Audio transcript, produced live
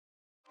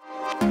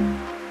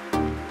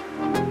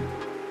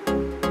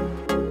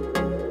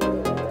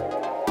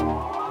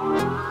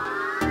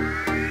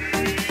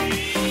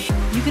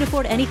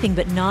afford anything,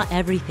 but not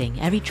everything.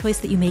 Every choice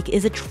that you make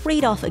is a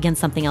trade-off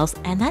against something else,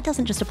 and that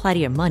doesn't just apply to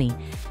your money.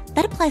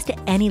 That applies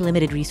to any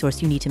limited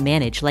resource you need to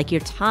manage, like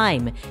your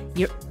time,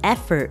 your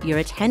effort, your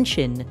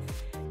attention,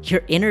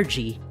 your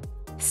energy.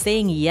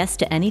 Saying yes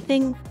to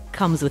anything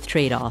comes with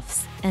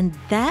trade-offs, and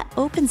that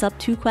opens up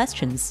two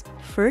questions.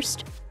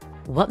 First,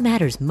 what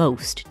matters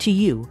most to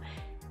you?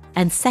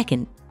 And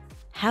second,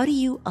 how do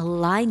you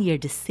align your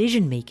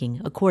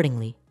decision-making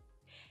accordingly?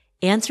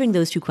 Answering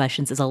those two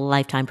questions is a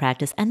lifetime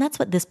practice, and that's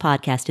what this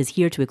podcast is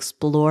here to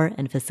explore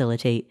and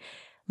facilitate.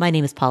 My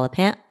name is Paula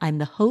Pant. I'm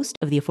the host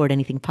of the Afford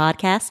Anything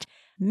podcast.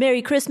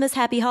 Merry Christmas,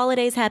 Happy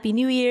Holidays, Happy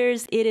New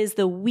Year's. It is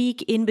the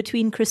week in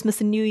between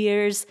Christmas and New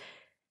Year's,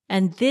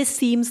 and this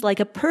seems like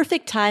a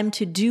perfect time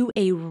to do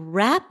a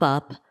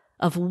wrap-up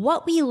of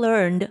what we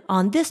learned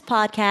on this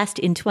podcast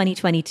in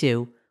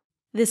 2022.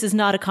 This is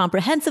not a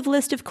comprehensive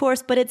list, of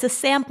course, but it's a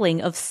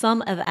sampling of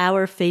some of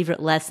our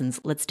favorite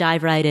lessons. Let's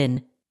dive right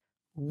in.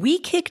 We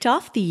kicked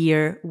off the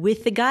year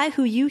with the guy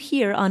who you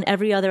hear on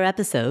every other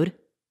episode,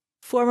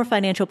 former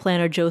financial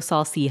planner Joe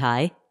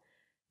Saul-Sehy.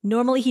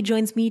 Normally he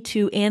joins me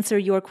to answer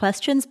your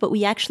questions, but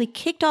we actually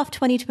kicked off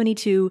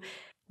 2022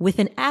 with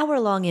an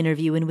hour-long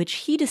interview in which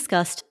he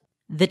discussed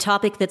the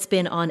topic that's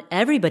been on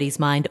everybody's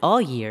mind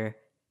all year,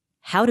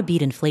 how to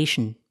beat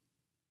inflation.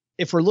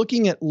 If we're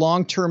looking at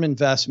long-term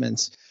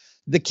investments,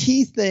 the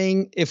key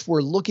thing, if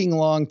we're looking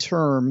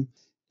long-term,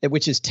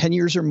 which is 10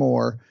 years or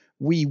more,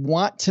 we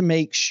want to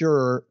make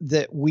sure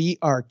that we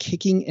are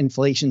kicking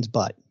inflation's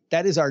butt.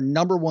 That is our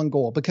number one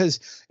goal, because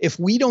if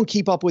we don't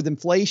keep up with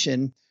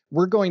inflation,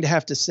 we're going to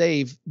have to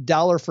save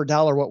dollar for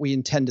dollar what we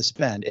intend to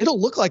spend.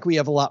 It'll look like we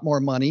have a lot more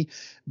money,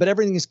 but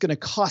everything is going to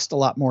cost a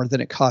lot more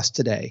than it costs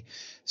today.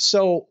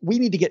 So we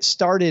need to get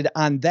started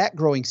on that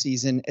growing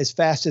season as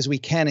fast as we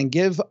can and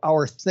give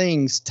our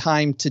things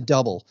time to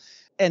double.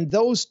 And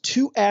those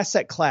two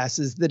asset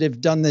classes that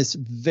have done this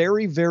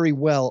very, very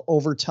well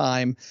over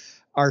time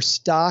are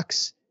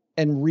stocks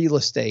and real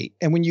estate.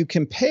 And when you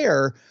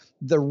compare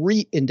the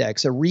REIT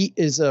index, a REIT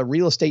is a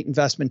real estate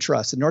investment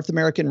trust, the North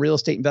American Real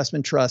Estate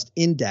Investment Trust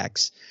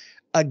index,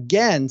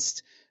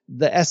 against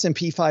the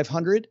S&P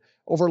 500,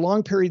 over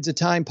long periods of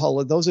time,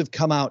 Paula, those have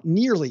come out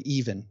nearly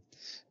even.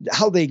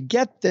 How they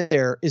get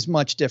there is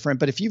much different,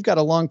 but if you've got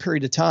a long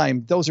period of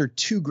time, those are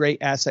two great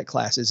asset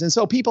classes. And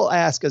so people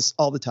ask us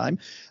all the time,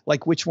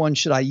 like, which one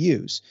should I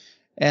use?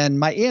 And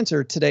my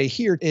answer today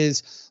here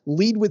is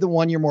lead with the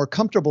one you're more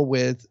comfortable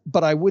with,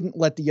 but I wouldn't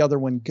let the other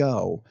one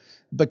go.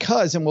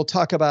 Because, and we'll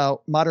talk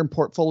about modern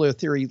portfolio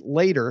theory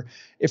later,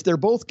 if they're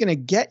both going to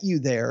get you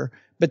there,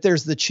 but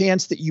there's the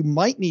chance that you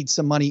might need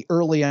some money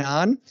early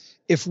on,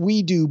 if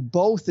we do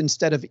both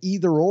instead of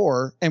either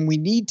or, and we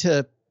need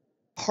to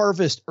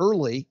harvest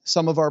early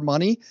some of our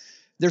money,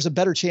 there's a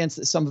better chance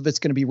that some of it's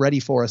going to be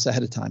ready for us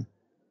ahead of time.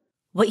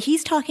 What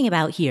he's talking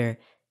about here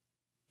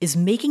is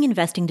making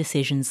investing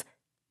decisions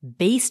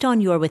based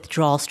on your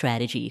withdrawal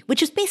strategy,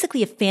 which is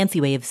basically a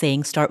fancy way of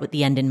saying start with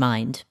the end in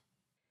mind.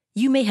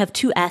 You may have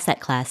two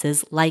asset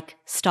classes, like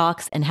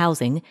stocks and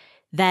housing,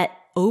 that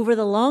over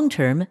the long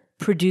term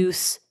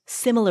produce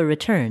similar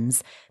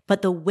returns,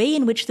 but the way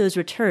in which those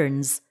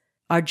returns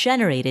are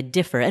generated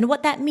differ. And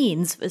what that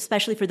means,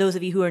 especially for those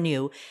of you who are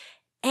new,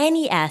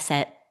 any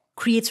asset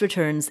creates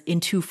returns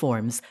in two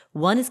forms.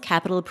 One is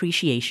capital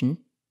appreciation,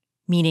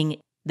 meaning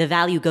the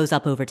value goes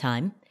up over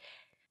time.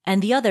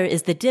 And the other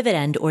is the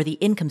dividend or the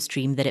income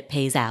stream that it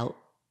pays out.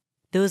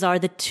 Those are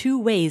the two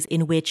ways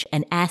in which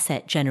an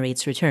asset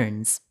generates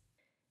returns.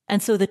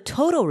 And so the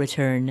total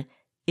return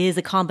is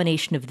a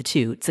combination of the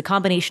two. It's a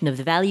combination of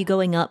the value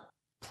going up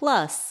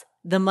plus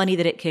the money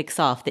that it kicks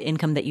off, the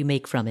income that you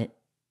make from it.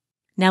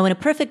 Now, in a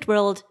perfect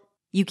world,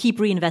 you keep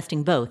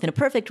reinvesting both. In a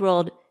perfect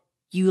world,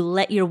 you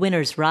let your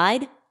winners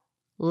ride,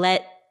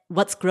 let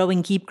what's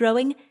growing keep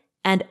growing,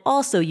 and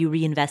also you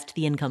reinvest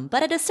the income.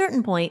 But at a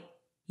certain point,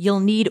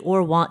 you'll need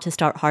or want to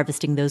start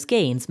harvesting those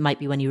gains. Might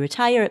be when you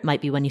retire, it might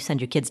be when you send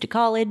your kids to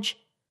college,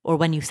 or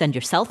when you send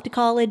yourself to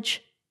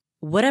college.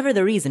 Whatever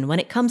the reason, when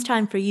it comes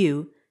time for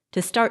you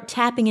to start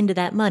tapping into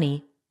that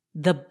money,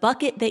 the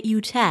bucket that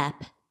you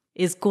tap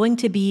is going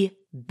to be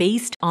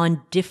based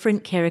on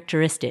different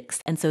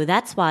characteristics. And so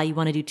that's why you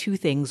want to do two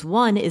things.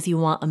 One is you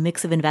want a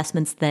mix of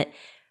investments that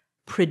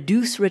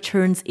produce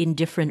returns in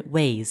different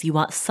ways. You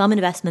want some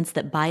investments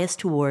that bias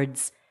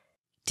towards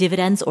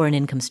dividends or an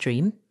income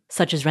stream,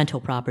 such as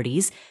rental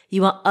properties.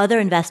 You want other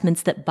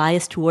investments that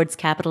bias towards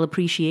capital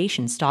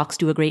appreciation. Stocks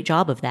do a great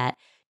job of that.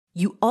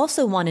 You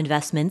also want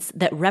investments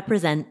that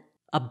represent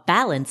a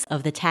balance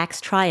of the tax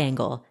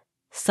triangle,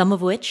 some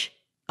of which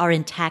are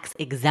in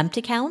tax-exempt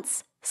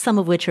accounts, some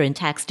of which are in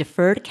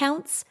tax-deferred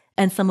accounts,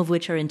 and some of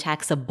which are in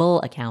taxable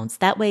accounts.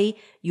 That way,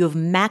 you have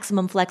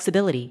maximum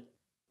flexibility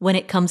when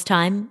it comes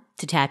time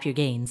to tap your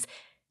gains.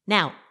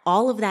 Now,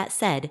 all of that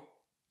said,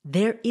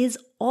 there is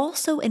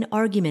also an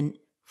argument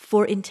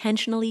for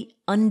intentionally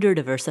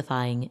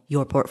under-diversifying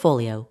your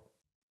portfolio.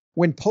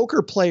 When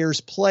poker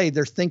players play,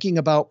 they're thinking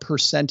about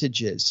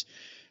percentages.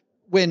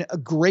 When a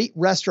great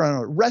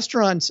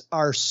restaurants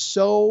are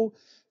so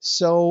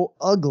so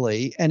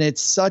ugly and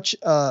it's such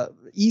a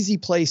easy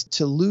place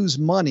to lose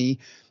money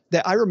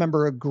that I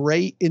remember a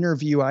great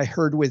interview I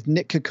heard with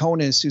Nick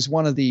Maggiulli, who's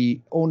one of the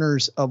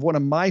owners of one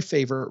of my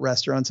favorite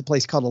restaurants, a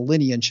place called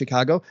Alinea in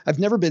Chicago. I've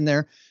never been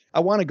there.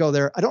 I want to go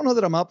there. I don't know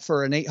that I'm up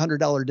for an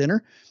 $800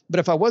 dinner, but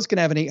if I was going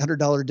to have an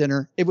 $800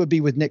 dinner, it would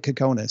be with Nick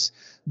Maggiulli.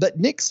 But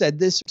Nick said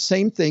this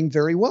same thing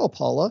very well,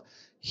 Paula.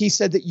 He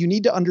said that you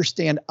need to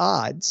understand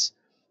odds.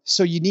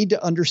 So you need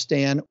to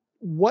understand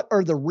what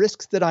are the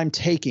risks that I'm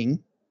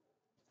taking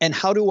and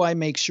how do I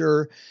make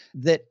sure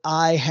that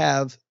I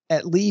have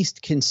at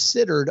least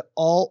considered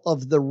all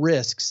of the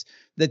risks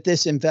that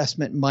this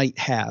investment might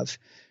have.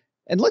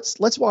 And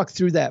let's walk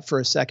through that for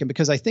a second,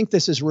 because I think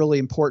this is really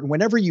important.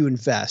 Whenever you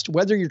invest,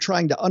 whether you're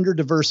trying to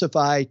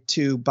under-diversify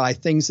to buy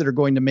things that are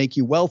going to make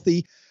you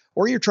wealthy,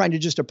 or you're trying to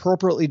just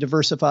appropriately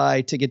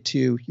diversify to get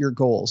to your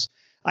goals.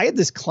 I had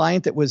this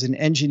client that was an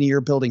engineer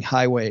building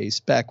highways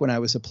back when I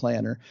was a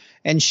planner.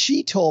 And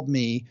she told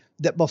me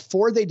that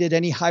before they did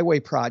any highway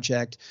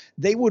project,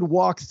 they would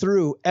walk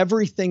through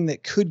everything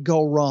that could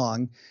go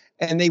wrong,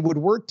 and they would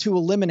work to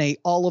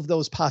eliminate all of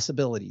those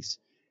possibilities.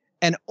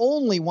 And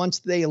only once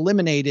they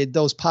eliminated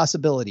those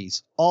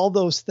possibilities, all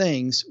those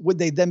things, would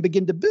they then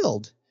begin to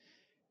build.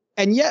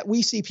 And yet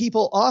we see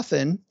people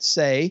often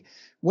say,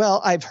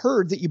 well, I've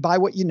heard that you buy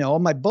what you know.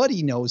 My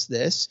buddy knows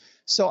this,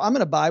 so I'm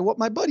going to buy what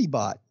my buddy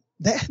bought.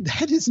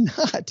 That's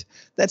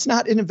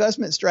not an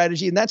investment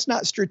strategy, and that's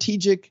not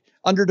strategic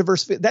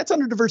under-diversification. That's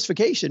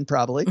under-diversification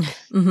probably,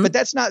 but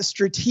that's not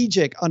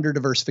strategic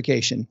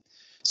under-diversification.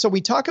 So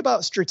we talk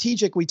about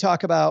strategic, we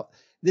talk about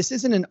this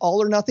isn't an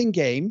all or nothing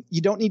game.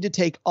 You don't need to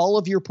take all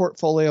of your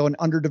portfolio and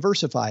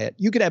under-diversify it.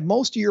 You could have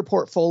most of your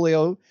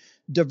portfolio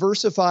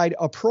diversified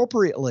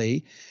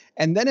appropriately,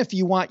 and then if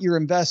you want your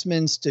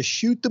investments to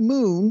shoot the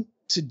moon,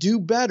 to do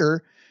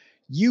better,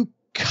 you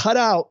cut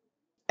out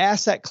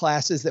asset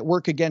classes that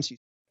work against you.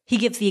 He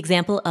gives the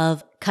example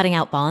of cutting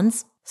out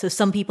bonds. So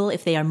some people,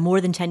 if they are more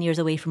than 10 years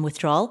away from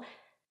withdrawal,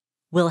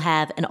 will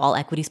have an all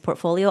equities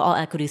portfolio, all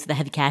equities with a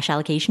heavy cash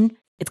allocation.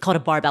 It's called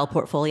a barbell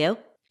portfolio.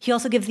 He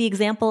also gives the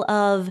example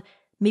of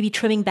maybe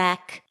trimming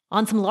back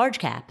on some large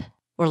cap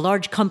or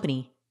large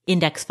company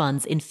index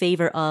funds in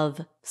favor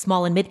of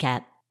small and mid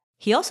cap.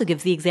 He also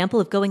gives the example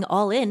of going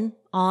all in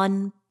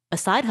on a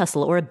side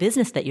hustle or a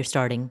business that you're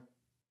starting.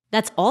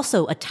 That's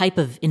also a type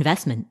of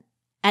investment.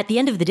 At the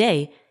end of the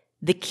day,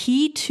 the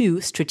key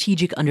to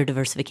strategic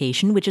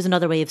under-diversification, which is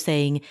another way of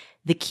saying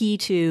the key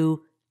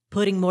to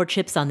putting more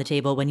chips on the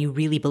table when you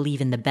really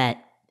believe in the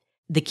bet,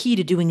 the key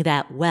to doing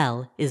that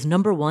well is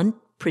number one,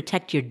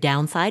 protect your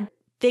downside.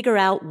 Figure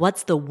out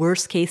what's the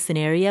worst case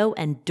scenario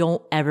and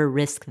don't ever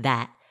risk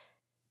that.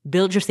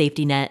 Build your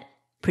safety net.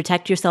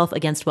 Protect yourself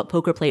against what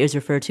poker players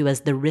refer to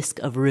as the risk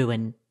of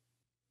ruin.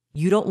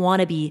 You don't want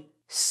to be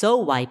so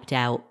wiped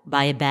out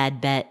by a bad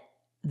bet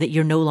that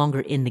you're no longer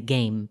in the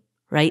game,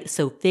 right?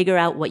 So figure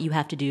out what you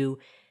have to do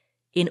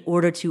in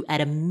order to,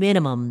 at a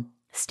minimum,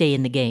 stay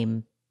in the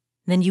game.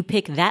 Then you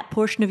pick that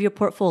portion of your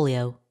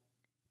portfolio.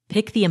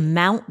 Pick the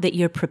amount that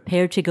you're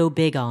prepared to go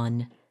big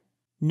on.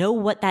 Know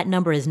what that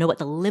number is. Know what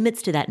the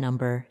limits to that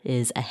number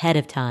is ahead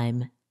of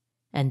time.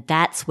 And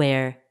that's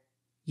where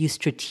you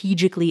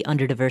strategically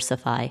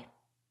under-diversify.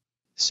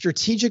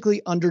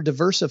 Strategically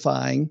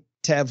under-diversifying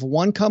to have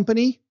one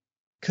company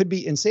could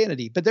be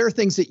insanity. But there are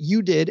things that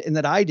you did and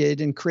that I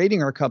did in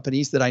creating our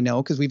companies that I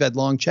know, because we've had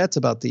long chats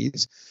about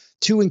these,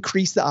 to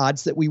increase the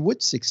odds that we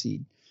would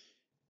succeed.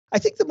 I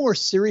think the more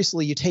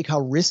seriously you take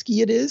how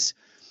risky it is,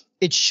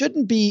 it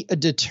shouldn't be a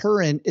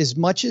deterrent as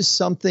much as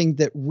something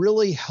that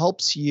really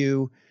helps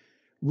you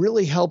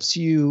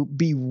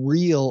be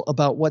real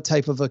about what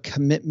type of a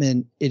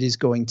commitment it is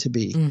going to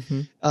be,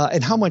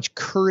 and how much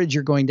courage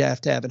you're going to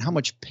have and how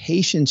much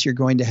patience you're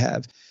going to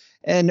have.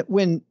 And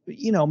when,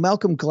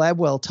 Malcolm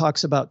Gladwell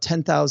talks about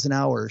 10,000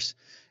 hours,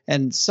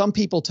 and some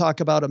people talk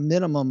about a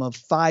minimum of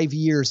 5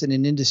 years in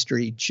an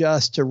industry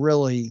just to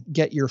really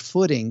get your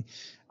footing,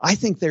 I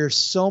think there's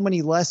so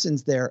many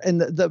lessons there. And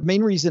the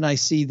main reason I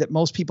see that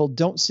most people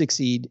don't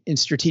succeed in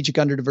strategic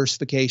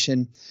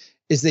under-diversification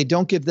is they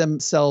don't give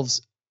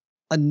themselves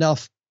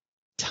enough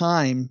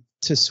time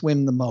to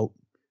swim the moat.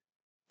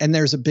 And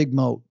there's a big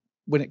moat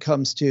when it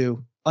comes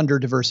to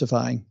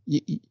under-diversifying.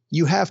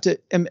 You have to,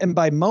 and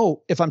by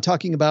moat, if I'm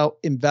talking about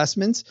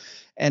investments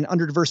and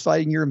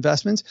under-diversifying your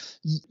investments,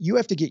 you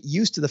have to get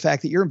used to the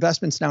fact that your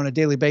investments now on a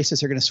daily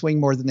basis are going to swing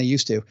more than they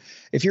used to.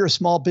 If you're a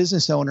small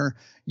business owner,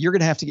 you're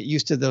going to have to get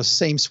used to those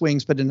same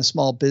swings, but in a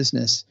small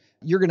business.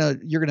 You're going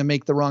to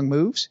make the wrong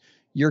moves.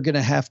 You're going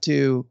to have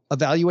to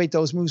evaluate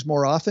those moves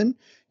more often.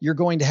 You're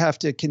going to have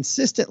to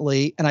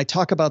consistently, and I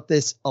talk about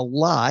this a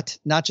lot,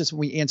 not just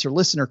when we answer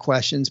listener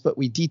questions, but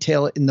we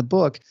detail it in the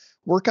book,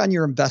 work on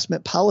your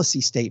investment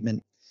policy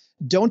statement.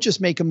 Don't just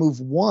make a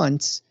move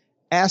once.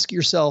 Ask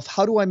yourself,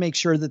 how do I make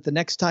sure that the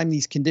next time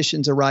these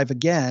conditions arrive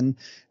again,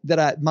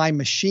 that my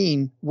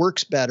machine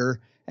works better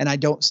and I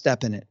don't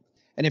step in it?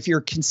 And if you're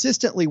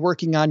consistently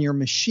working on your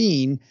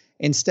machine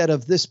instead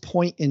of this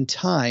point in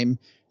time,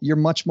 you're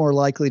much more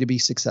likely to be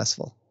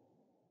successful.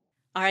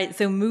 All right,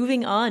 so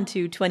moving on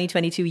to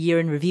 2022 year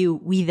in review,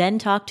 we then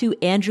talked to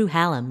Andrew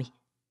Hallam.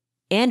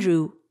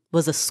 Andrew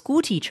was a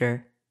school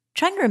teacher.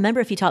 Trying to remember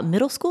if he taught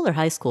middle school or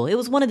high school. It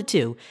was one of the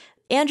two.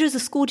 Andrew's a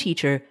school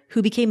teacher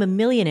who became a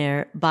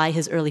millionaire by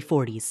his early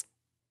 40s.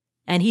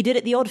 And he did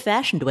it the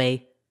old-fashioned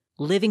way,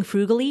 living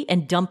frugally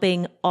and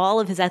dumping all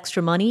of his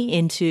extra money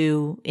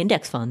into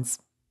index funds.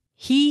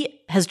 He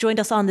has joined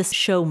us on this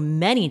show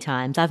many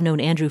times. I've known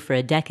Andrew for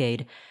a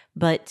decade.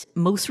 But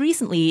most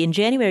recently, in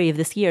January of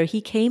this year, he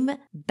came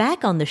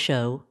back on the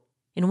show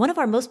in one of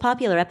our most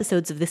popular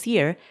episodes of this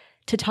year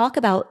to talk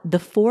about the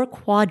 4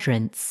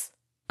 quadrants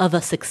of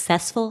a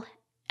successful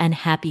and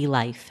happy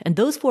life. And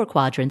those 4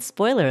 quadrants,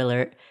 spoiler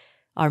alert,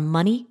 are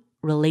money,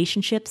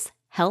 relationships,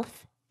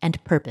 health,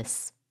 and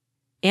purpose.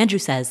 Andrew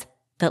says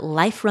that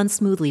life runs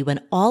smoothly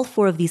when all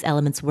 4 of these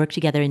elements work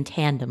together in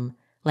tandem,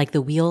 like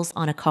the wheels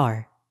on a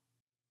car.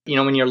 You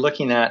know, when you're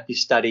looking at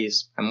these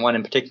studies, and one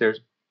in particular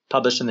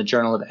published in the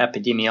Journal of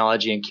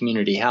Epidemiology and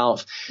Community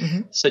Health,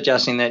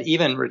 suggesting that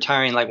even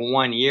retiring like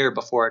 1 year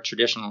before a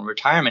traditional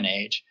retirement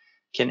age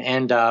can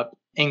end up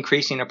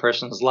increasing a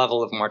person's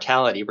level of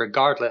mortality,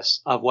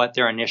 regardless of what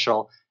their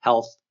initial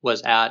health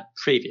was at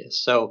previous.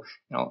 So,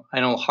 I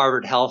know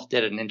Harvard Health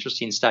did an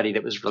interesting study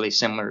that was really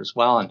similar as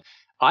well. And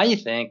I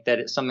think that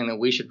it's something that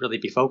we should really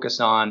be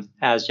focused on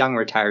as young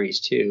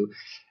retirees too.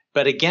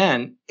 But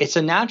again, it's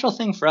a natural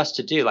thing for us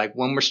to do. Like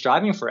when we're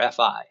striving for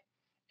FI,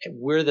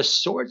 we're the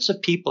sorts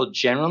of people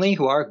generally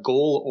who are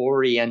goal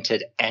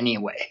oriented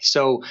anyway.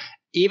 So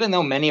even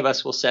though many of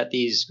us will set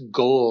these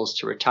goals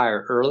to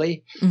retire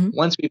early,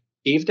 once we've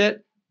achieved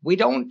it, we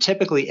don't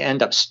typically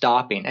end up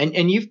stopping.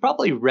 And you've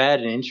probably read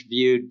and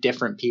interviewed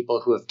different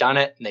people who have done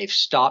it and they've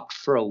stopped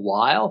for a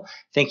while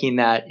thinking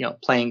that,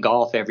 playing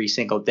golf every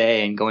single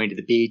day and going to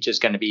the beach is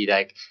going to be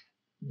like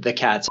the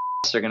cat's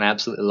ass. They're going to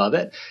absolutely love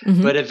it.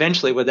 But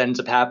eventually what ends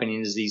up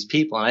happening is these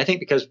people, and I think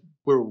because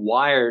we're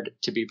wired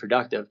to be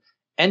productive,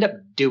 end up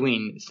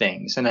doing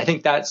things. And I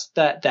think that's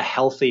the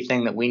healthy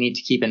thing that we need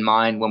to keep in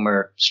mind when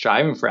we're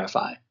striving for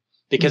FI.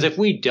 Because if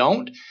we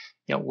don't,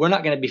 we're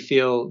not going to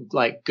feel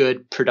like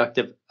good,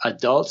 productive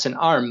adults, and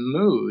our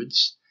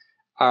moods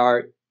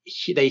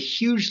they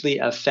hugely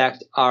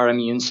affect our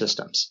immune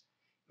systems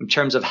in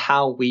terms of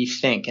how we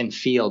think and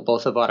feel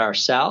both about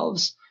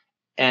ourselves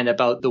and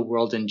about the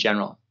world in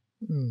general.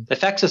 It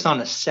affects us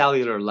on a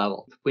cellular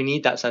level. We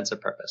need that sense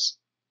of purpose.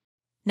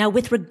 Now,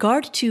 with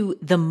regard to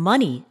the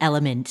money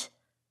element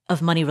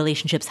of money,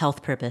 relationships,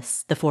 health,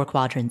 purpose, the 4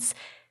 quadrants,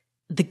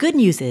 the good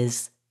news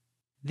is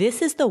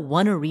this is the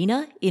one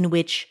arena in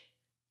which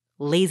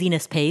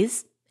laziness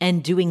pays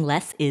and doing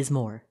less is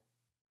more.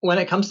 When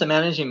it comes to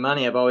managing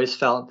money, I've always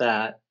felt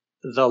that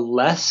the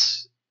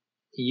less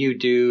you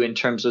do in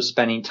terms of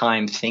spending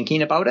time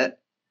thinking about it,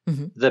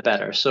 the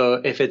better. So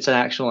if it's an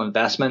actual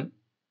investment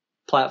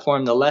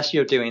platform, the less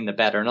you're doing, the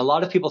better. And a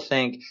lot of people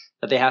think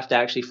that they have to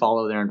actually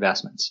follow their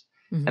investments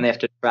and they have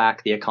to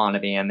track the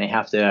economy and they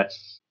have to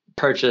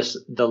purchase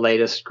the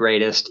latest,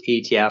 greatest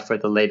ETF or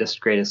the latest,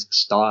 greatest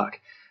stock.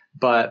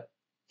 But,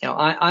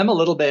 I'm a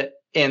little bit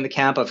in the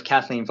camp of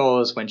Kathleen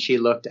Vohs when she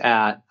looked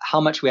at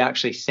how much we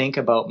actually think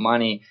about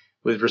money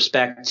with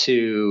respect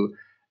to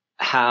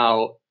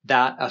how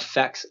that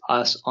affects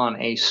us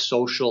on a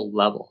social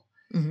level.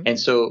 And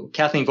so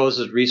Kathleen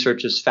Vohs'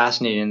 research is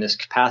fascinating in this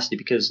capacity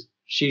because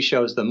she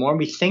shows the more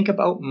we think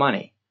about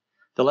money,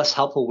 the less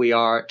helpful we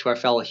are to our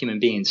fellow human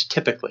beings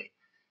typically.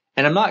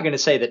 And I'm not going to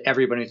say that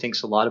everybody who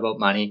thinks a lot about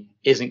money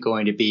isn't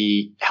going to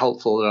be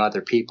helpful to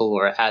other people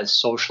or as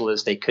social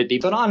as they could be.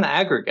 But on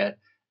aggregate,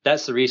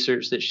 that's the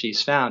research that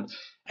she's found.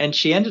 And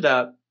she ended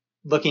up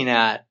looking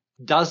at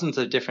dozens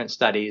of different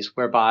studies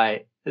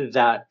whereby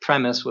that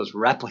premise was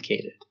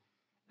replicated.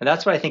 And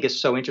that's what I think is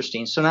so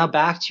interesting. So now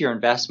back to your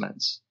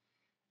investments.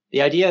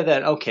 The idea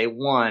that, okay,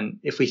 one,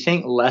 if we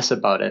think less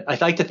about it, I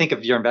like to think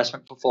of your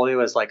investment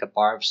portfolio as like a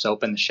bar of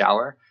soap in the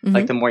shower.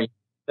 Like the more you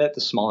do it,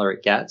 the smaller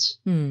it gets.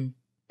 And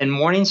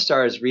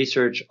Morningstar's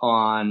research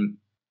on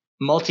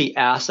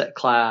multi-asset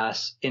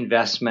class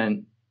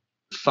investment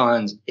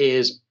funds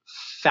is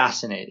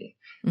fascinating.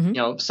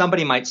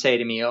 Somebody might say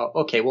to me, oh,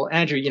 okay, well,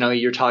 Andrew,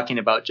 you're talking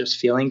about just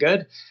feeling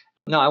good.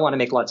 No, I want to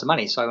make lots of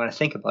money. So I want to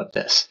think about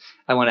this.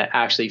 I want to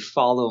actually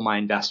follow my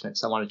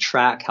investments. I want to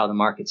track how the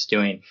market's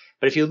doing.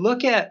 But if you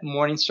look at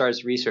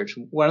Morningstar's research,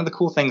 one of the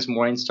cool things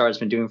Morningstar has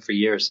been doing for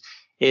years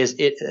is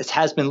it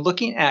has been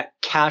looking at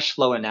cash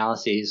flow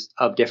analyses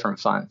of different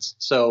funds.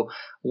 So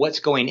what's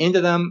going into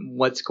them,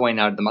 what's going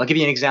out of them. I'll give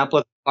you an example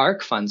of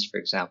ARK funds, for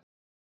example.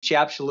 She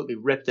absolutely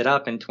ripped it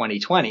up in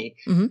 2020.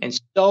 And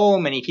so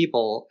many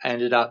people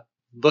ended up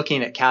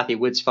looking at Cathie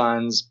Wood's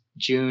funds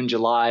June,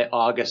 July,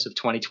 August of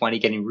 2020,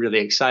 getting really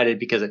excited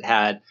because it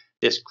had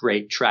this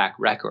great track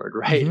record,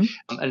 right?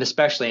 And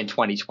especially in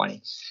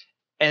 2020.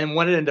 And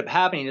what ended up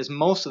happening is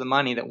most of the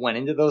money that went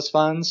into those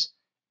funds,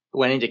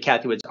 went into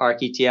Cathie Wood's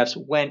ARK ETFs,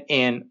 went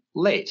in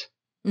late.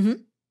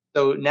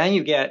 So now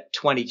you get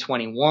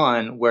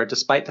 2021, where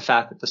despite the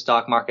fact that the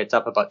stock market's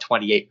up about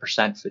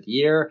 28% for the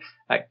year,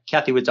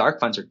 Cathie Wood's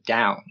ARK funds are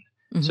down.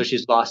 So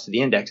she's lost to the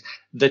index.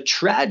 The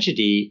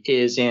tragedy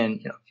is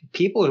in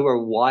people who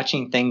are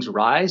watching things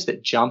rise,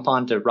 that jump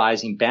onto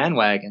rising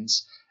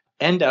bandwagons,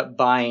 end up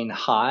buying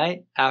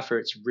high after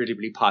it's really,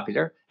 really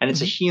popular. And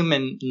it's a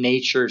human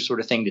nature sort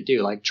of thing to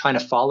do. Like trying to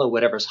follow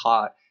whatever's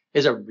hot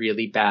is a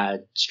really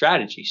bad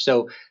strategy.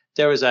 So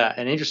there was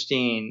an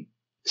interesting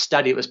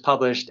study that was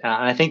published, and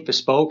I think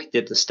Bespoke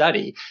did the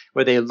study,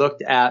 where they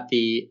looked at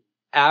the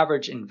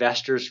average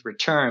investor's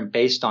return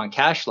based on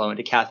cash flow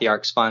into Kathy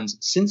Ark's funds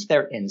since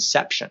their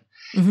inception.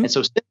 And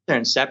so since their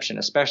inception,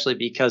 especially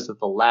because of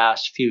the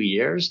last few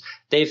years,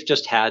 they've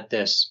just had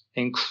this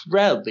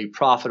incredibly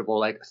profitable,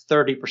 like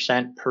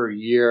 30% per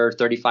year,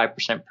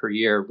 35% per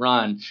year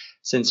run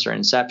since their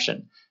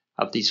inception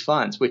of these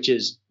funds, which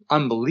is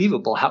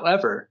unbelievable.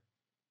 However,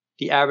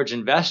 the average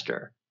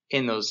investor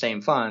in those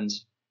same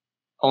funds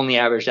only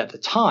averaged at the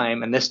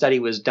time, and this study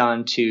was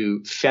done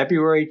to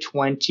February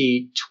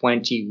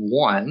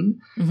 2021,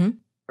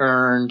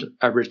 earned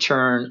a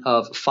return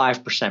of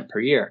 5% per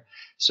year.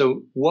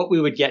 So what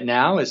we would get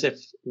now is, if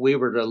we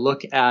were to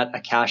look at a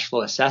cash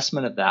flow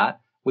assessment of that,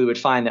 we would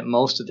find that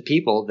most of the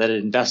people that had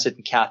invested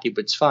in Cathie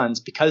Wood's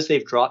funds, because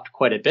they've dropped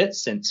quite a bit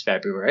since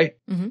February,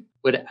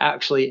 would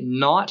actually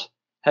not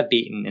have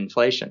beaten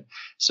inflation.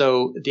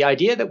 So the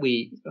idea that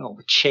we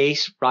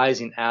chase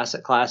rising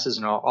asset classes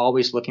and are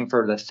always looking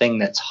for the thing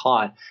that's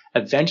hot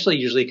eventually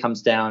usually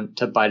comes down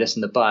to bite us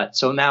in the butt.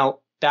 So now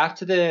back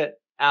to the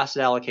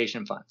asset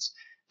allocation funds,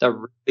 the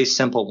really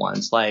simple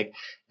ones like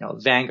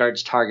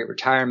Vanguard's target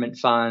retirement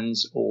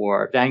funds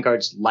or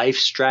Vanguard's life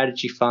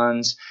strategy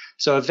funds.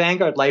 So a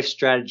Vanguard life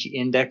strategy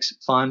index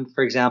fund,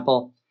 for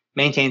example,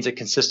 maintains a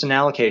consistent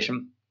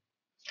allocation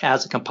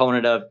as a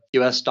component of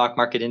US stock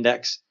market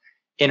index,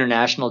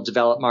 international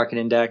developed market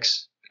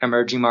index,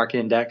 emerging market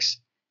index,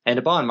 and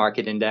a bond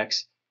market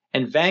index.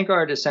 And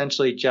Vanguard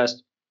essentially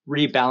just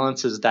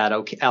rebalances that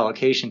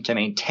allocation to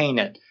maintain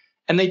it.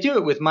 And they do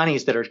it with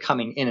monies that are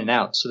coming in and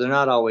out. So they're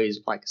not always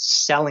like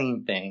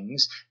selling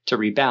things to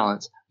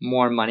rebalance.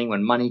 More money,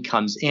 when money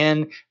comes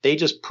in, they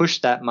just push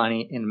that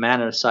money in a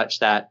manner such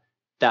that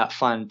that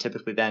fund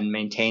typically then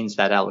maintains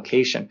that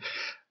allocation.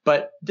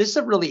 But this is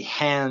a really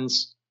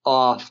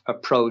hands-off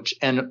approach.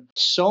 And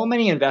so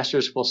many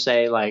investors will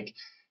say, like,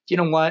 you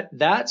know what,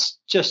 that's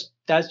just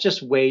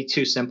way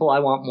too simple. I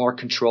want more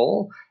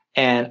control,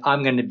 and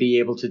I'm going to be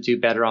able to do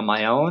better on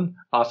my own,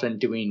 often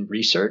doing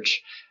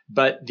research.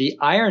 But the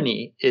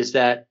irony is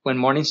that when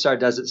Morningstar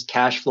does its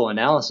cash flow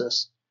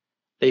analysis,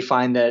 they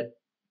find that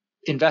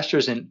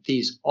investors in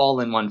these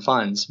all-in-one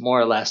funds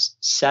more or less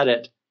set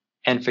it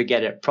and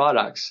forget it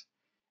products,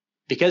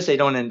 because they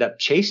don't end up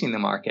chasing the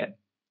market,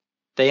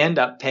 they end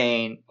up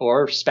paying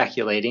or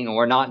speculating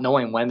or not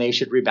knowing when they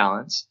should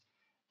rebalance.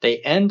 They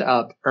end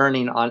up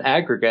earning on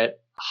aggregate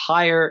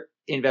higher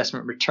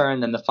investment return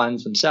than the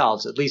funds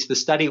themselves. At least the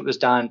study was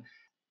done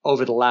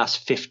over the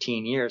last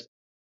 15 years.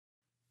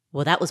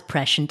 Well, that was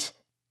prescient.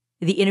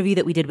 The interview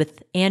that we did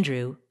with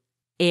Andrew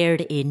aired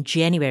in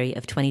January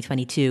of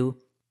 2022.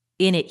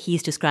 In it,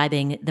 he's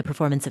describing the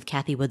performance of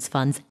Cathie Wood's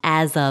funds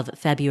as of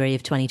February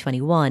of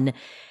 2021.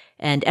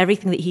 And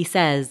everything that he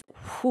says,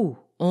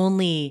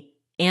 only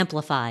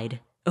amplified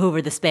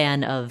over the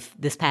span of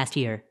this past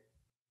year.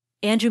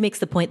 Andrew makes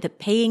the point that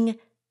paying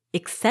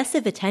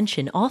excessive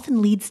attention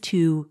often leads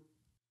to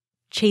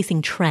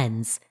chasing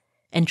trends.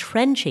 And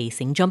trend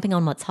chasing, jumping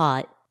on what's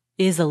hot,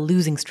 is a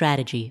losing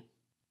strategy.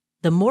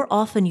 The more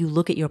often you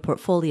look at your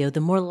portfolio, the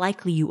more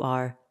likely you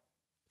are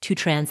to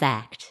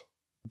transact.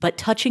 But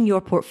touching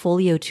your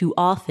portfolio too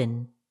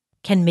often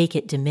can make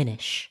it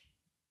diminish.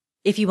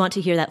 If you want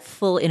to hear that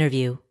full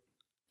interview,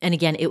 and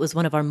again, it was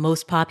one of our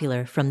most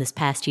popular from this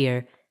past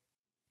year,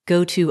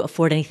 go to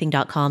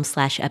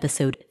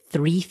affordanything.com/episode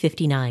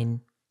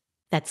 359.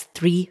 That's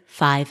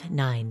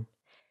 359.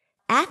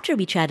 After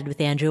we chatted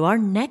with Andrew, our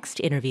next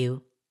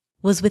interview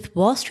was with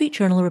Wall Street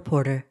Journal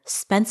reporter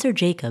Spencer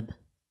Jakab,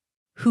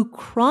 who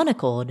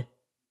chronicled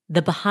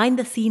the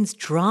behind-the-scenes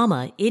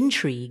drama,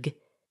 intrigue,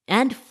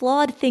 and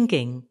flawed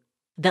thinking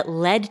that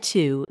led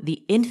to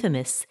the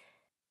infamous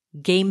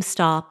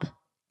GameStop,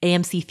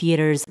 AMC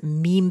Theaters,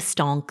 meme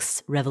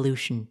stonks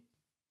revolution.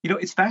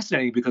 It's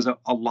fascinating because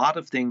a lot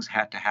of things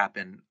had to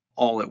happen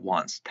all at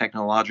once,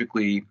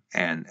 technologically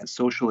and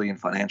socially and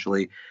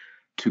financially,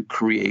 to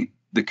create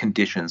the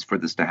conditions for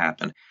this to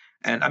happen.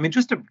 And I mean,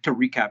 just to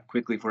recap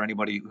quickly for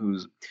anybody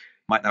who's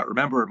might not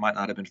remember, might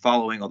not have been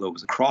following, although it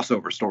was a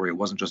crossover story, it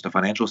wasn't just a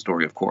financial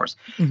story, of course,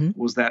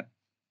 was that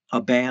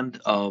a band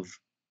of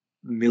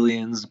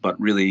millions, but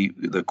really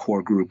the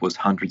core group was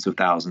hundreds of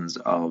thousands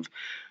of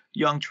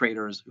young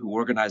traders who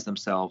organized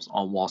themselves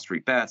on Wall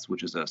Street Bets,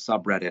 which is a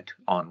subreddit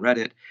on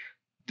Reddit,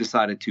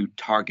 decided to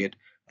target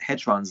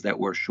hedge funds that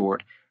were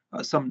short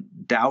some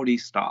dowdy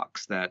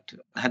stocks that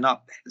had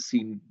not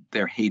seen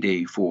their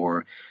heyday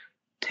for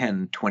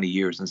 10, 20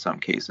 years in some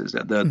cases.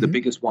 The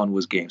biggest one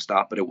was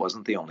GameStop, but it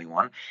wasn't the only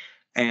one.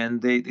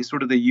 And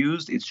they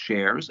used its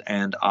shares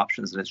and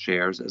options in its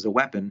shares as a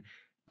weapon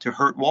to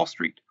hurt Wall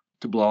Street,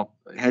 to blow up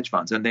hedge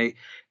funds. And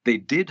they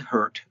did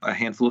hurt a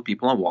handful of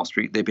people on Wall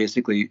Street. They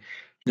basically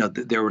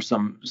There were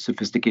some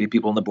sophisticated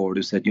people on the board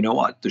who said, you know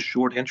what, the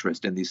short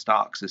interest in these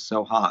stocks is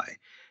so high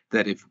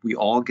that if we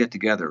all get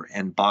together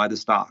and buy the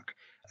stock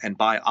and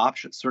buy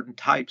options, certain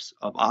types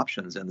of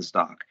options in the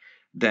stock,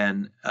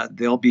 then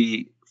they'll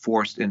be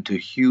forced into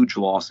huge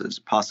losses,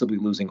 possibly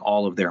losing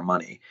all of their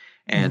money.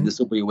 And this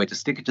will be a way to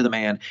stick it to the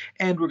man,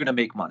 and we're going to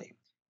make money.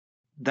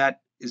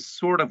 That is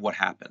sort of what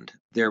happened.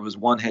 There was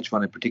one hedge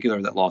fund in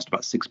particular that lost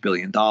about $6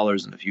 billion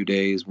in a few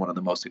days, one of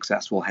the most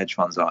successful hedge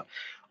funds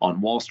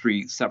on Wall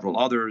Street, several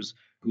others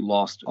who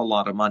lost a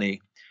lot of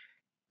money.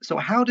 So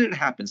how did it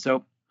happen?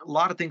 So a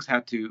lot of things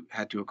had to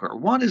occur.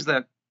 One is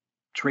that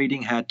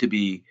trading had to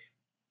be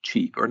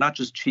cheap, or not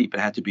just cheap, it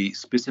had to be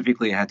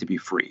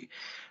free.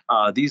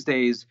 These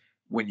days,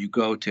 when you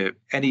go to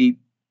any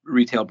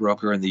retail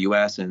broker in the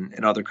US and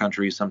in other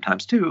countries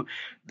sometimes too,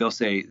 they'll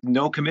say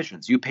no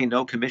commissions. You pay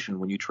no commission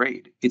when you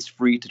trade. It's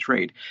free to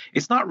trade.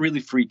 It's not really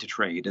free to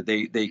trade.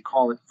 They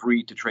call it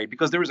free to trade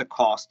because there is a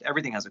cost.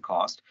 Everything has a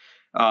cost.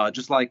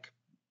 Just like,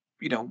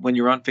 when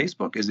you're on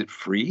Facebook, is it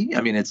free?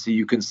 I mean,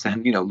 you can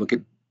send, look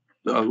at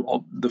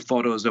the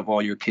photos of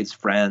all your kids'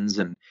 friends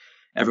and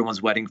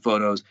everyone's wedding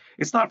photos.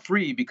 It's not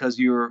free because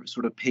you're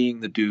sort of paying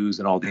the dues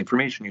and all the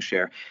information you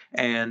share.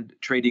 And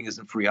trading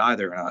isn't free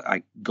either. And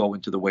I go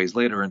into the ways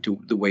later, into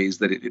the ways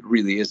that it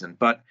really isn't.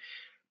 But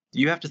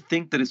you have to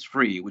think that it's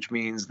free, which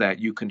means that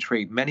you can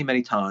trade many,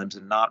 many times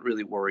and not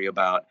really worry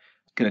about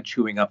kind of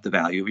chewing up the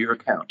value of your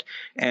account.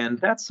 And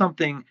that's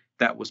something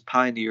that was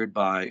pioneered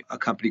by a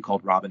company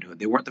called Robinhood.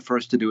 They weren't the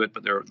first to do it,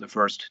 but they're the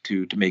first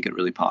to make it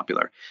really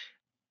popular.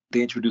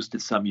 They introduced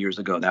it some years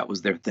ago. That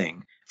was their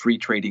thing, free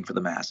trading for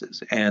the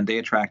masses. And they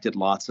attracted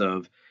lots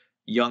of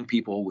young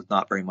people with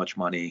not very much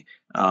money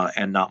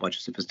and not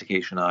much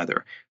sophistication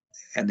either.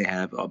 And they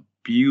have a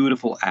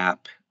beautiful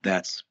app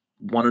that's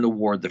won an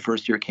award the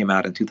first year it came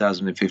out in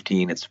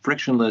 2015. It's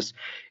frictionless.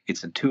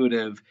 It's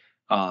intuitive.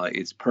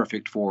 It's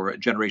perfect for a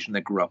generation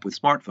that grew up with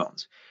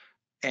smartphones.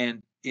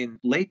 And in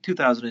late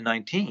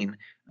 2019,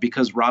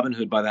 because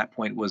Robinhood by that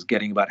point was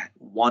getting about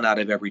 1 out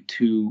of every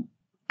 2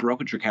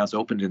 brokerage accounts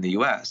opened in the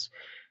US,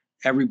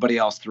 everybody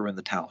else threw in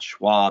the towel.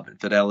 Schwab and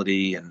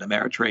Fidelity and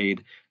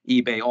Ameritrade,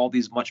 eBay, all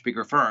these much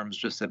bigger firms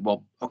just said,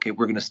 well, okay,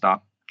 we're going to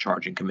stop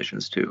charging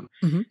commissions too.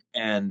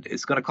 And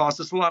it's going to cost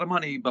us a lot of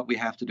money, but we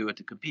have to do it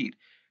to compete.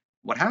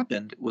 What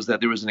happened was that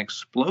there was an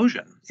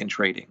explosion in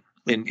trading,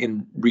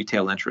 in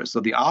retail interest. So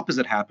the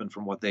opposite happened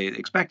from what they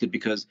expected,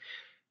 because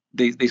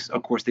they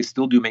of course, they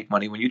still do make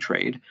money when you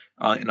trade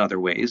in other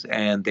ways,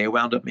 and they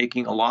wound up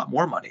making a lot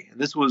more money.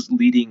 And this was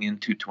leading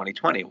into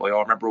 2020. We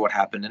all remember what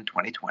happened in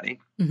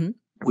 2020,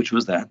 which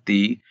was that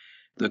the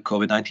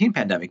COVID-19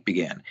 pandemic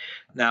began.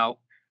 Now,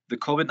 the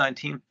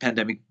COVID-19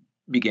 pandemic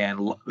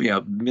began,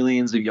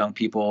 millions of young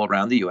people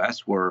around the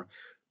U.S. were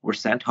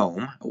sent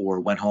home, or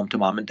went home to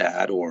mom and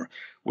dad, or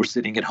were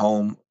sitting at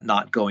home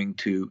not going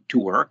to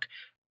work.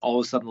 All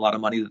of a sudden, a lot of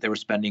money that they were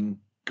spending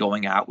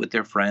going out with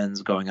their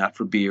friends, going out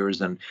for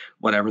beers and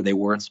whatever they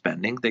weren't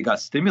spending. They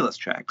got stimulus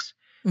checks.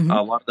 A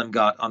lot of them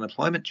got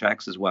unemployment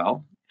checks as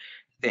well.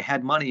 They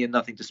had money and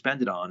nothing to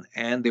spend it on,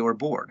 and they were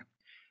bored.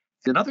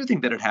 Another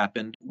thing that had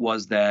happened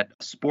was that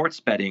sports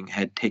betting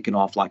had taken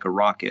off like a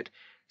rocket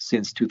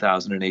since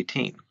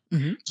 2018.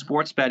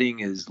 Sports betting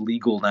is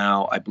legal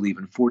now, I believe,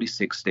 in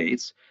 46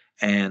 states,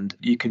 and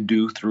you can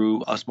do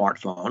through a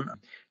smartphone.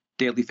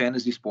 Daily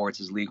fantasy sports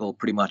is legal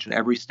pretty much in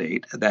every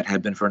state. That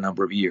had been for a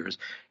number of years.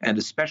 And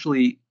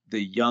especially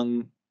the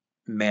young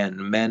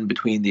men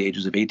between the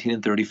ages of 18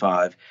 and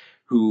 35,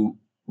 who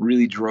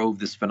really drove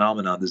this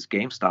phenomenon, this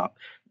GameStop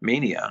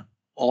mania,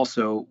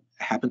 also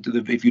happened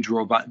to, if you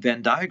drew a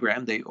Venn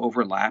diagram, they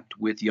overlapped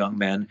with young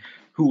men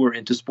who were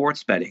into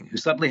sports betting, who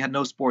suddenly had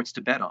no sports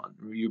to bet on.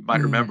 You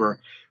might remember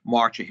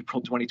March,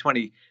 April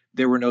 2020,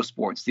 there were no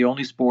sports. The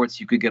only sports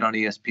you could get on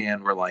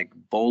ESPN were like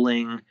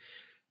bowling,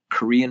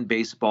 Korean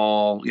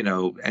baseball,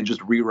 and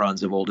just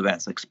reruns of old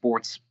events. Like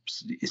sports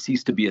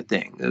ceased to be a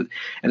thing. And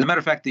as a matter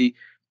of fact, the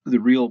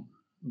real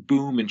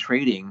boom in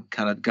trading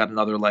kind of got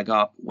another leg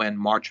up when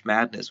March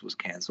Madness was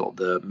canceled,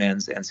 the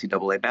men's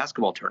NCAA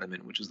basketball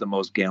tournament, which is the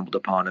most gambled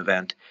upon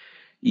event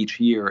each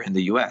year in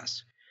the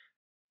U.S.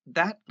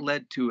 That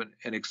led to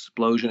an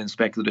explosion in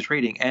speculative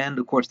trading. And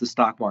of course, the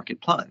stock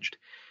market plunged.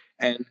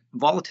 And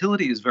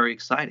volatility is very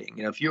exciting.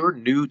 If you're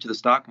new to the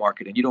stock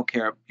market and you don't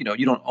care,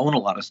 you don't own a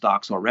lot of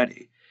stocks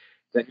already,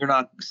 that you're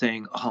not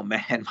saying, oh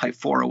man, my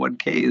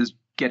 401k is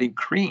getting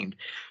creamed.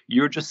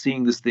 You're just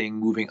seeing this thing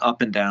moving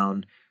up and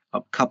down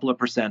a couple of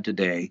percent a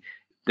day.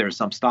 There are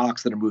some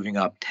stocks that are moving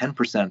up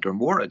 10% or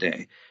more a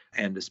day,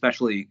 and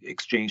especially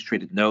exchange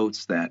traded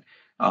notes that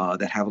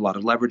have a lot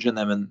of leverage in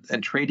them,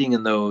 and trading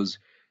in those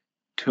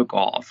took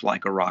off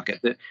like a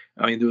rocket.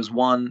 I mean, there was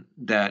one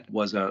that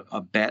was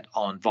a bet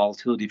on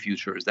volatility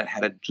futures that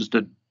had just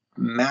a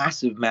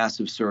massive,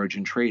 massive surge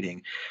in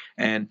trading,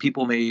 and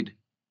people made,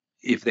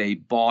 if they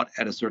bought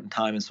at a certain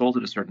time and sold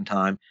at a certain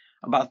time,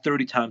 about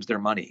 30 times their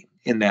money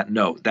in that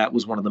note. That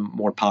was one of the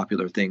more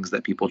popular things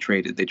that people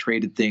traded. They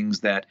traded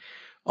things that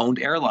owned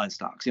airline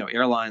stocks.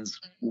 Airlines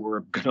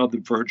were on the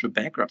verge of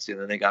bankruptcy,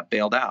 and then they got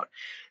bailed out.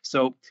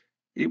 So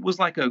it was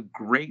like a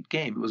great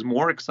game. It was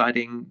more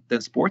exciting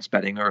than sports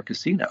betting or a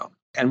casino,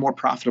 and more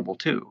profitable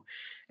too.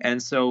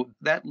 And so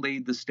that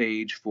laid the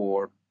stage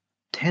for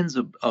tens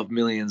of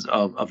millions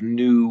of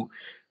new,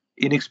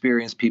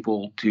 inexperienced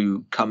people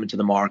to come into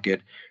the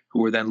market, who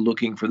were then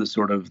looking for the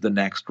sort of the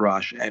next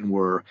rush and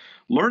were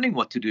learning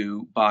what to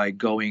do by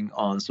going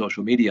on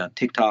social media,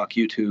 TikTok,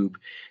 YouTube,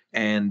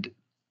 and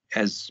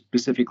as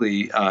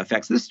specifically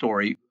affects this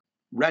story,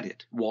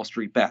 Reddit, Wall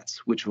Street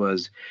Bets, which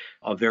was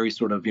a very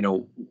sort of,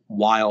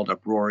 wild,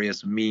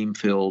 uproarious,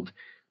 meme-filled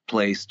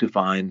place to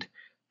find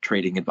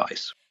trading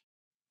advice.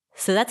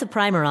 So that's a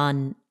primer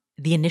on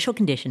the initial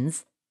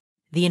conditions,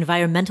 the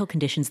environmental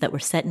conditions that were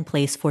set in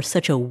place for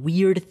such a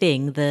weird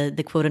thing,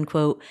 the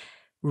quote-unquote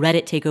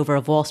Reddit takeover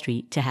of Wall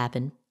Street, to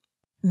happen.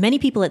 Many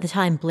people at the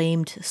time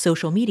blamed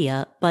social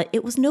media, but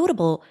it was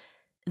notable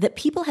that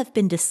people have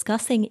been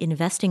discussing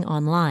investing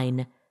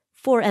online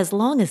for as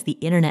long as the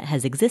internet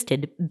has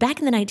existed. Back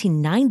in the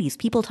 1990s,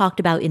 people talked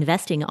about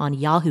investing on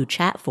Yahoo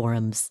chat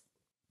forums.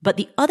 But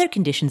the other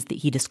conditions that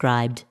he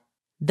described,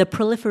 the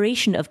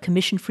proliferation of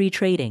commission-free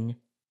trading,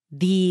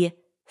 the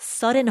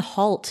sudden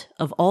halt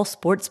of all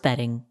sports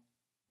betting,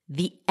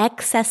 the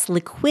excess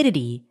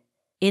liquidity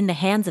in the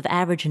hands of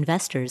average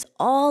investors,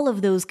 all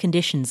of those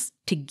conditions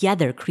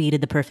together created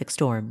the perfect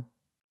storm.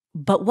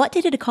 But what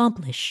did it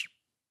accomplish?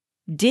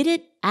 Did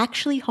it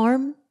actually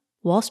harm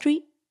Wall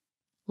Street?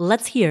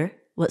 Let's hear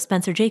what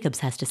Spencer Jakab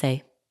has to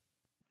say.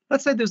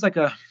 Let's say there's like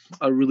a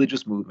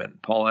religious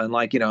movement, Paula,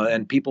 and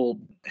and people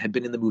have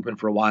been in the movement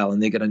for a while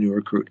and they get a new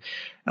recruit.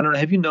 I don't know,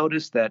 have you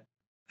noticed that,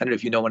 I don't know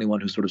if you know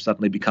anyone who's sort of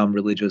suddenly become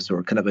religious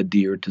or kind of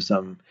adhered to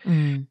some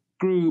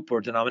group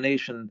or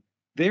denomination,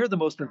 they're the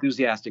most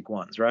enthusiastic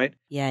ones, right?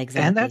 Yeah,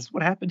 exactly. And that's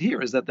what happened here,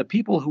 is that the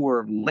people who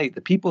were late, the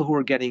people who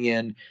were getting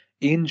in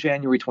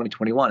January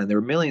 2021, and there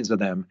were millions of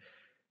them,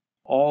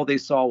 all they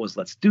saw was,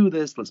 let's do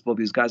this, let's blow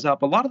these guys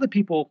up. A lot of the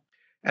people,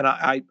 and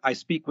I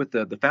speak with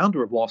the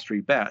founder of Wall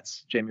Street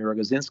Bets, Jamie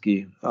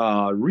Rogozinski,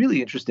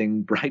 really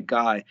interesting, bright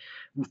guy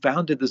who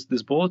founded this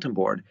bulletin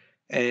board.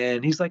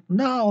 And he's like,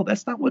 no,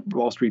 that's not what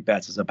Wall Street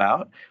Bets is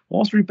about.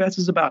 Wall Street Bets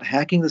is about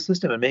hacking the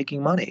system and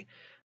making money.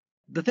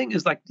 The thing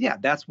is, yeah,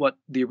 that's what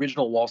the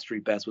original Wall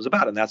Street Bets was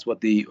about. And that's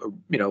what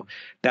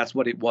that's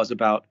what it was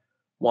about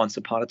once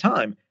upon a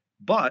time.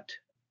 But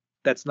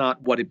that's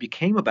not what it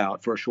became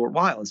about for a short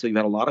while. And so you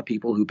had a lot of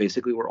people who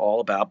basically were all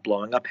about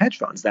blowing up hedge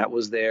funds. That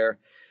was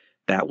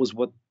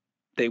what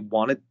they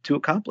wanted to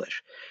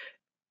accomplish.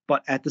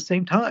 But at the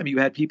same time, you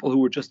had people who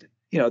were just,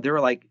 they were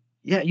like,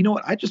 yeah, you know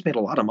what? I just made a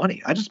lot of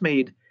money. I just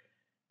made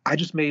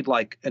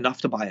like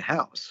enough to buy a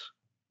house,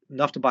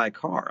 enough to buy a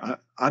car.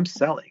 I'm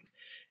selling.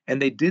 And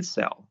they did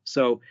sell.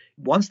 So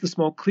once the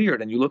smoke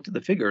cleared and you looked at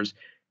the figures,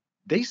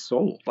 they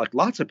sold. Like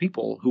lots of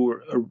people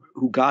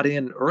who got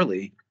in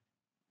early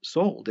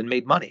sold and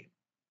made money.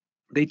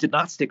 They did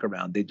not stick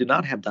around. They did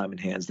not have diamond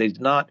hands. They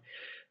did not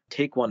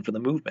take one for the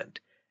movement.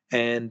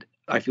 And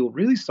I feel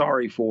really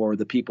sorry for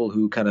the people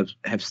who kind of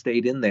have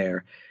stayed in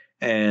there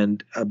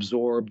and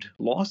absorbed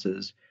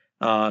losses,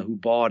 who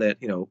bought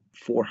at,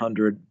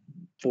 $400,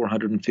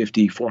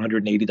 $450,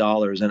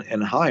 $480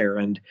 and higher,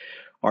 and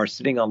are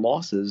sitting on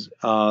losses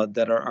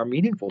that are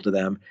meaningful to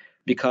them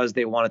because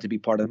they wanted to be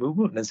part of the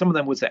movement. And some of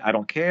them would say, I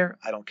don't care.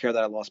 I don't care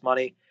that I lost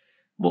money.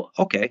 Well,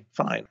 okay,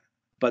 fine.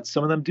 But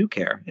some of them do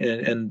care.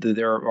 And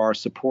there are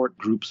support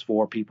groups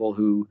for people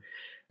who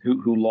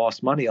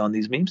lost money on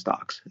these meme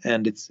stocks.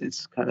 And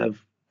it's kind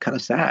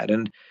of sad.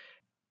 And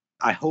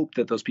I hope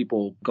that those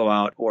people go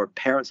out, or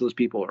parents of those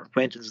people or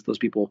acquaintances of those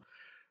people,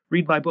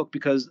 read my book,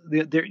 because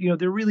there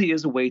really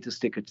is a way to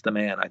stick it to the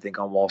man, I think,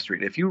 on Wall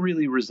Street. If you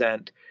really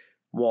resent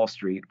Wall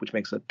Street, which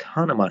makes a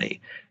ton of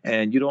money,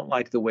 and you don't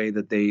like the way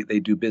that they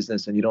do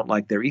business and you don't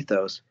like their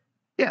ethos,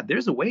 yeah,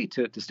 there's a way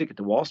to stick it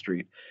to Wall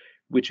Street,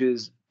 which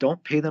is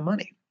don't pay them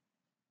money.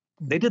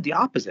 They did the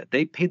opposite.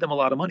 They paid them a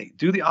lot of money.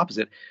 Do the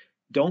opposite.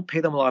 Don't pay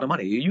them a lot of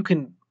money. You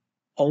can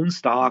own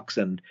stocks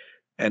and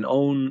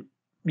own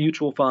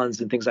mutual funds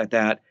and things like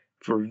that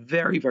for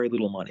very, very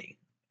little money.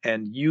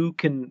 And you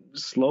can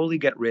slowly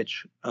get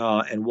rich,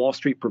 and Wall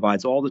Street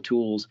provides all the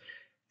tools,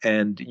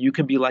 and you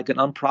can be like an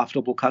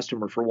unprofitable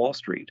customer for Wall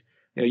Street.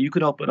 You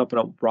can open up a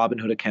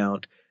Robinhood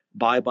account,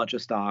 buy a bunch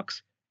of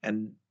stocks,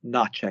 and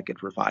not check it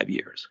for 5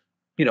 years.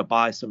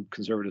 Buy some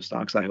conservative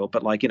stocks, I hope,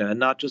 but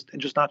and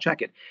just not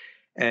check it.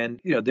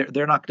 And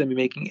they're not going to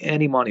be making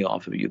any money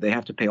off of you. They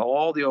have to pay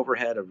all the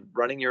overhead of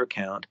running your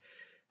account.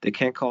 They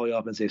can't call you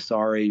up and say,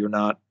 sorry, you're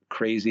not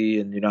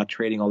crazy and you're not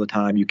trading all the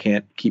time, you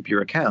can't keep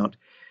your account.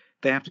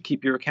 They have to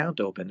keep your account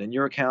open, and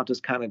your account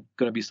is kind of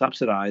going to be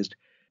subsidized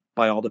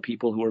by all the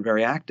people who are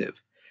very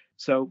active.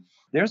 So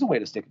there's a way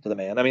to stick it to the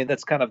man. I mean,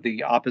 that's kind of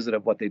the opposite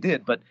of what they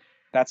did, but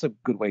that's a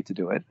good way to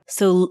do it.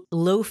 So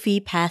low fee,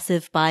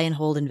 passive buy and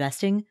hold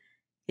investing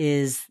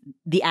is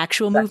the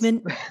actual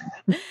movement.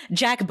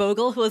 Jack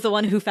Bogle was the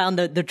one who found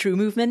the true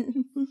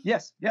movement.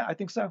 Yes. Yeah, I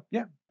think so.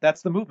 Yeah,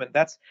 that's the movement.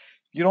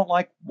 You don't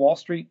like Wall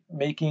Street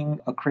making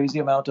a crazy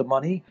amount of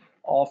money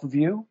off of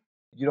you.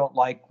 You don't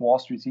like Wall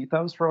Street's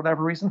ethos for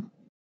whatever reason.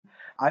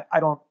 I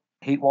don't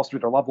hate Wall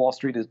Street or love Wall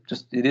Street.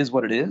 It is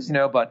what it is,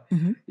 but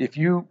if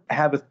you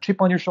have a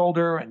chip on your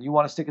shoulder and you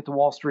want to stick it to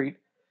Wall Street,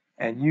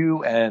 and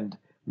you and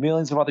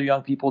millions of other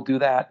young people do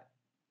that,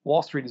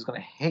 Wall Street is going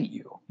to hate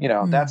you.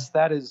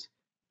 That is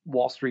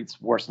Wall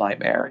Street's worst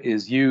nightmare,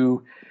 is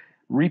you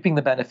reaping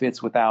the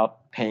benefits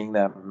without paying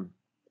them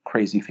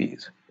crazy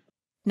fees.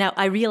 Now,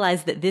 I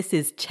realize that this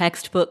is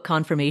textbook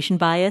confirmation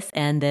bias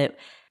and that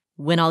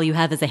when all you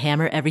have is a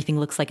hammer, everything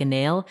looks like a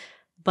nail.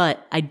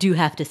 But I do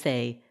have to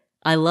say,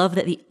 I love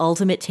that the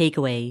ultimate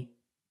takeaway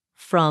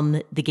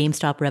from the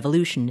GameStop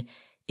revolution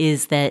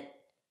is that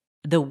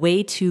the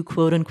way to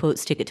quote unquote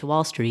stick it to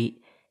Wall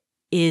Street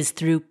is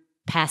through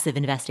passive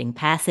investing,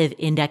 passive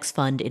index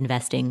fund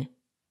investing,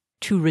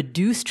 to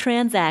reduce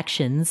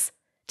transactions,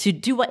 to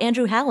do what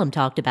Andrew Hallam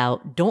talked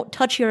about. Don't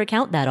touch your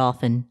account that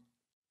often.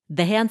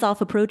 The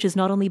hands-off approach is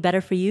not only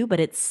better for you, but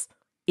it's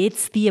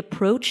the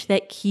approach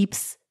that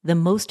keeps the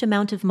most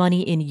amount of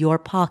money in your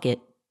pocket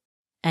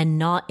and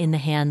not in the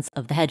hands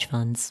of the hedge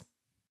funds.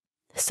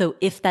 So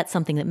if that's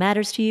something that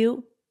matters to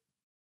you,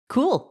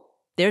 cool.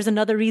 There's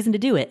another reason to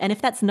do it. And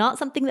if that's not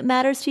something that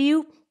matters to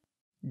you,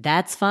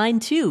 that's fine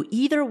too.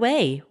 Either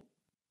way,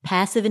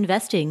 passive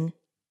investing,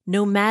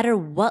 no matter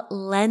what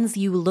lens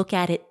you look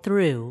at it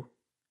through,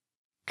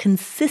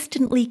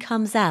 consistently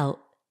comes out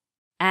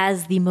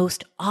as the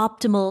most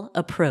optimal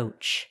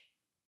approach.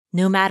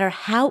 No matter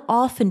how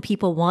often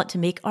people want to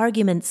make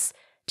arguments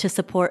to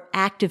support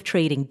active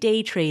trading,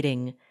 day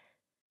trading,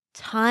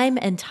 time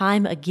and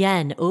time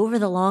again over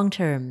the long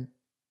term,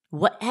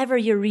 whatever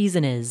your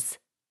reason is,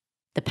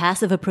 the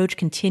passive approach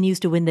continues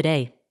to win the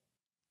day.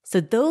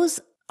 So those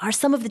are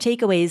some of the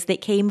takeaways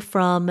that came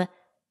from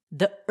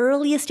the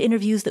earliest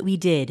interviews that we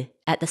did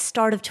at the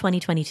start of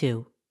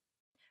 2022.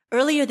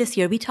 Earlier this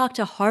year, we talked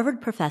to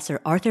Harvard professor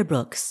Arthur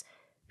Brooks,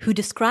 who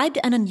described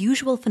an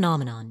unusual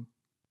phenomenon.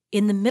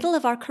 In the middle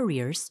of our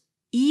careers,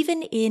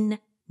 even in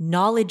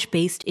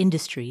knowledge-based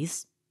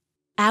industries,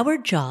 our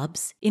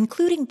jobs,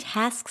 including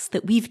tasks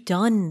that we've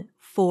done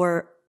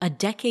for a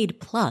decade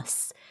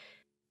plus,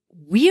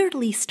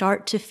 weirdly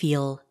start to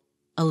feel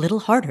a little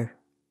harder.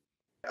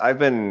 I've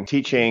been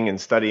teaching and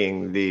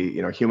studying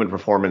the human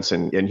performance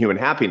and human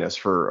happiness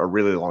for a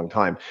really long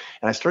time.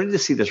 And I started to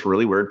see this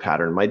really weird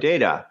pattern in my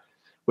data,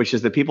 which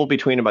is the people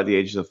between about the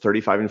ages of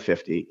 35 and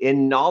 50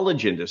 in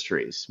knowledge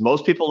industries.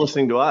 Most people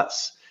listening to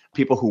us,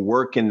 people who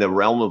work in the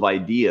realm of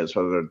ideas,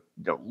 whether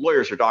they're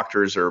lawyers or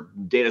doctors or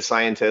data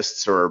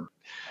scientists or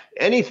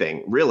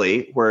anything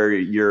really, where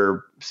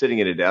you're sitting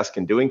at a desk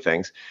and doing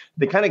things,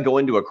 they kind of go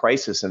into a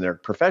crisis in their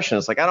profession.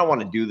 It's like, I don't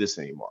want to do this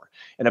anymore.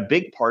 And a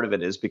big part of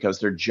it is because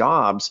their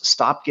jobs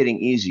stop getting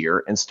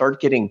easier and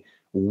start getting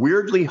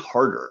weirdly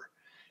harder.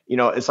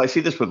 As I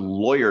see this with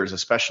lawyers,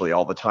 especially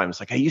all the time, it's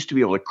like I used to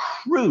be able to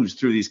cruise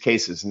through these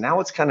cases. And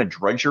now it's kind of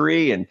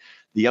drudgery, and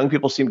the young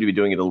people seem to be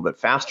doing it a little bit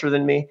faster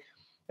than me.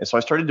 And so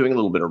I started doing a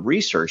little bit of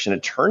research, and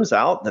it turns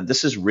out that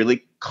this is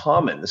really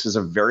common. This is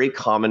a very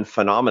common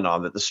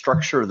phenomenon, that the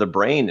structure of the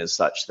brain is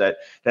such that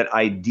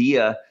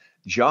idea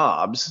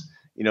jobs,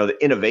 the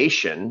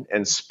innovation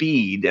and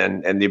speed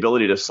and the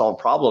ability to solve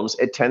problems,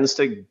 it tends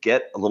to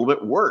get a little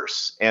bit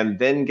worse and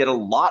then get a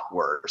lot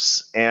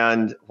worse.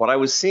 And what I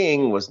was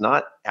seeing was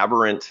not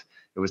aberrant.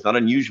 It was not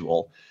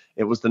unusual.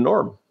 It was the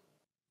norm.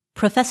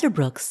 Professor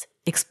Brooks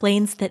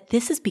explains that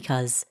this is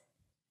because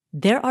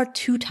there are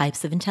two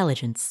types of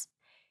intelligence.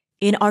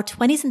 In our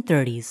 20s and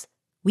 30s,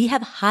 we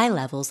have high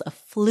levels of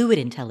fluid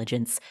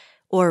intelligence,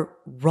 or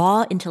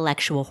raw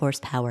intellectual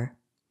horsepower.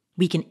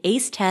 We can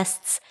ace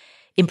tests,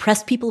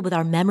 impress people with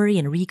our memory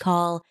and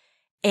recall,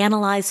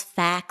 analyze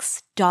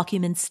facts,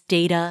 documents,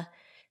 data.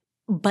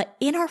 But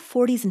in our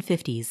 40s and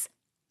 50s,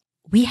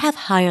 we have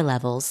higher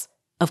levels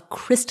of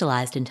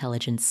crystallized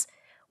intelligence,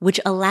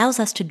 which allows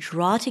us to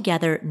draw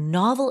together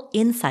novel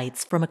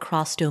insights from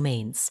across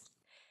domains.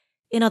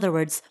 In other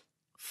words,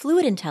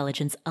 fluid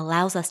intelligence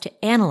allows us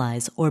to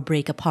analyze or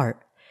break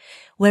apart,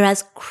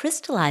 whereas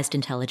crystallized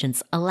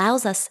intelligence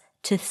allows us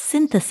to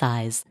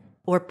synthesize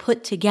or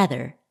put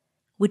together,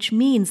 which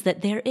means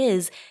that there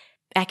is,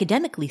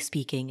 academically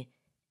speaking,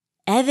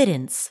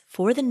 evidence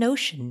for the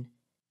notion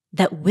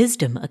that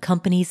wisdom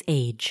accompanies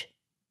age.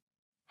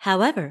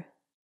 However,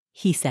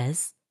 he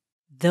says,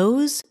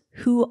 those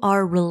who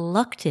are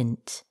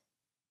reluctant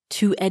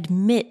to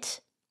admit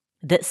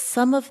that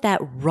some of that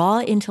raw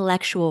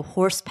intellectual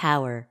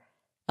horsepower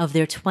of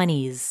their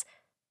 20s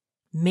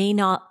may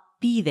not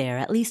be there,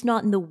 at least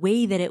not in the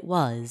way that it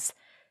was,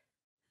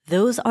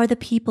 those are the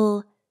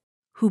people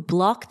who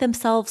block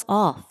themselves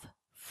off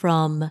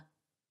from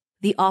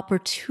the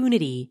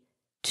opportunity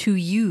to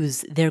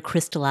use their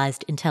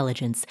crystallized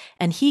intelligence.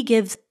 And he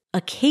gives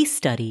a case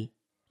study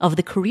of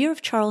the career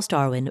of Charles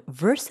Darwin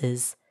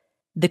versus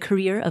the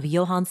career of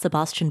Johann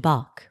Sebastian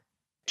Bach.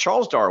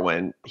 Charles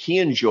Darwin, he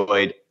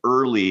enjoyed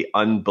early,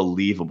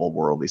 unbelievable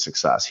worldly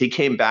success. He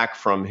came back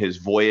from his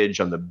voyage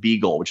on the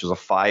Beagle, which was a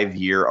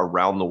 5-year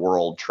around the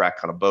world trek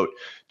on a boat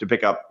to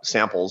pick up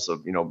samples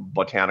of,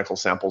 botanical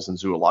samples and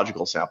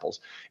zoological samples.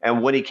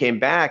 And when he came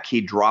back,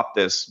 he dropped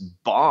this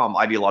bomb,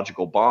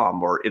 ideological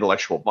bomb or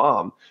intellectual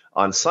bomb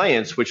on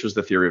science, which was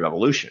the theory of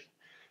evolution.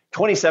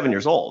 27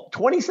 years old,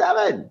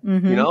 27,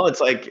 it's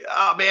like,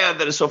 oh man,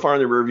 that is so far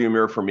in the rearview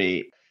mirror for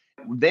me.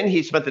 Then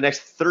he spent the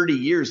next 30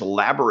 years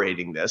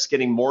elaborating this,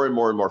 getting more and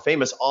more and more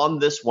famous on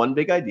this one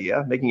big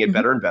idea, making it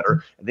better and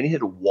better. And then he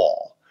hit a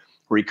wall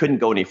where he couldn't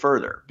go any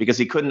further because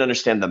he couldn't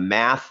understand the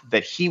math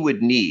that he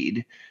would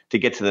need to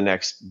get to the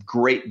next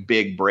great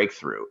big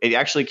breakthrough. It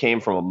actually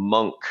came from a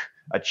monk,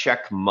 a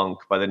Czech monk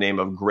by the name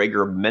of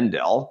Gregor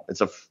Mendel.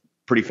 It's a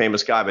pretty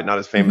famous guy, but not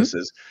as famous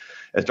as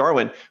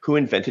Darwin, who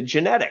invented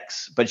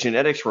genetics. But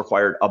genetics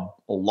required a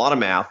lot of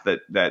math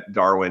that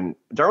Darwin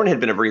had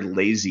been a very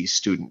lazy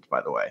student,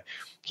 by the way.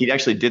 He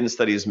actually didn't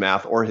study his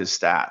math or his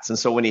stats. And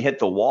so when he hit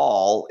the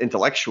wall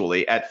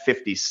intellectually at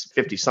 50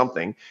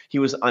 something, he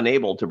was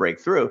unable to break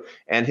through.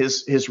 And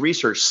his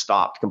research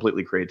stopped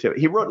completely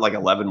creativity. He wrote like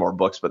 11 more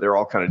books, but they're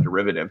all kind of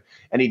derivative.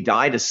 And he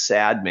died a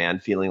sad man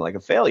feeling like a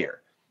failure.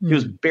 He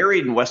was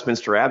buried in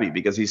Westminster Abbey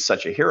because he's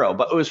such a hero,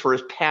 but it was for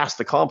his past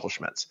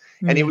accomplishments.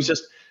 And he was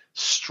just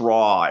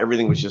straw.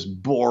 Everything was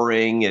just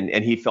boring.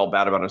 And he felt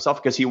bad about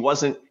himself because he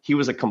was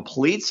a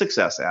complete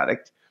success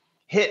addict,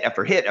 hit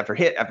after hit after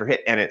hit after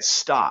hit, and it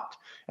stopped.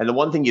 And the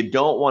one thing you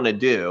don't want to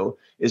do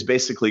is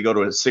basically go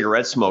to a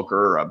cigarette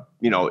smoker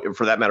or,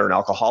 for that matter, an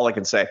alcoholic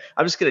and say,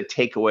 I'm just going to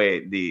take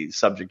away the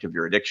subject of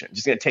your addiction.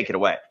 Just going to take it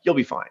away. You'll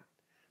be fine.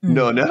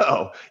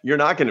 No, you're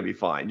not going to be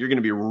fine. You're going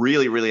to be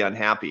really, really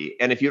unhappy.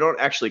 And if you don't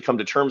actually come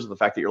to terms with the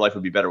fact that your life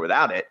would be better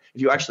without it,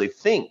 if you actually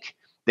think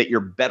that you're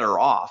better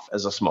off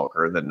as a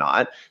smoker than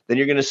not, then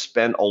you're going to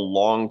spend a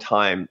long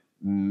time,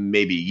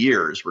 maybe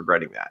years,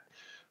 regretting that.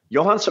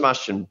 Johann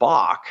Sebastian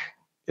Bach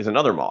is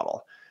another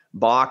model.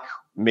 Bach,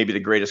 maybe the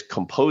greatest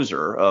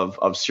composer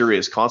of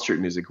serious concert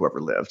music who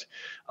ever lived,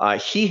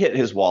 he hit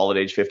his wall at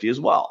age 50 as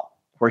well,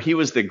 where he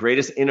was the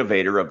greatest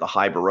innovator of the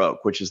high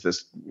Baroque, which is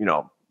this,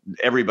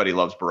 everybody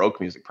loves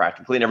Baroque music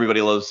practically, and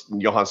everybody loves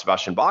Johann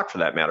Sebastian Bach for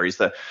that matter. He's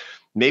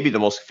maybe the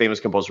most famous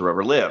composer who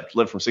ever lived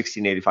from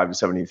 1685 to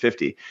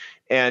 1750.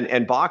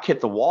 And Bach hit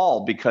the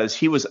wall because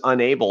he was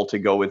unable to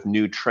go with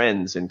new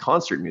trends in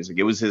concert music.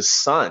 It was his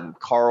son,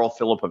 Carl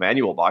Philipp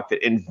Emanuel Bach,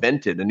 that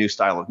invented a new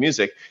style of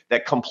music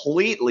that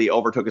completely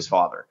overtook his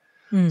father.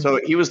 So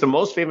he was the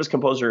most famous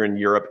composer in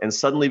Europe and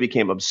suddenly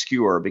became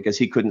obscure because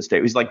he couldn't stay.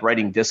 He was like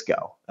writing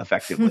disco,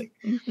 effectively.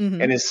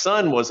 And his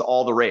son was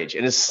all the rage.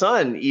 And his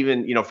son,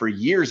 even, for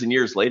years and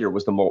years later,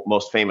 was the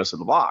most famous of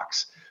the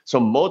Bachs. So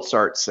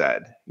Mozart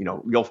said,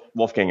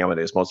 Wolfgang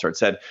Amadeus Mozart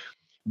said,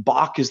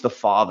 Bach is the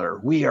father,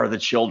 we are the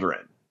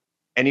children.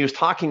 And he was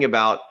talking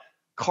about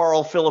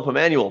Carl Philipp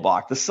Emanuel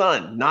Bach, the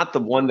son, not the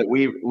one that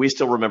we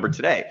still remember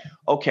today.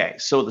 Okay,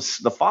 so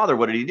the father,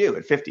 what did he do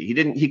at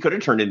 50? He could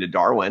have turned into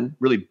Darwin,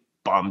 really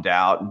bummed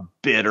out and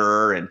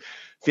bitter and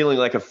feeling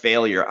like a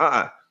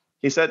failure.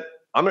 He said,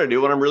 I'm going to do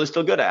what I'm really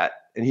still good at.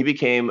 And he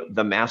became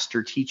the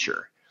master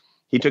teacher.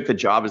 He took the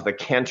job as the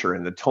cantor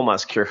in the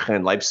Thomaskirche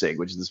in Leipzig,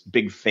 which is this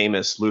big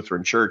famous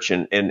Lutheran church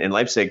in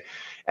Leipzig.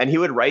 And he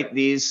would write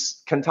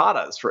these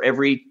cantatas for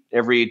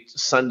every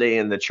Sunday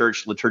in the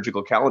church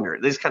liturgical calendar.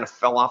 They just kind of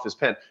fell off his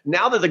pen.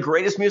 Now they're the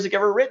greatest music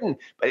ever written,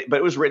 but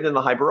it was written in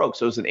the high Baroque,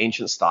 so it was an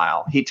ancient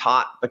style. He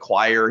taught the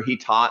choir, he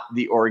taught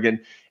the organ,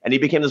 and he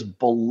became this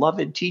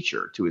beloved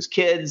teacher to his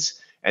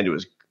kids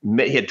and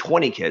he had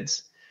 20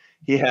 kids.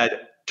 He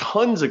had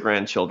tons of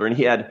grandchildren.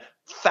 He had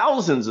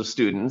thousands of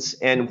students.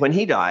 And when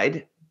he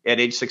died at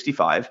age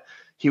 65,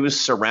 he was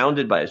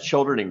surrounded by his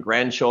children and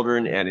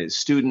grandchildren and his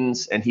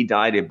students. And he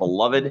died a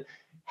beloved,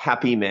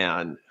 happy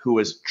man who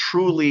was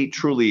truly,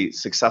 truly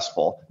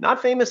successful,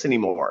 not famous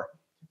anymore,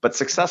 but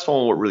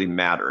successful in what really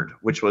mattered,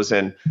 which was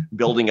in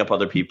building up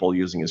other people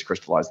using his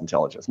crystallized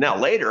intelligence. Now,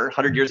 later,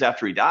 100 years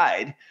after he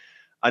died,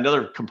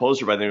 another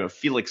composer by the name of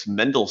Felix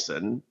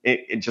Mendelssohn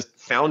it just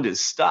found his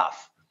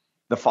stuff,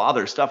 the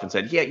father's stuff, and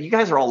said, yeah, you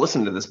guys are all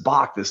listening to this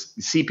Bach, this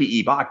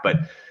CPE Bach, but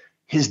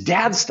his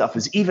dad's stuff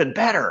is even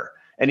better.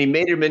 And he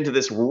made him into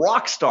this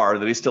rock star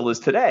that he still is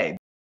today.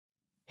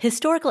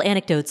 Historical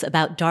anecdotes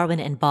about Darwin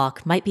and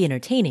Bach might be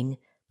entertaining,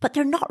 but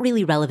they're not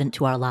really relevant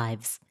to our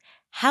lives.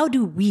 How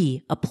do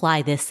we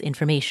apply this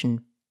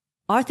information?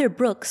 Arthur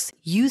Brooks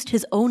used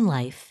his own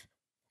life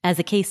as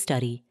a case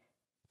study,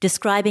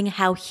 describing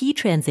how he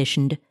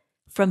transitioned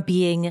from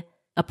being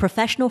a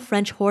professional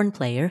French horn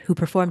player who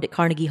performed at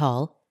Carnegie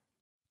Hall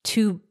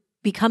to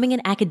becoming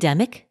an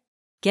academic,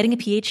 getting a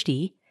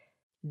PhD,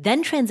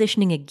 then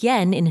transitioning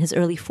again in his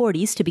early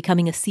 40s to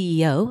becoming a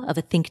CEO of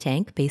a think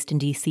tank based in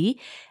DC,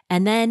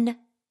 and then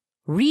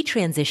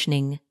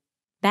retransitioning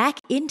back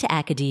into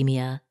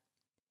academia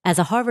as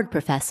a Harvard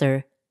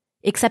professor,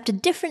 except a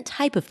different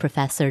type of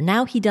professor.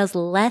 Now he does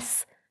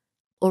less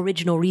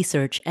original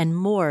research and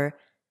more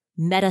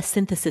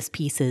meta-synthesis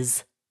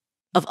pieces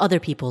of other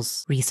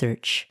people's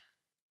research.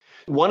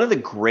 One of the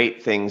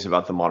great things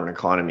about the modern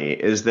economy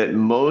is that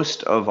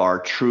most of our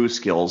true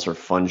skills are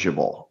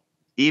fungible,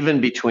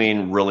 even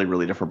between really,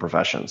 really different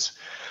professions.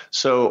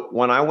 So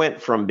when I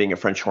went from being a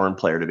French horn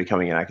player to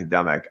becoming an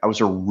academic, I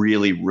was a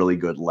really, really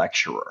good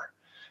lecturer.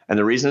 And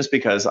the reason is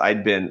because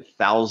I'd been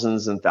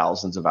thousands and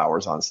thousands of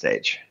hours on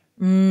stage.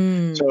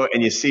 So,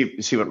 and you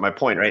see what my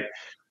point, right?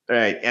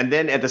 Right. And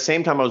then at the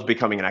same time I was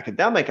becoming an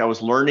academic, I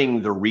was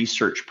learning the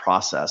research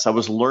process. I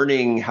was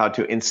learning how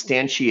to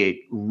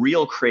instantiate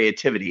real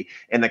creativity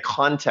in the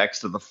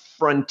context of the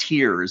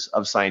frontiers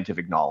of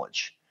scientific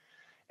knowledge.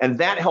 And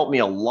that helped me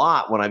a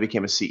lot when I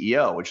became a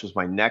CEO, which was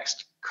my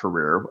next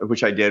career,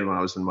 which I did when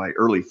I was in my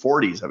early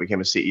 40s. I became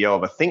a CEO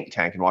of a think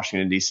tank in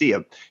Washington, D.C.,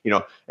 an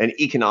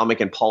economic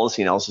and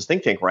policy analysis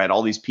think tank where I had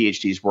all these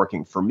PhDs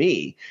working for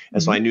me.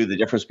 And so I knew the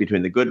difference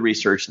between the good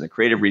research and the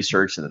creative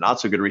research and the not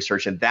so good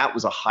research. And that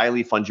was a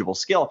highly fungible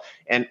skill.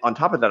 And on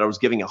top of that, I was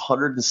giving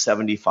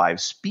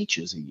 175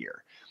 speeches a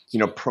year,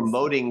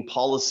 promoting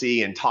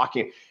policy and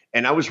talking.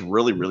 And I was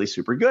really, really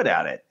super good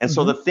at it. And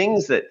so the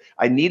things that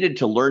I needed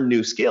to learn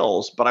new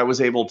skills, but I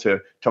was able to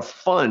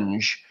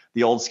funge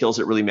the old skills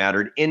that really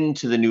mattered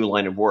into the new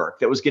line of work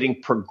that was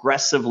getting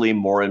progressively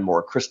more and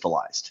more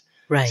crystallized.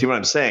 Right. See what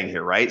I'm saying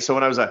here, right? So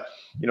when I was a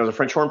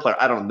French horn player,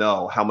 I don't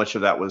know how much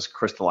of that was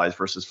crystallized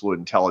versus fluid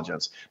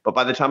intelligence. But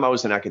by the time I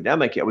was an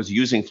academic, I was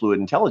using fluid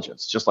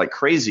intelligence just like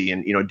crazy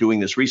and, doing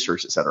this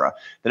research, et cetera.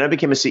 Then I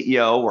became a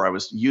CEO where I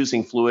was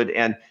using fluid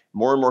and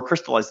more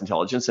crystallized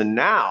intelligence. And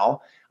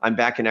now I'm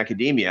back in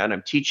academia and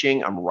I'm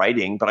teaching, I'm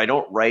writing, but I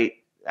don't write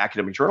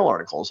academic journal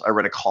articles. I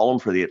write a column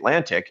for The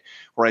Atlantic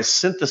where I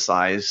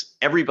synthesize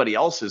everybody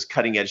else's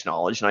cutting edge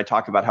knowledge and I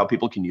talk about how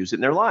people can use it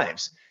in their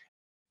lives.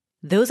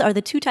 Those are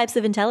the two types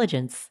of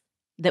intelligence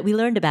that we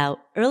learned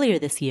about earlier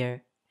this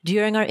year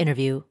during our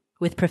interview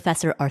with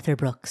Professor Arthur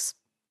Brooks.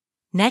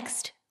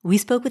 Next, we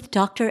spoke with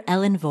Dr.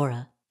 Ellen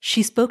Vora.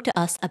 She spoke to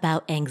us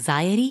about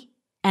anxiety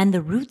and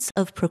the roots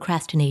of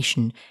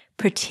procrastination,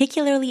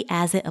 particularly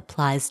as it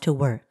applies to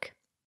work.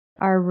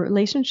 Our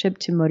relationship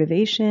to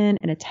motivation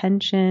and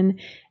attention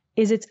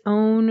is its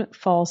own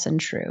false and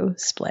true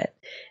split.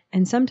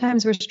 And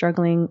sometimes we're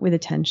struggling with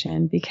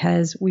attention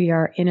because we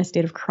are in a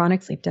state of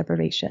chronic sleep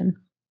deprivation,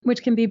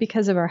 which can be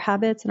because of our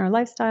habits and our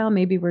lifestyle.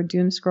 Maybe we're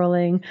doom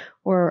scrolling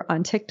or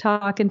on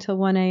TikTok until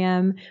 1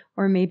 a.m.,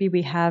 or maybe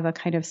we have a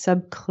kind of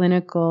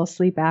subclinical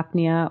sleep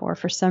apnea, or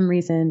for some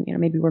reason,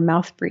 maybe we're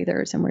mouth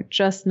breathers and we're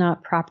just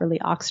not properly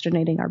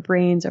oxygenating our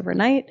brains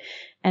overnight.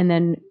 And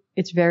then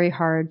it's very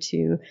hard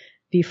to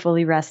be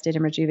fully rested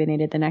and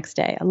rejuvenated the next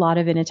day. A lot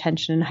of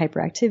inattention and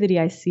hyperactivity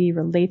I see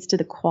relates to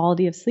the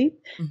quality of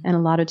sleep. And a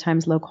lot of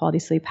times low quality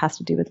sleep has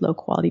to do with low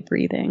quality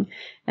breathing.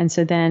 And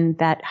so then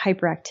that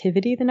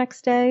hyperactivity the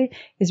next day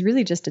is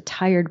really just a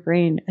tired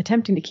brain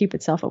attempting to keep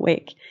itself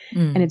awake.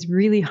 And it's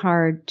really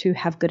hard to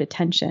have good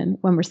attention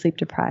when we're sleep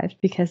deprived,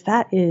 because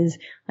that is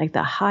like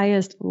the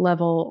highest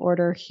level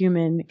order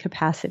human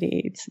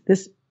capacity. It's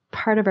this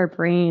part of our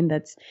brain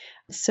that's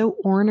so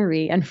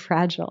ornery and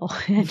fragile.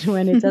 And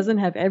when it doesn't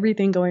have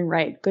everything going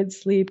right, good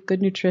sleep, good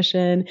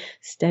nutrition,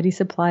 steady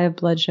supply of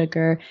blood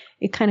sugar,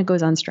 it kind of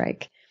goes on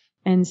strike.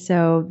 And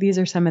so these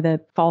are some of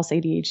the false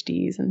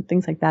ADHDs and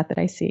things like that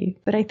I see.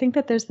 But I think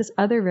that there's this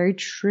other very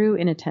true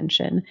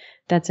inattention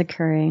that's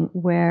occurring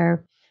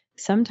where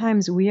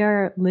sometimes we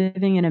are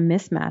living in a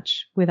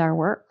mismatch with our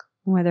work,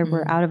 whether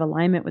we're out of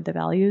alignment with the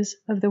values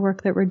of the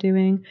work that we're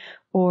doing,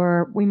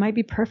 or we might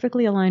be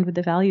perfectly aligned with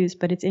the values,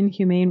 but it's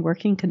inhumane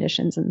working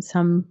conditions in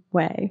some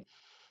way,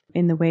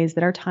 in the ways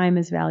that our time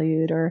is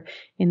valued, or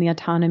in the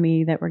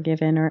autonomy that we're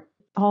given, or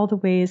all the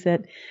ways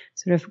that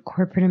sort of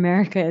corporate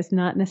America is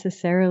not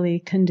necessarily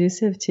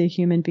conducive to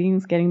human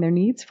beings getting their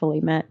needs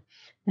fully met.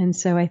 And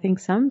so I think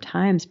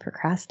sometimes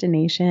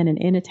procrastination and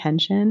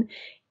inattention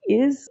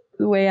is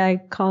the way I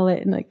call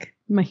it,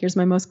 here's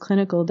my most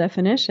clinical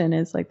definition,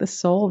 is like the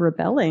soul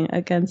rebelling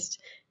against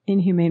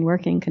inhumane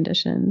working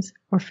conditions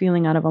or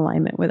feeling out of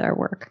alignment with our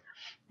work.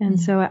 And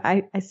so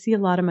I see a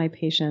lot of my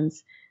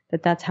patients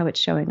that's how it's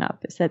showing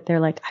up, is that they're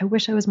like, I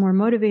wish I was more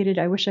motivated.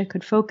 I wish I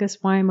could focus.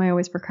 Why am I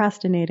always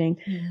procrastinating?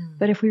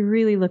 But if we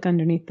really look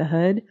underneath the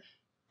hood,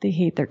 they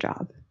hate their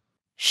job.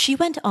 She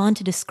went on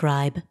to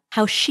describe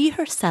how she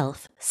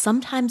herself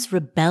sometimes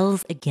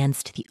rebels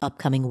against the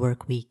upcoming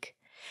work week.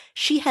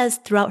 She has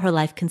throughout her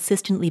life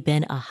consistently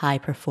been a high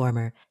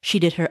performer. She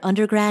did her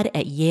undergrad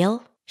at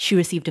Yale. She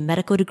received a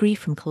medical degree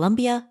from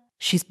Columbia.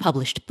 She's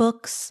published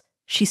books.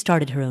 She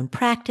started her own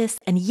practice.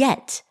 And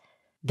yet,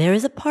 there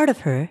is a part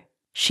of her,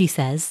 she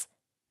says,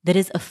 that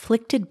is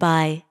afflicted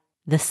by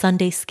the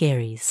Sunday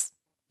scaries.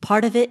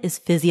 Part of it is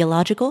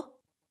physiological.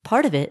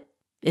 Part of it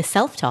is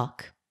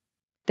self-talk.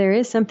 There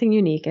is something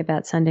unique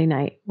about Sunday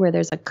night where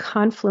there's a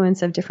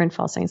confluence of different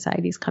false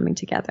anxieties coming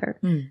together.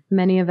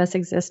 Many of us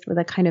exist with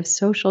a kind of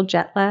social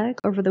jet lag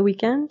over the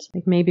weekend.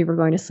 Like maybe we're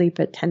going to sleep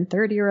at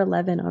 10:30 or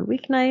 11 on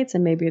weeknights,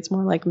 and maybe it's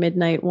more like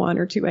midnight, 1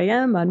 or 2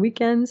 a.m. on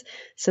weekends.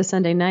 So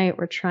Sunday night,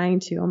 we're trying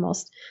to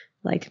almost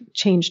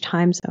change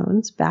time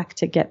zones back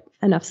to get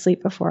enough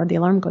sleep before the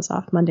alarm goes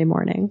off Monday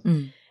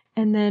morning.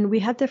 And then we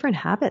have different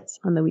habits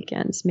on the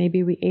weekends.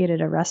 Maybe we ate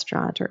at a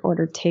restaurant or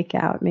ordered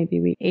takeout. Maybe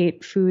we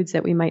ate foods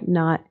that we might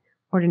not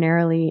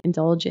ordinarily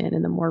indulge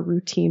in the more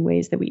routine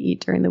ways that we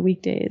eat during the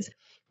weekdays.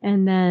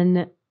 And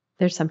then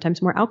there's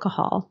sometimes more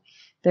alcohol.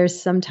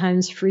 There's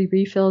sometimes free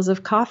refills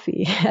of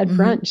coffee at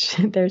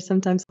brunch. There's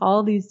sometimes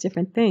all these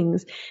different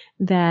things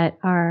that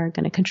are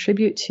going to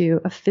contribute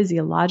to a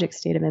physiologic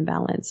state of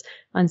imbalance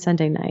on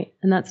Sunday night.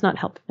 And that's not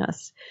helping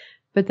us.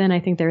 But then I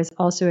think there is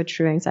also a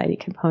true anxiety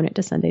component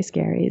to Sunday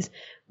Scaries,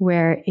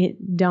 where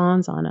it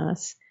dawns on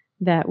us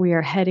that we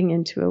are heading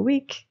into a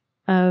week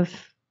of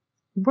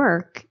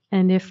work.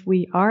 And if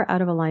we are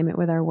out of alignment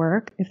with our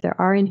work, if there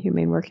are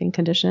inhumane working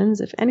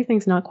conditions, if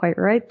anything's not quite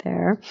right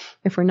there,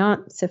 if we're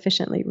not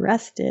sufficiently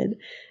rested,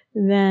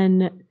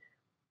 then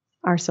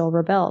our soul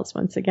rebels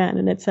once again.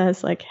 And it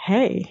says like,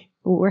 hey,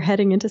 we're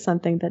heading into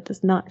something that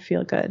does not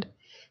feel good.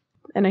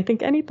 And I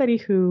think anybody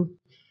who,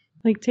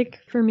 take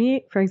for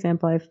me, for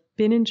example, I've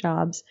been in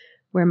jobs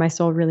where my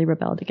soul really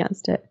rebelled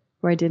against it,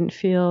 where I didn't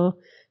feel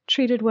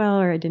treated well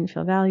or I didn't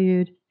feel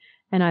valued.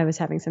 And I was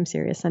having some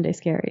serious Sunday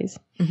Scaries.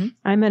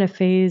 I'm at a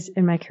phase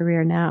in my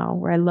career now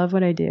where I love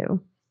what I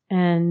do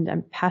and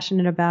I'm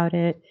passionate about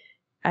it.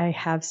 I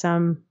have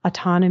some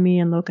autonomy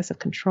and locus of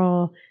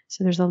control.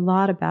 So there's a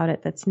lot about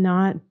it that's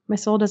not, my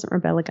soul doesn't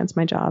rebel against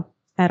my job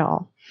at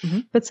all.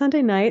 But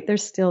Sunday night,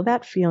 there's still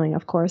that feeling,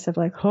 of course, of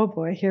like, oh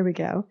boy, here we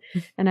go.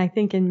 And I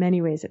think in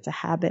many ways it's a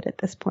habit at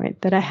this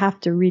point that I have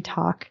to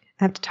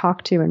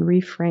talk to and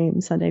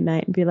reframe Sunday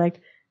night and be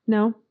like,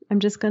 no, I'm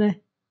just going to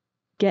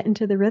get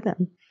into the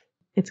rhythm.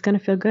 It's going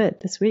to feel good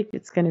this week.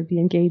 It's going to be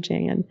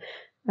engaging and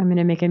I'm going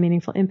to make a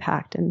meaningful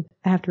impact. And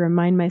I have to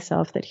remind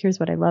myself that here's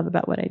what I love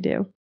about what I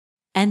do.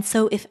 And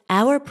so if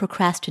our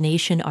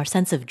procrastination, our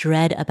sense of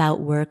dread about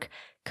work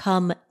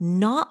come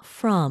not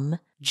from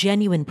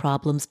genuine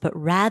problems, but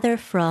rather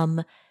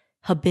from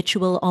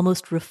habitual,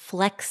 almost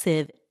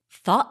reflexive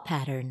thought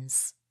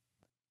patterns,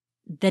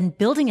 then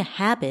building a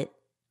habit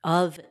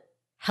of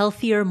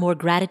healthier, more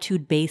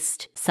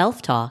gratitude-based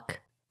self-talk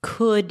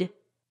could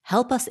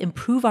help us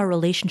improve our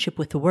relationship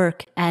with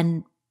work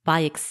and, by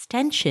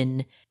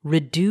extension,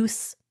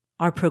 reduce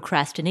our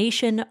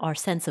procrastination, our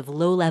sense of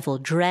low-level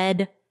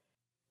dread,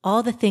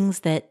 all the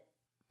things that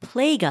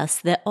plague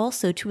us that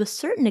also, to a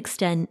certain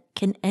extent,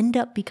 can end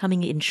up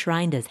becoming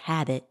enshrined as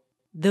habit.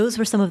 Those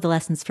were some of the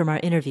lessons from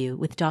our interview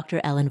with Dr.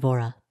 Ellen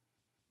Vora.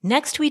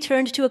 Next, we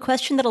turned to a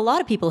question that a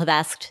lot of people have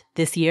asked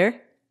this year.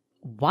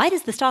 Why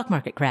does the stock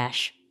market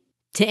crash?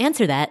 To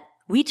answer that,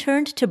 we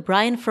turned to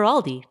Brian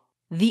Feroldi,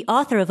 the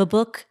author of a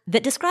book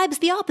that describes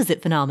the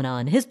opposite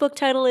phenomenon. His book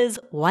title is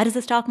Why Does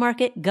the Stock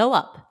Market Go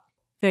Up?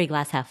 Very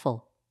glass half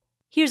full.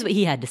 Here's what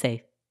he had to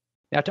say.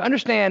 Now, to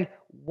understand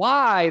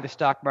why the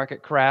stock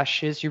market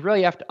crashes, you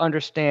really have to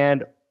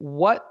understand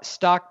what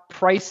stock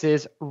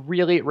prices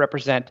really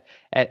represent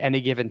at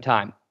any given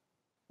time.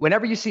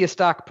 Whenever you see a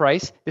stock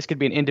price, this could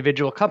be an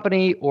individual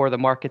company or the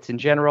markets in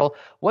general,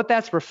 what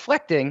that's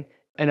reflecting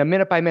on a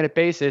minute-by-minute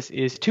basis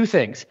is two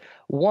things.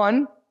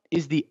 One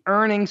is the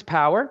earnings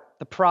power,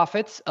 the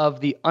profits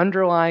of the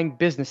underlying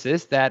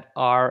businesses that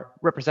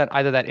represent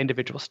either that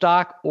individual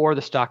stock or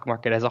the stock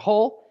market as a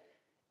whole.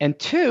 And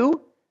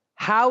two,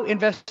 how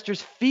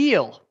investors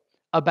feel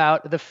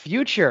about the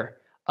future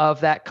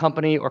of that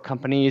company or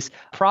company's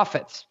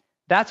profits.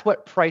 That's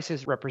what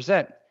prices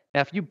represent.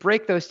 Now, if you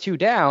break those two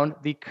down,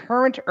 the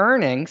current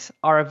earnings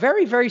are a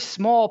very, very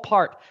small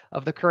part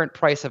of the current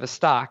price of a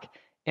stock.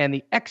 And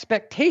the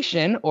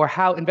expectation or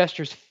how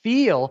investors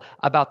feel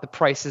about the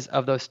prices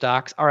of those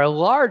stocks are a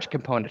large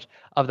component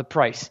of the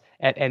price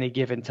at any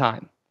given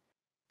time.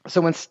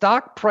 So when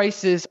stock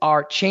prices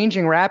are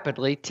changing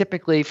rapidly,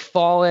 typically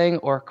falling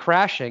or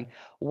crashing,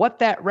 what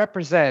that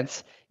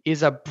represents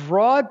is a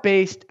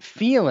broad-based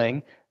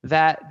feeling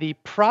that the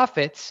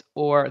profits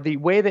or the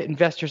way that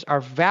investors are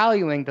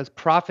valuing those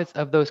profits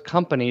of those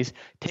companies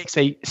takes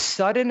a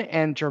sudden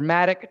and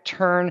dramatic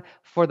turn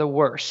for the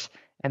worse.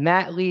 And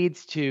that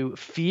leads to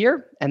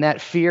fear, and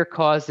that fear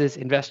causes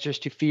investors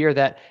to fear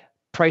that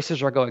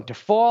prices are going to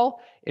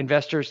fall.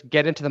 Investors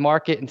get into the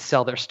market and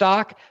sell their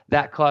stock.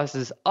 That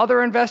causes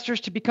other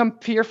investors to become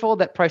fearful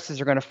that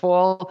prices are going to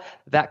fall.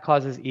 That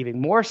causes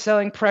even more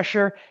selling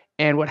pressure.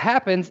 And what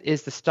happens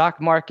is the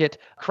stock market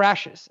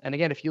crashes. And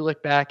again, if you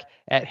look back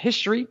at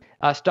history,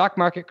 stock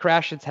market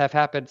crashes have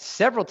happened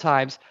several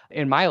times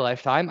in my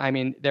lifetime. I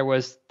mean, there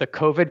was the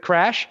COVID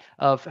crash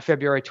of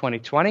February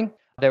 2020.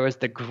 There was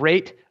the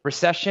Great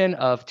Recession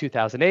of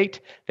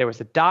 2008. There was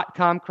the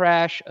dot-com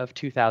crash of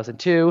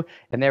 2002.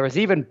 And there was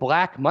even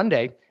Black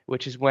Monday,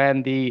 which is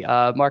when the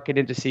market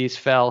indices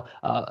fell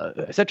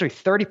essentially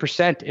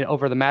 30%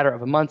 over the matter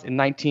of a month in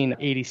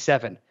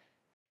 1987.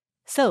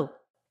 So,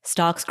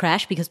 stocks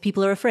crash because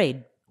people are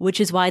afraid,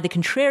 which is why the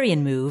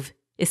contrarian move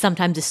is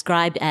sometimes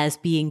described as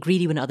being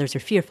greedy when others are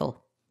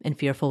fearful, and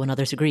fearful when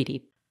others are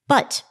greedy.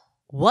 But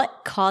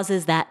what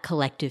causes that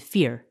collective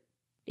fear?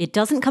 It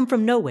doesn't come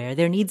from nowhere.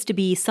 There needs to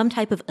be some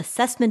type of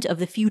assessment of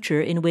the future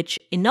in which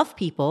enough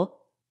people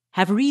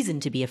have reason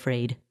to be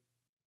afraid.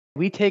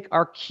 We take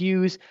our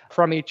cues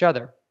from each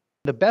other.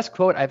 The best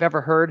quote I've ever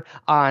heard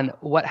on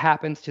what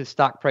happens to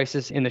stock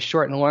prices in the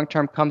short and long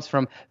term comes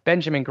from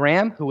Benjamin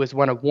Graham, who was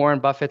one of Warren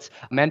Buffett's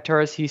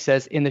mentors. He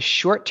says, in the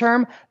short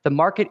term, the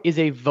market is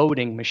a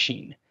voting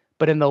machine.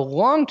 But in the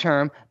long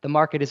term, the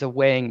market is a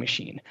weighing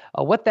machine.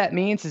 What that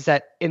means is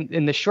that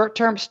in the short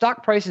term,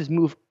 stock prices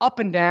move up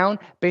and down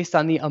based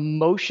on the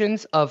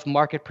emotions of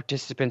market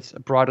participants,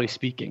 broadly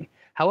speaking.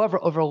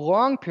 However, over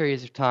long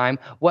periods of time,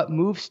 what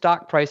moves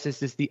stock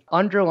prices is the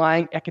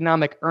underlying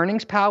economic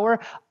earnings power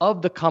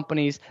of the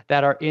companies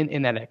that are in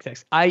that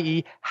index,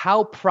 i.e.,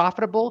 how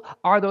profitable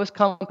are those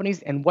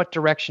companies and what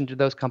direction do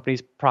those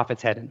companies'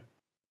 profits head in?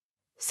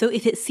 So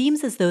if it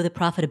seems as though the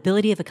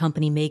profitability of a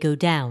company may go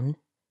down,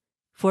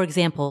 for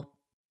example,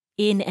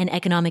 in an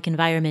economic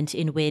environment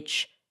in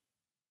which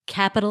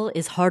capital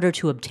is harder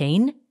to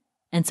obtain,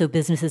 and so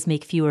businesses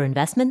make fewer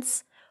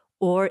investments,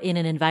 or in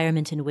an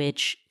environment in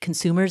which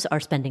consumers are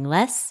spending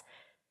less,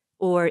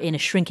 or in a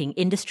shrinking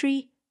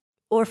industry,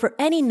 or for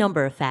any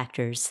number of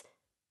factors,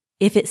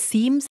 if it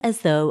seems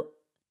as though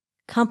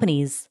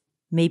companies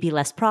may be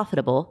less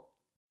profitable,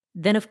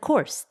 then of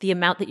course the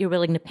amount that you're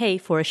willing to pay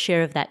for a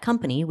share of that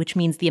company, which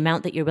means the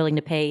amount that you're willing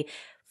to pay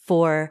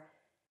for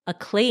a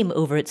claim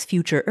over its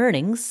future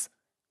earnings,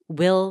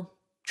 will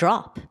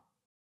drop.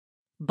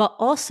 But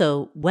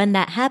also, when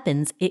that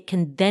happens, it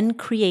can then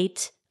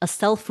create a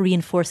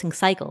self-reinforcing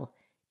cycle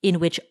in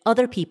which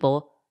other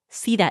people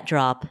see that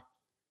drop,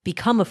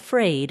 become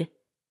afraid,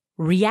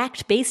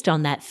 react based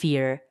on that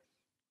fear,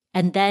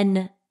 and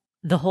then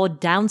the whole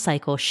down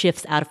cycle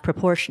shifts out of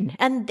proportion.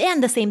 And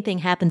then the same thing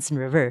happens in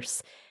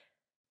reverse.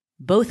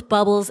 Both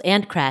bubbles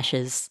and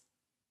crashes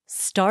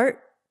start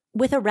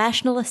with a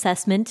rational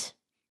assessment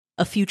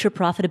of future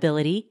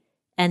profitability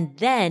and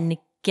then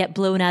get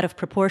blown out of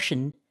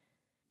proportion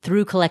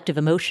through collective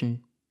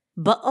emotion.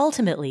 But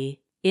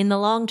ultimately, in the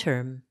long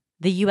term,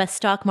 the US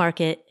stock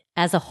market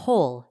as a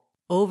whole,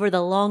 over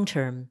the long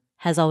term,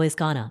 has always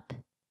gone up.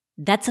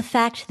 That's a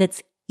fact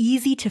that's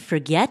easy to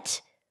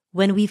forget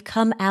when we've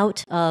come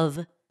out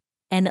of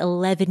an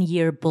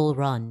 11-year bull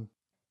run,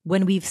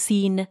 when we've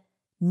seen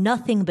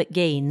nothing but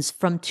gains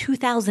from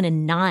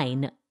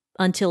 2009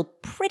 until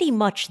pretty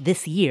much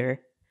this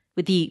year,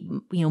 with the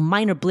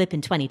minor blip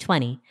in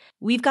 2020.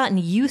 We've gotten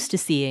used to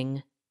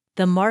seeing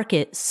the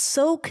market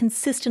so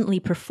consistently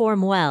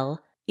perform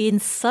well in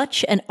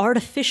such an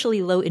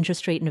artificially low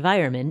interest rate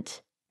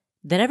environment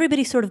that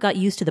everybody sort of got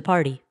used to the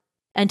party.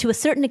 And to a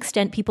certain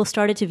extent, people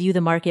started to view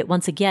the market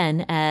once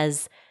again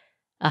as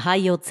a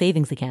high-yield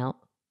savings account.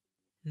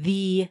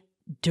 The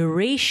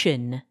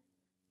duration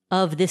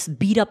of this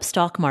beat-up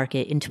stock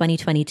market in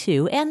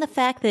 2022 and the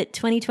fact that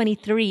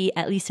 2023,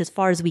 at least as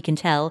far as we can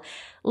tell,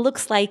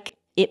 looks like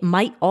it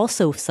might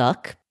also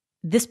suck.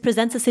 This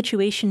presents a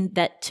situation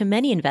that to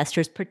many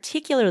investors,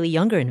 particularly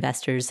younger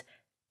investors,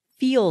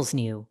 feels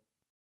new.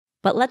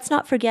 But let's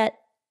not forget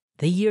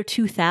the year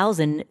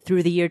 2000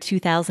 through the year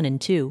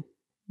 2002.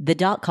 The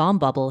dot-com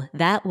bubble,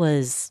 that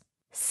was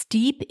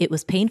steep, it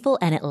was painful,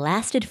 and it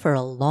lasted for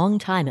a long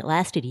time. It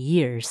lasted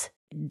years.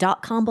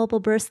 Dot-com bubble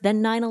burst,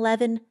 then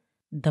 9/11.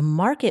 The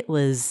market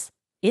was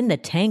in the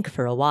tank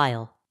for a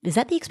while. Is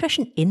that the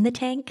expression, in the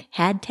tank?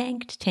 Had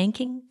tanked?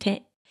 Tanking?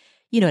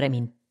 You know what I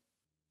mean.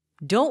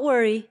 Don't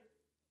worry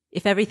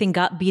if everything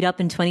got beat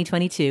up in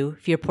 2022,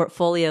 if your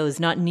portfolio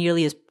is not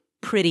nearly as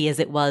pretty as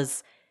it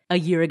was a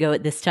year ago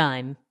at this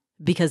time,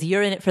 because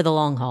you're in it for the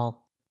long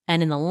haul.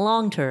 And in the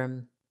long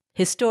term,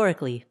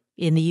 historically,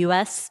 in the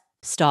US,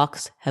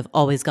 stocks have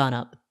always gone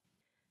up.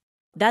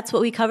 That's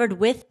what we covered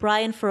with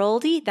Brian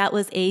Feroldi. That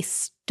was a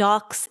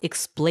Stocks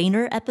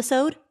Explainer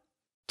episode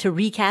to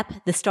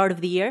recap the start of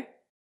the year.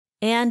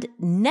 And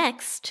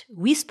next,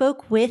 we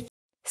spoke with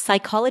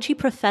psychology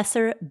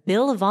professor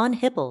Bill von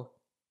Hippel.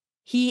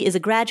 He is a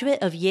graduate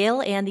of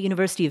Yale and the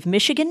University of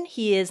Michigan.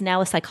 He is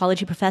now a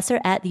psychology professor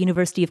at the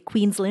University of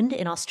Queensland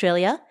in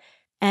Australia.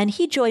 And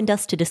he joined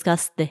us to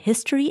discuss the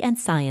history and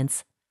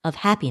science of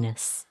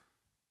happiness.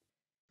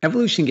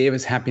 Evolution gave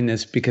us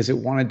happiness because it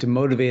wanted to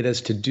motivate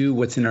us to do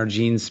what's in our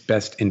genes'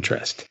 best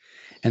interest.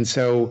 And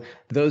so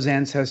those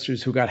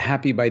ancestors who got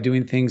happy by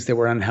doing things that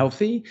were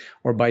unhealthy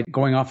or by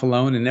going off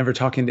alone and never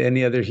talking to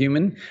any other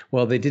human,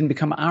 well, they didn't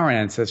become our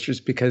ancestors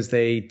because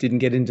they didn't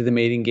get into the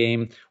mating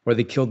game or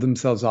they killed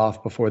themselves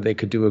off before they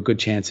could do a good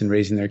chance in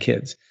raising their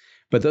kids.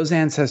 But those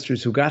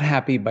ancestors who got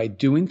happy by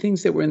doing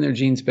things that were in their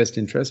genes' best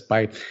interest,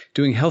 by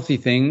doing healthy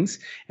things,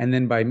 and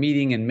then by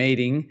meeting and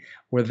mating,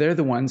 well, they're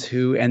the ones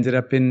who ended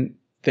up in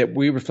that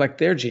we reflect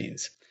their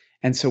genes.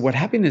 And so what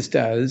happiness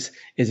does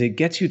is it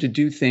gets you to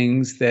do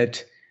things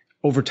that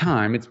over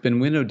time, it's been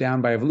winnowed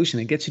down by evolution.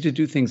 It gets you to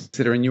do things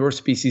that are in your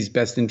species'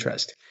 best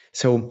interest.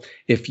 So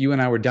if you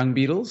and I were dung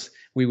beetles,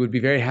 we would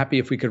be very happy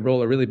if we could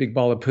roll a really big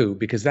ball of poo,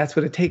 because that's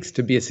what it takes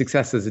to be a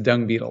success as a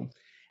dung beetle.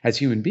 As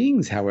human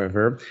beings,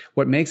 however,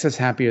 what makes us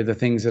happy are the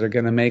things that are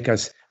going to make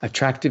us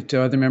attractive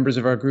to other members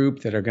of our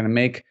group, that are going to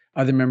make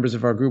other members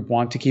of our group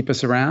want to keep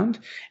us around,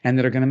 and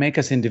that are going to make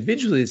us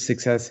individually a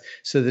success,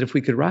 so that if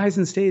we could rise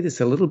and stay this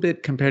a little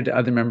bit compared to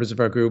other members of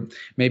our group,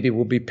 maybe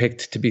we'll be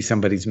picked to be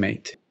somebody's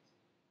mate.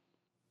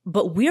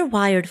 But we're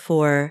wired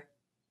for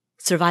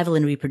survival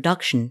and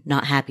reproduction,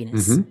 not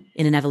happiness,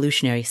 in an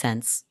evolutionary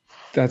sense.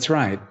 That's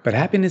right. But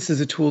happiness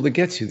is a tool that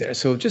gets you there.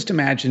 So just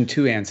imagine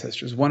two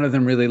ancestors. One of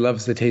them really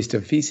loves the taste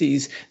of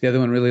feces. The other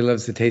one really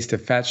loves the taste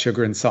of fat,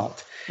 sugar, and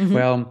salt.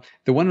 Well,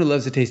 the one who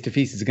loves the taste of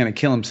feces is going to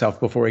kill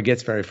himself before he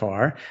gets very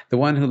far. The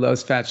one who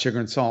loves fat, sugar,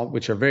 and salt,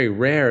 which are very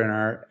rare in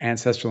our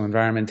ancestral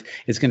environment,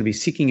 is going to be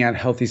seeking out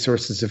healthy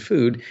sources of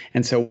food.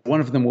 And so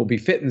one of them will be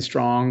fit and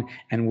strong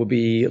and will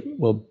be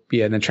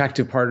an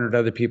attractive partner to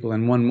other people,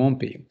 and one won't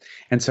be.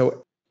 And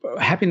so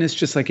happiness,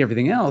 just like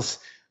everything else,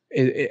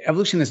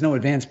 evolution has no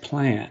advanced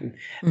plan.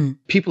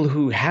 People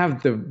who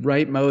have the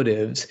right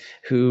motives,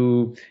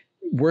 who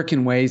work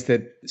in ways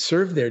that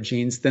serve their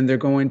genes, then they're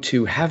going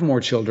to have more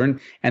children,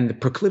 and the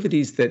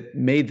proclivities that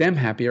made them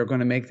happy are going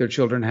to make their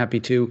children happy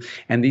too.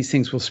 And these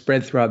things will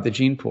spread throughout the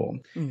gene pool.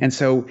 And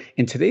so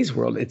in today's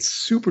world, it's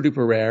super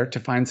duper rare to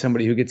find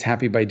somebody who gets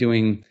happy by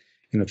doing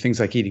things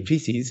like eating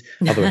feces,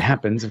 although it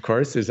happens, of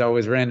course, there's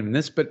always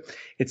randomness, but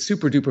it's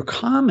super duper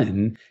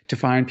common to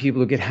find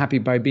people who get happy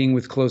by being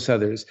with close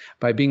others,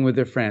 by being with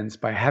their friends,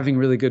 by having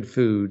really good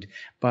food,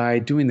 by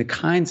doing the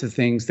kinds of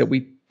things that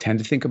we tend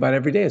to think about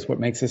every day as what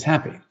makes us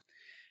happy.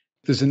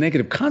 There's a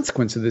negative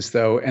consequence of this,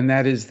 though, and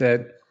that is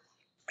that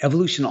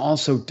evolution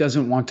also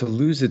doesn't want to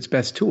lose its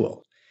best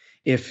tool.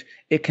 If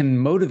it can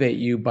motivate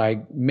you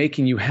by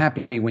making you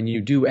happy when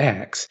you do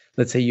X,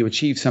 let's say you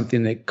achieve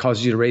something that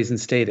causes you to raise in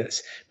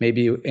status.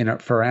 Maybe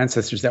for our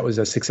ancestors, that was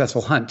a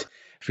successful hunt.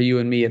 For you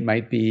and me, it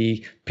might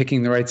be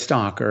picking the right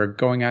stock or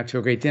going out to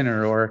a great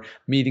dinner or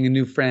meeting a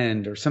new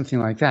friend or something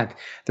like that.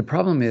 The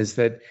problem is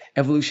that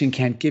evolution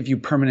can't give you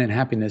permanent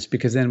happiness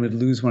because then it would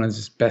lose one of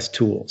its best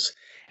tools.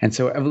 And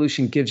so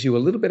evolution gives you a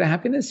little bit of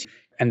happiness.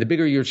 And the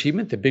bigger your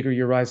achievement, the bigger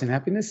your rise in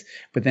happiness.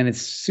 But then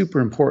it's super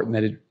important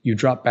that you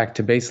drop back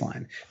to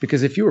baseline.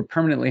 Because if you were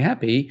permanently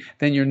happy,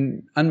 then you're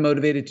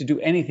unmotivated to do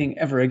anything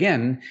ever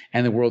again,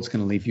 and the world's going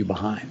to leave you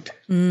behind.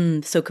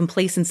 So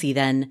complacency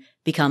then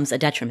becomes a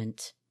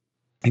detriment.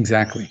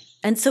 Exactly.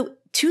 And so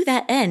to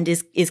that end,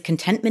 is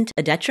contentment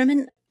a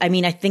detriment? I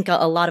mean, I think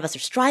a lot of us are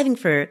striving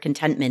for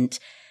contentment,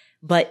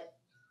 but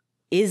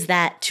is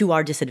that to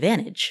our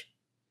disadvantage?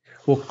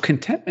 Well,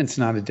 contentment's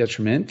not a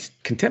detriment.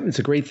 Contentment's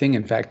a great thing,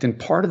 in fact. And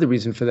part of the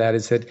reason for that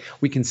is that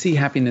we can see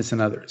happiness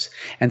in others.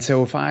 And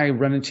so if I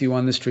run into you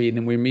on the street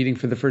and we're meeting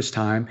for the first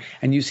time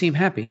and you seem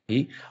happy,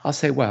 I'll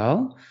say,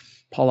 well,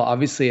 Paula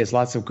obviously has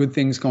lots of good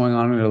things going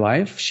on in her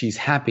life. She's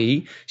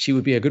happy. She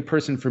would be a good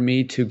person for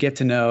me to get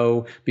to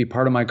know, be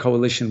part of my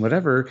coalition,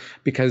 whatever,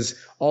 because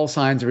all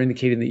signs are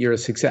indicating that you're a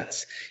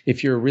success.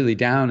 If you're really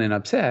down and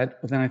upset,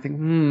 well, then I think,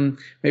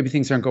 maybe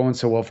things aren't going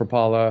so well for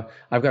Paula.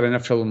 I've got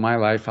enough trouble in my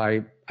life.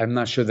 I'm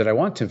not sure that I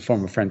want to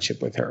form a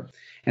friendship with her.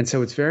 And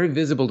so it's very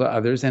visible to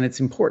others and it's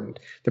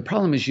important. The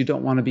problem is you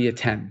don't want to be a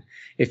 10.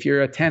 If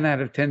you're a 10 out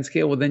of 10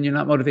 scale, well, then you're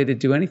not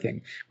motivated to do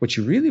anything. What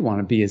you really want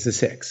to be is a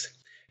 6.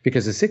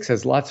 Because a 6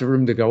 has lots of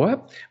room to go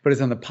up, but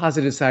it's on the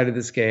positive side of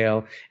the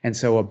scale. And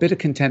so a bit of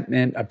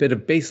contentment, a bit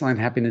of baseline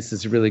happiness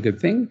is a really good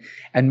thing.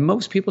 And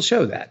most people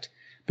show that.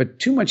 But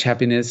too much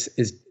happiness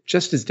is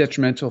just as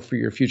detrimental for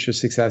your future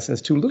success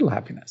as too little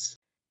happiness.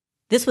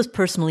 This was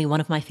personally one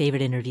of my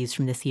favorite interviews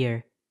from this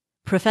year.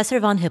 Professor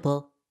von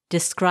Hippel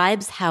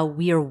describes how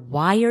we are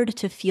wired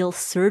to feel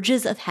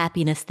surges of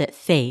happiness that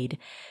fade,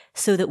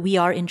 so that we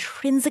are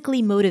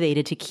intrinsically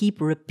motivated to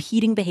keep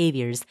repeating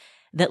behaviors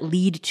that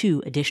lead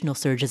to additional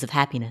surges of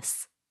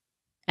happiness.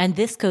 And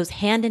this goes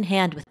hand in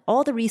hand with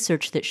all the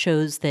research that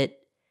shows that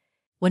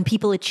when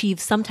people achieve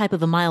some type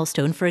of a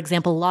milestone, for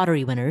example,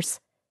 lottery winners,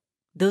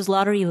 those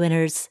lottery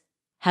winners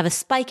have a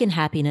spike in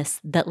happiness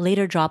that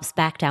later drops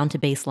back down to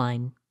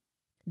baseline.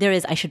 There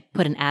is, I should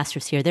put an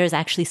asterisk here, there is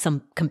actually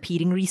some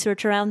competing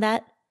research around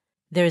that.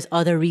 There is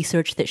other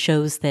research that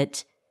shows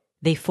that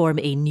they form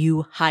a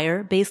new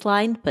higher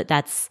baseline, but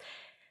that's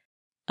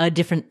a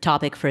different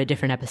topic for a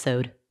different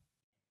episode.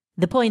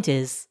 The point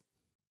is,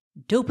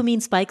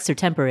 dopamine spikes are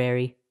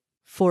temporary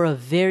for a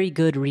very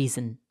good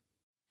reason.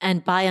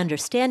 And by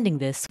understanding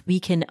this, we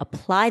can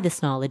apply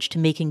this knowledge to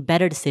making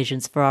better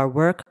decisions for our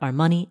work, our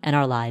money, and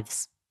our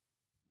lives.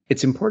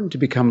 It's important to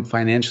become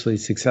financially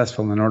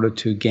successful in order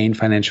to gain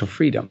financial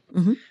freedom.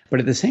 But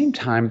at the same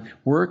time,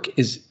 work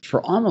is, for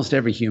almost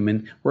every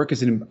human, work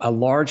is a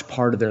large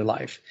part of their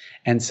life.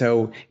 And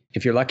so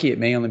if you're lucky, it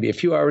may only be a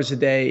few hours a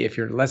day. If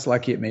you're less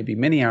lucky, it may be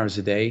many hours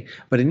a day.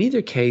 But in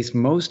either case,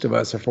 most of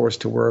us are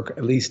forced to work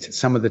at least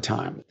some of the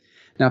time.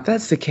 Now, if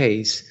that's the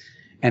case,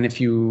 and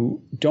if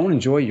you don't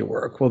enjoy your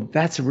work, well,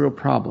 that's a real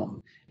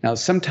problem. Now,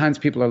 sometimes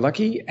people are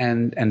lucky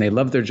and they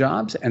love their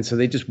jobs, and so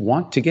they just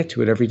want to get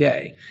to it every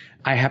day.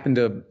 I happen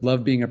to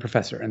love being a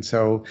professor, and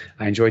so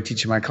I enjoy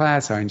teaching my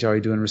class, I enjoy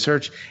doing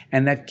research,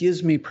 and that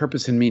gives me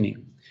purpose and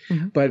meaning.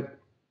 But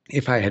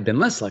if I had been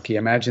less lucky,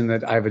 imagine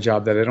that I have a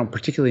job that I don't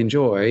particularly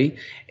enjoy,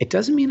 it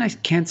doesn't mean I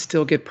can't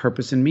still get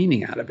purpose and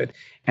meaning out of it.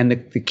 And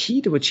the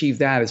key to achieve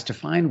that is to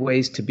find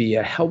ways to be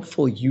a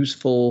helpful,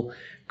 useful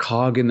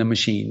cog in the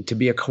machine, to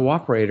be a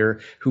cooperator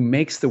who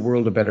makes the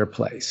world a better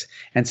place.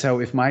 And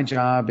so if my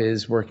job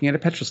is working at a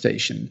petrol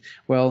station,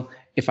 well,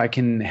 if I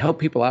can help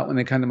people out when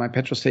they come to my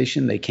petrol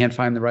station, they can't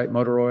find the right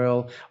motor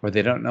oil, or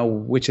they don't know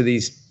which of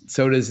these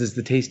sodas is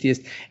the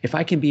tastiest. If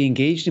I can be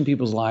engaged in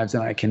people's lives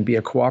and I can be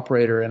a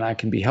cooperator and I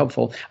can be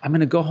helpful, I'm going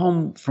to go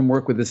home from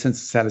work with a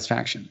sense of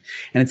satisfaction.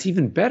 And it's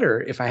even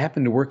better if I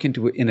happen to work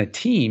in a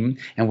team,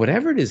 and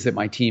whatever it is that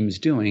my team is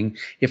doing,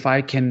 if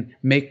I can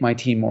make my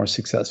team more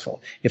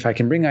successful, if I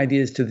can bring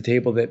ideas to the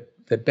table that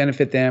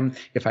benefit them,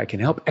 if I can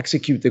help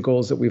execute the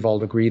goals that we've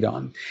all agreed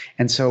on.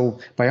 And so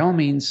by all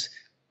means,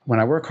 when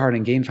I work hard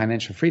and gain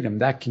financial freedom,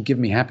 that can give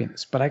me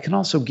happiness. But I can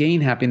also gain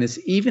happiness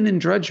even in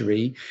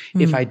drudgery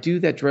if I do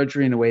that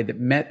drudgery in a way that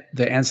met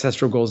the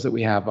ancestral goals that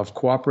we have of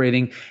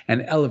cooperating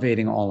and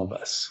elevating all of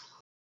us.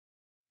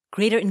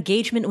 Greater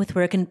engagement with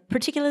work, and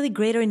particularly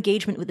greater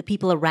engagement with the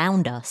people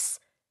around us,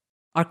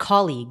 our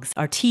colleagues,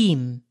 our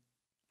team,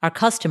 our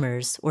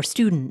customers or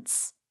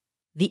students.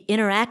 The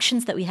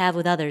interactions that we have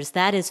with others,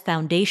 that is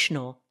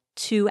foundational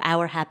to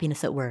our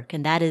happiness at work.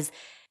 And that is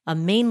a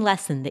main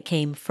lesson that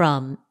came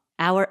from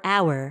our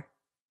hour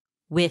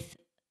with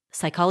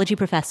psychology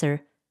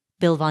professor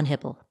Bill von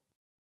Hippel.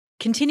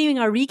 Continuing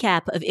our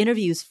recap of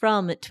interviews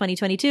from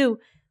 2022,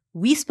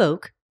 we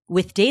spoke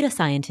with data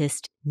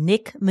scientist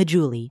Nick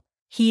Maggiulli.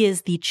 He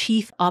is the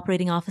chief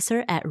operating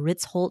officer at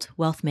Ritz-Holt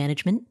Wealth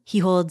Management. He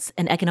holds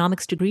an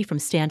economics degree from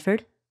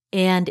Stanford,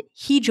 and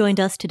he joined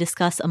us to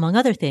discuss, among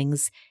other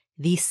things,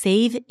 the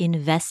Save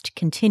Invest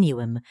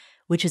Continuum,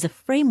 which is a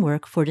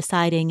framework for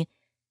deciding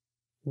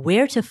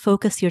where to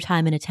focus your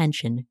time and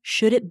attention.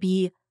 Should it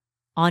be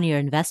on your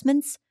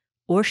investments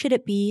or should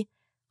it be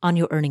on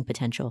your earning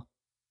potential?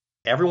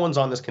 Everyone's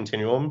on this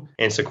continuum,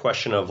 and it's a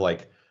question of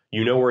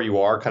you know where you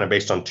are kind of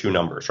based on two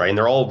numbers, right? And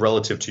they're all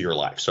relative to your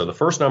life. So the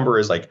first number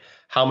is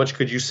how much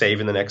could you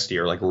save in the next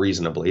year,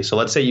 reasonably? So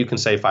let's say you can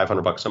save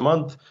 $500 a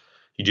month.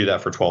 You do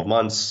that for 12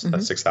 months,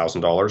 that's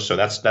 $6,000. So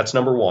that's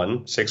number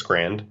one,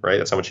 $6,000, right?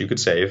 That's how much you could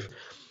save.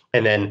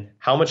 And then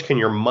how much can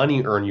your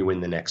money earn you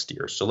in the next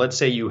year? So let's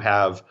say you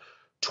have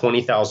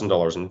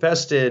 $20,000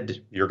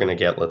 invested, you're going to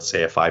get, let's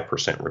say, a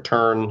 5%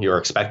 return, your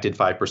expected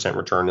 5%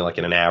 return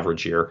in an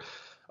average year.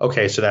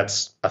 Okay, so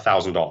that's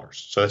 $1,000.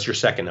 So that's your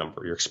second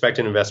number. Your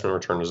expected investment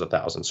return is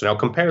 $1,000. So now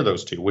compare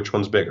those two. Which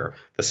one's bigger,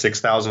 the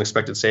 $6,000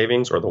 expected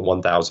savings or the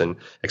 $1,000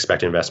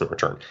 expected investment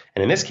return?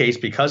 And in this case,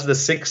 because the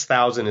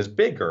 $6,000 is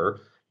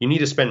bigger, you need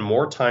to spend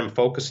more time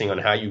focusing on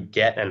how you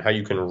get and how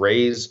you can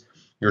raise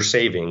your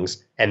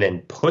savings and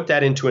then put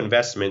that into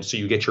investment so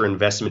you get your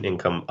investment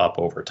income up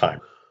over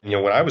time.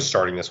 When I was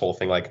starting this whole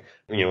thing,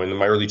 in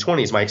my early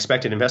 20s, my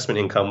expected investment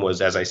income was,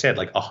 as I said,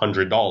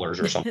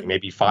 $100 or something,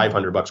 maybe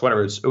 $500,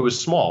 whatever. It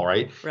was small,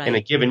 right? In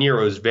a given year,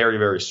 it was very,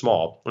 very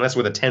small. And that's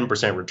with a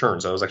 10% return.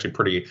 So I was actually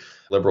pretty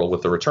liberal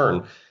with the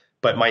return.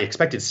 But my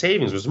expected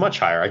savings was much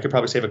higher. I could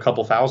probably save a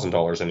couple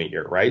 $1,000s in a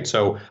year, right?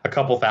 So a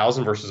couple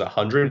thousand versus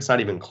 100, it's not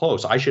even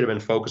close. I should have been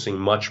focusing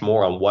much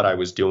more on what I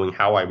was doing,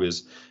 how I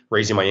was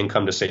raising my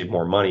income to save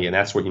more money. And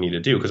that's what you need to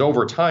do. Because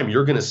over time,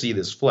 you're going to see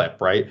this flip,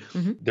 right?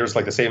 There's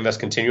the Save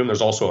Invest Continuum.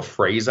 There's also a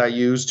phrase I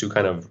use to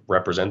kind of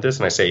represent this.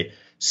 And I say,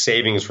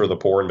 saving is for the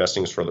poor,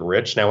 investing is for the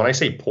rich. Now, when I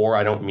say poor,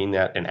 I don't mean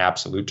that in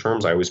absolute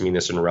terms. I always mean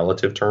this in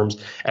relative terms.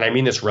 And I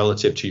mean this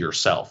relative to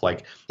yourself.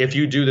 If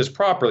you do this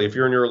properly, if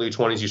you're in your early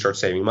 20s, you start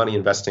saving money,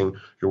 investing,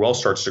 your wealth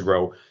starts to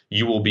grow,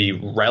 you will be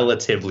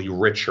relatively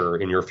richer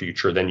in your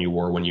future than you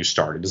were when you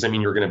started. It doesn't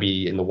mean you're going to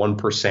be in the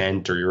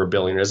 1% or you're a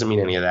billionaire. It doesn't mean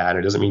any of that.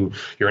 It doesn't mean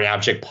you're in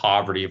abject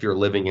poverty if you're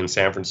living in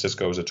San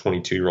Francisco as a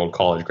 22-year-old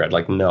college grad.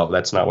 No,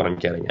 that's not what I'm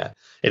getting at.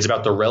 It's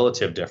about the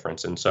relative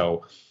difference. And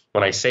so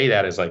when I say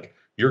that is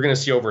you're going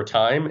to see over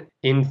time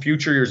in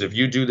future years, if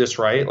you do this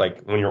right,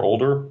 when you're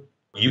older,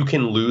 you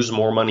can lose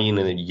more money in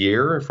a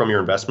year from your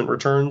investment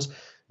returns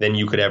than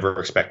you could ever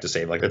expect to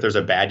save. If there's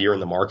a bad year in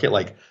the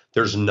market,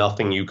 there's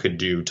nothing you could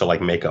do to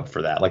make up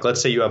for that.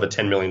 Let's say you have a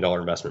 $10 million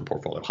investment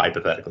portfolio,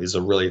 hypothetically. This is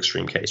a really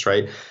extreme case,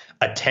 right?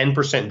 A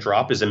 10%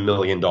 drop is $1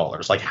 million.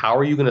 How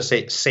are you going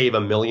to save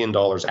 $1 million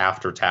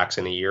after tax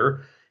in a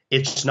year?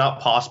 It's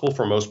not possible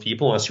for most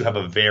people unless you have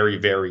a very,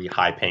 very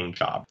high paying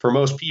job. For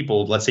most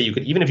people, let's say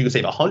even if you could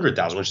save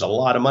 $100,000, which is a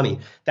lot of money,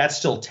 that's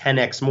still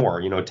 10x more.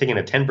 Taking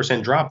a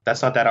 10% drop,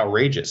 that's not that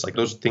outrageous.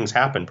 Those things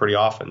happen pretty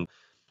often.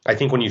 I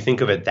think when you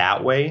think of it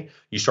that way,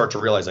 you start to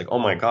realize oh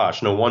my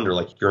gosh, no wonder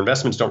your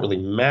investments don't really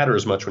matter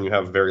as much when you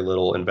have very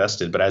little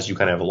invested. But as you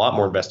kind of have a lot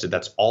more invested,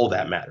 that's all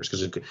that matters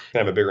because it can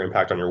have a bigger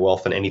impact on your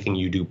wealth than anything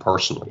you do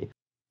personally.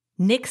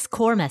 Nick's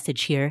core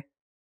message here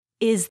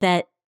is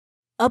that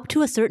up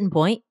to a certain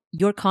point,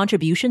 your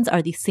contributions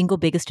are the single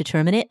biggest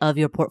determinant of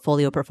your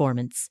portfolio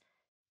performance,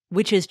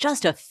 which is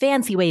just a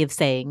fancy way of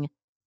saying,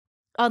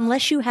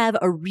 unless you have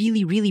a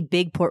really, really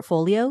big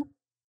portfolio,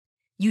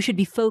 you should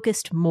be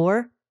focused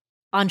more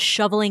on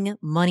shoveling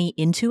money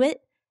into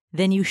it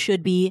than you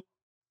should be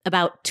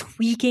about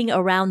tweaking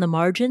around the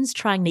margins,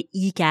 trying to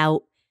eke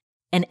out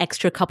an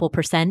extra couple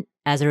percent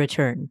as a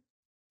return.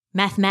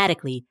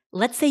 Mathematically,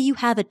 let's say you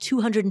have a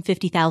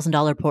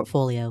 $250,000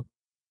 portfolio.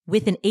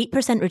 With an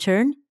 8%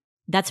 return,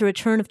 that's a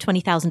return of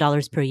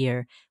 $20,000 per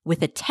year.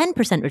 With a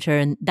 10%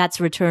 return, that's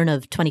a return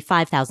of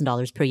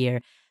 $25,000 per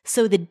year.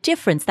 So the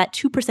difference, that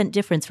 2%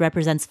 difference,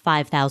 represents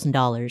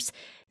 $5,000.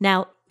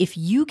 Now, if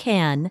you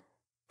can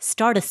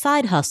start a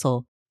side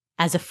hustle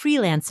as a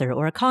freelancer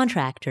or a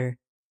contractor,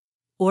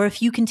 or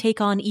if you can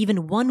take on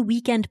even one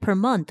weekend per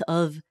month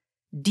of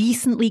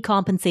decently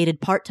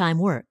compensated part-time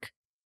work,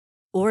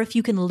 or if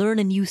you can learn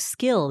a new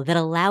skill that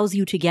allows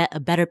you to get a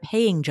better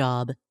paying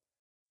job,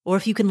 or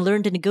if you can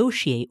learn to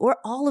negotiate, or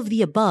all of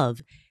the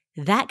above,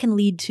 that can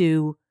lead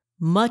to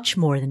much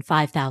more than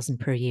 $5,000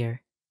 per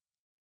year.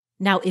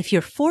 Now, if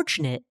you're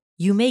fortunate,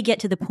 you may get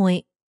to the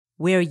point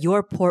where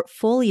your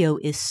portfolio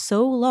is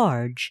so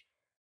large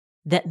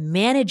that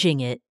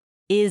managing it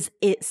is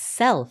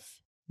itself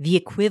the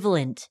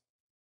equivalent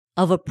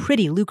of a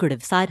pretty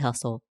lucrative side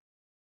hustle.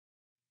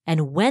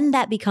 And when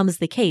that becomes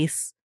the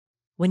case,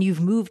 when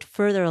you've moved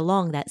further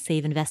along that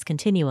save invest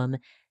continuum,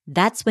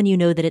 that's when you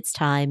know that it's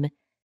time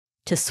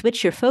to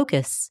switch your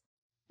focus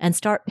and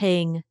start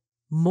paying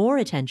more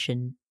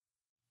attention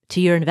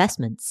to your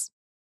investments.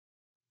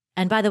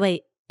 And by the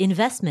way,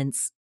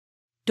 investments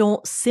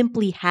don't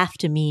simply have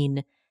to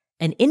mean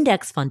an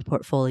index fund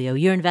portfolio.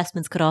 Your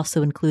investments could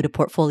also include a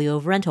portfolio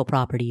of rental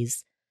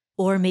properties,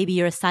 or maybe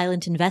you're a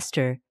silent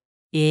investor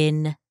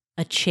in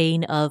a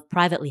chain of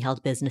privately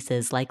held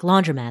businesses like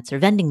laundromats or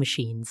vending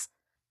machines.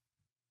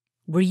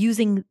 We're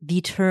using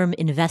the term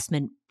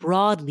investment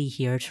broadly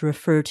here to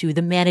refer to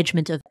the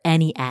management of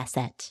any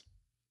asset.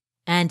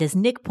 And as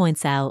Nick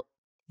points out,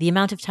 the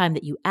amount of time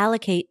that you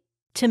allocate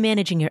to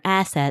managing your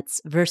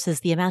assets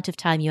versus the amount of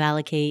time you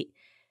allocate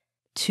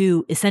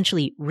to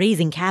essentially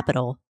raising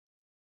capital,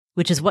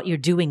 which is what you're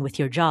doing with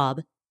your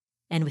job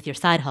and with your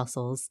side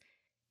hustles,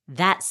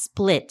 that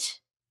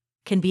split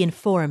can be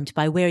informed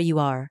by where you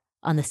are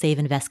on the save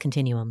invest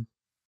continuum.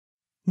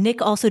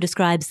 Nick also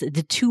describes the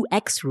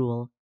 2X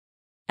rule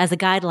as a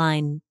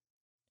guideline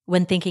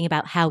when thinking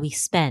about how we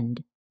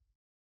spend.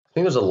 I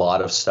think there's a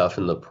lot of stuff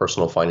in the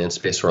personal finance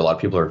space where a lot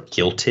of people are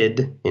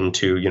guilted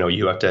into,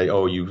 you have to,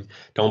 you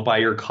don't buy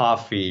your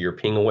coffee, you're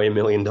peeing away $1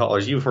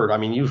 million.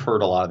 You've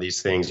heard a lot of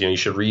these things. You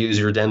should reuse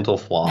your dental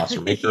floss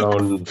or make your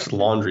own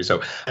laundry.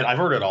 So, and I've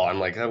heard it all. I'm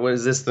like, what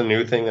is this the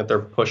new thing that they're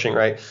pushing,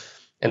 right?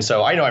 And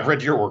so I know I've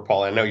read your work,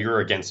 Paula. I know you're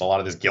against a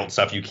lot of this guilt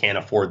stuff. You can't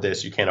afford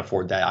this, you can't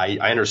afford that.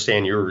 I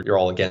understand you're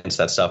all against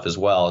that stuff as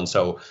well. And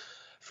so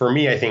for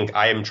me, I think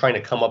I am trying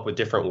to come up with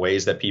different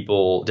ways that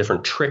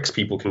different tricks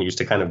people can use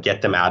to kind of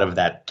get them out of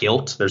that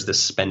guilt. There's this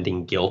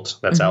spending guilt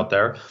that's out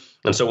there.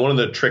 And so one of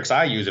the tricks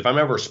I use, if I'm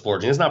ever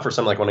splurging, it's not for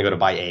something like when I go to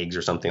buy eggs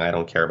or something, I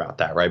don't care about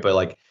that, right? But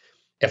like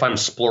if I'm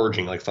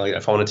splurging, like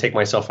if I want to take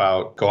myself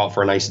out, go out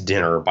for a nice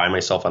dinner, buy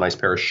myself a nice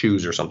pair of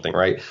shoes or something,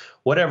 right?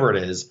 Whatever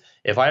it is,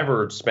 if I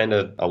ever spend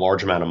a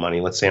large amount of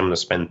money, let's say I'm going to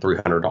spend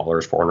 $300,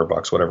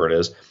 $400, whatever it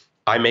is,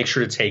 I make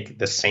sure to take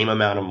the same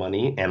amount of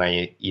money and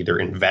I either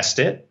invest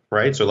it,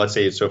 right? So let's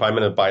say, if I'm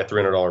going to buy a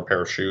 $300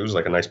 pair of shoes,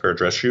 like a nice pair of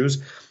dress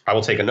shoes, I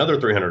will take another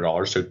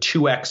 $300, so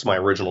 2x my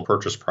original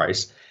purchase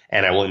price,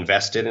 and I will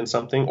invest it in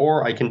something,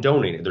 or I can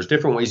donate it. There's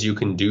different ways you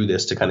can do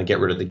this to kind of get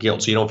rid of the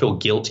guilt. So you don't feel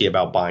guilty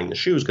about buying the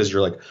shoes because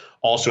you're like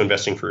also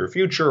investing for your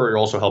future, or you're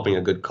also helping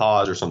a good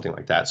cause or something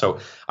like that. So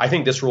I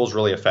think this rule is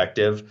really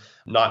effective,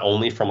 not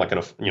only from like an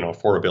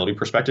affordability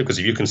perspective, because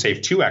if you can save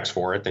 2x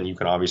for it, then you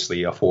can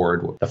obviously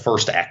afford the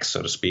first X,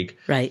 so to speak.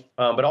 Right.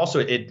 But also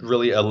it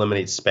really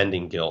eliminates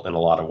spending guilt in a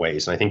lot of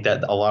ways. And I think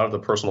that a lot of the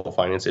personal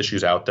finance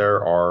issues out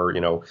there are,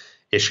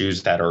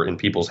 issues that are in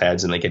people's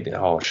heads and they get,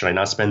 should I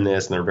not spend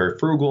this? And they're very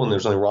frugal, and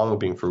there's nothing wrong with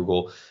being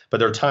frugal. But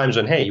there are times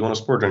when, hey, you want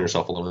to splurge on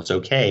yourself a little, it's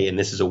okay. And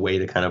this is a way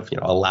to kind of,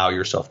 allow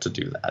yourself to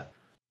do that.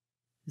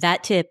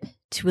 That tip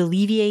to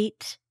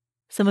alleviate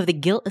some of the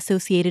guilt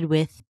associated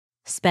with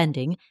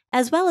spending,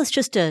 as well as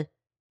just to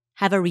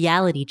have a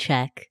reality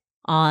check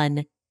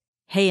on,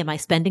 hey, am I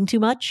spending too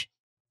much?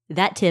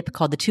 That tip,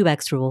 called the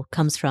 2X rule,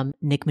 comes from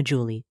Nick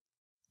Maggiulli.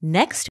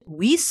 Next,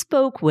 we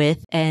spoke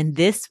with, and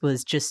this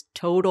was just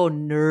total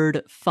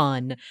nerd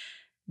fun,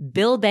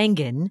 Bill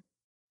Bengen,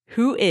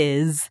 who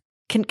is,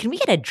 can we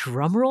get a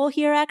drum roll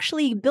here,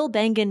 actually? Bill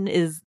Bengen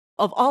is,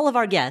 of all of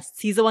our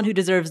guests, he's the one who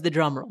deserves the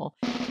drum roll.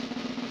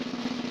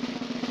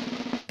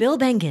 Bill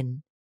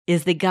Bengen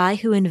is the guy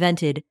who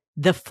invented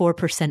the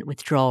 4%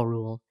 withdrawal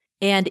rule.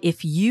 And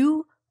if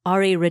you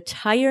are a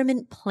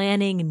retirement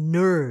planning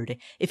nerd,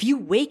 if you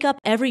wake up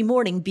every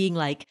morning being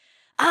like,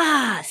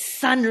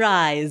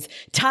 sunrise,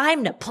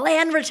 time to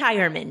plan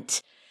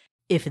retirement.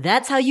 If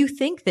that's how you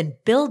think, then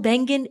Bill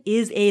Bengen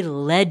is a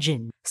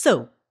legend.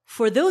 So,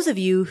 for those of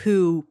you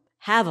who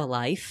have a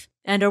life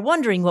and are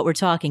wondering what we're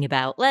talking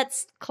about,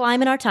 let's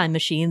climb in our time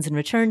machines and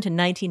return to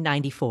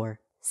 1994.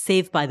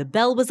 Saved by the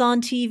Bell was on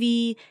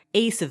TV,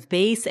 Ace of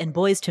Base and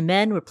Boys to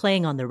Men were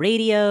playing on the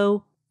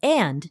radio,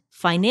 and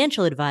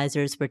financial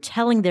advisors were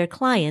telling their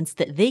clients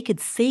that they could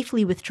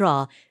safely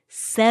withdraw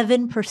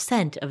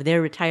 7% of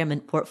their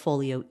retirement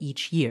portfolio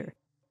each year.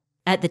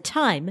 At the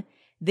time,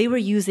 they were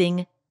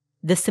using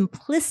the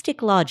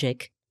simplistic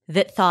logic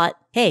that thought,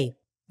 hey,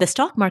 the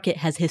stock market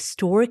has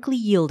historically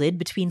yielded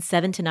between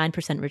 7 to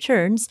 9%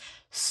 returns,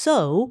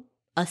 so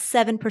a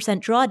 7%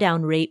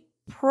 drawdown rate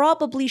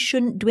probably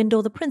shouldn't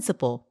dwindle the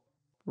principal,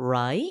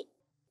 right?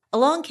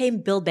 Along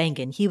came Bill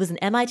Bengen. He was an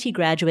MIT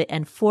graduate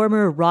and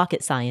former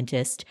rocket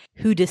scientist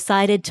who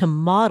decided to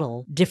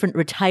model different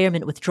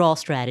retirement withdrawal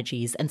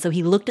strategies. And so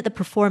he looked at the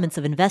performance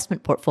of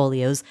investment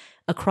portfolios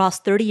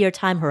across 30-year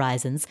time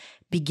horizons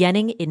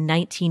beginning in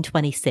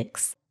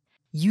 1926,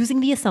 using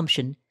the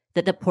assumption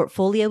that the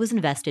portfolio was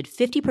invested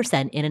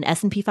 50% in an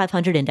S&P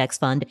 500 index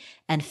fund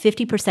and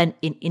 50%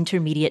 in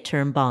intermediate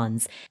term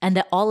bonds, and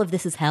that all of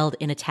this is held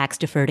in a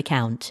tax-deferred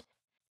account.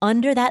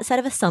 Under that set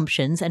of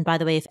assumptions, and by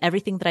the way, if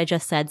everything that I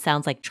just said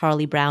sounds like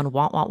Charlie Brown,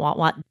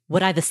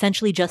 what I've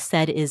essentially just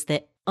said is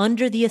that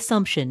under the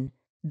assumption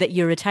that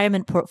your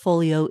retirement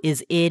portfolio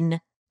is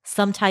in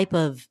some type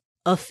of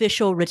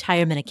official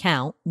retirement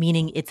account,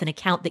 meaning it's an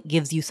account that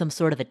gives you some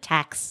sort of a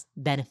tax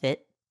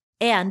benefit,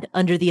 and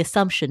under the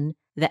assumption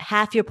that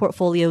half your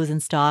portfolio is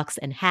in stocks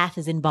and half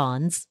is in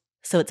bonds,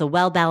 so it's a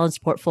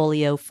well-balanced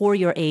portfolio for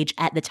your age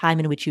at the time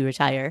in which you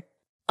retire,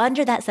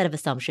 under that set of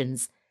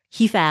assumptions,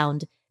 he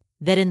found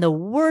that in the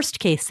worst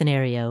case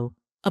scenario,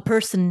 a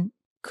person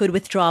could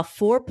withdraw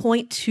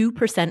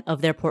 4.2%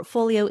 of their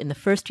portfolio in the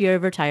first year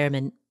of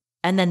retirement,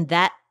 and then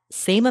that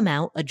same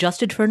amount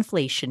adjusted for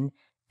inflation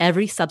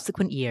every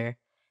subsequent year,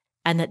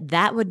 and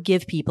that would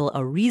give people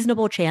a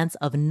reasonable chance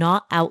of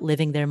not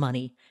outliving their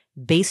money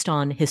based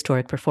on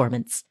historic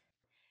performance.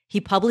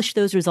 He published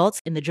those results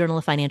in the Journal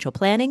of Financial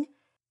Planning.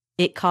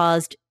 It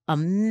caused a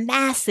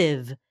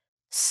massive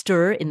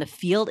stir in the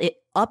field. It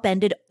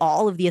upended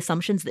all of the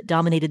assumptions that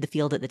dominated the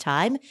field at the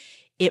time.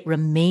 It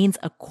remains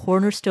a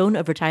cornerstone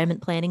of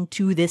retirement planning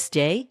to this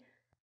day.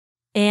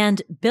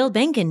 And Bill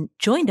Bengen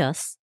joined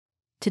us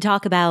to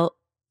talk about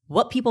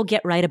what people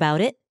get right about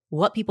it,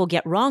 what people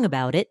get wrong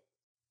about it,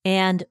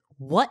 and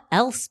what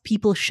else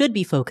people should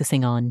be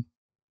focusing on.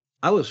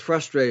 I was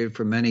frustrated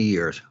for many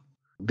years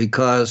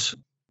because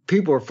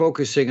people are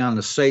focusing on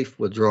the safe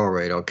withdrawal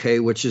rate, okay,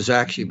 which is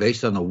actually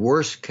based on the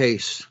worst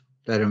case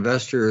that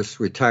investors,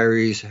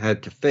 retirees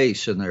had to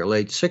face in their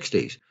late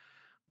 60s.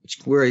 It's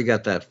where you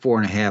got that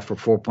 4.5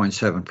 or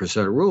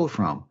 4.7% rule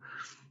from.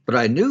 But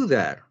I knew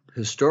that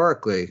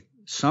historically,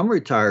 some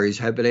retirees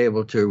had been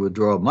able to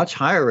withdraw much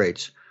higher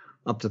rates,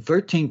 up to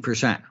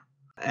 13%.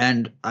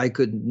 And I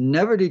could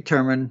never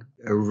determine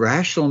a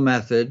rational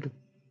method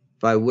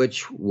by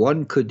which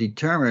one could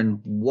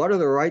determine what are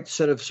the right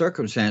set of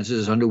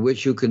circumstances under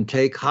which you can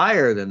take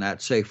higher than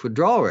that safe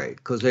withdrawal rate,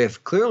 because they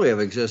clearly have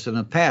existed in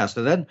the past.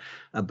 And then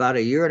about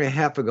a year and a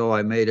half ago,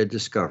 I made a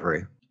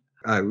discovery.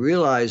 I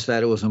realized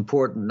that it was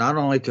important not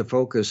only to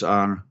focus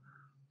on,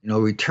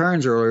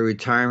 returns early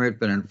retirement,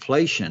 but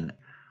inflation.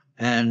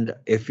 And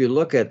if you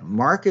look at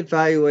market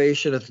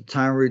valuation at the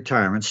time of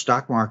retirement,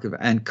 stock market,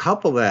 and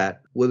couple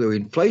that with the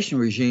inflation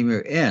regime you're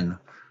in,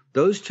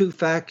 those two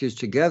factors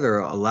together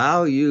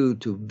allow you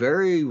to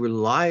very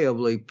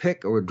reliably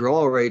pick a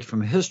withdrawal rate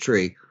from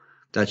history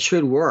that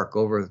should work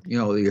over,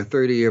 your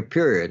 30-year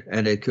period.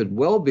 And it could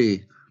well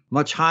be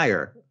much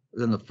higher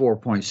than the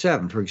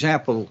 4.7. For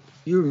example,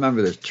 you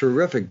remember this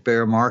terrific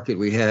bear market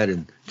we had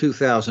in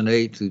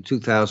 2008 through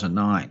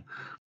 2009,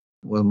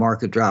 when the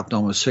market dropped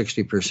almost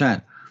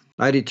 60%.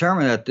 I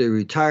determined that the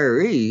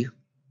retiree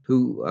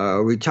who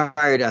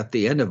retired at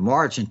the end of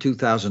March in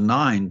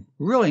 2009,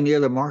 really near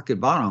the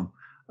market bottom,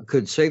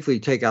 could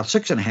safely take out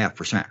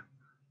 6.5%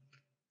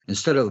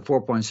 instead of the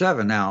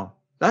 4.7. Now,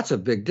 that's a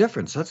big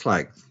difference. That's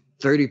like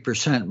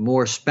 30%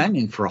 more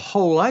spending for a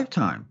whole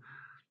lifetime.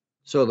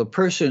 So the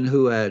person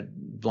who had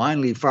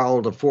blindly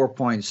followed the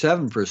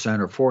 4.7%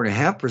 or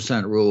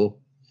 4.5% rule,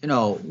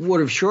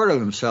 would have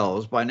shorted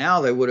themselves. By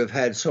now, they would have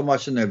had so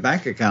much in their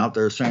bank account,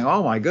 they're saying,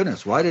 oh my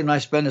goodness, why didn't I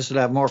spend this and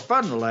have more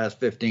fun in the last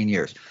 15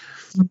 years?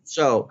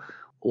 So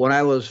when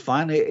I was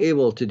finally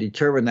able to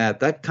determine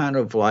that kind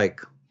of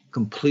like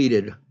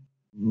completed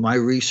my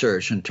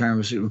research in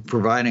terms of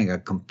providing a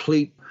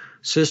complete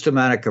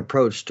systematic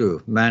approach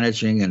to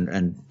managing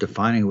and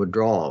defining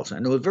withdrawals.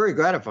 And it was very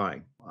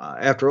gratifying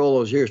after all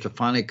those years to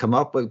finally come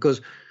up with, because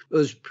it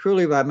was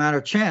purely by a matter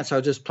of chance. I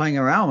was just playing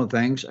around with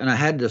things, and I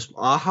had this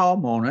aha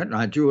moment, and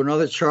I drew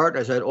another chart.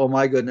 I said, oh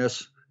my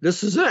goodness,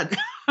 this is it.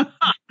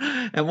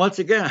 And once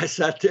again, I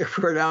sat there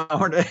for an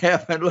hour and a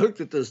half and looked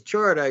at this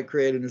chart I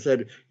created and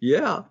said,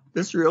 yeah,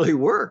 this really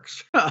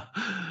works.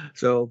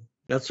 So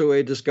that's the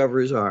way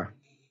discoveries are.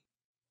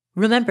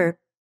 Remember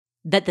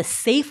that the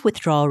safe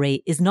withdrawal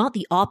rate is not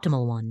the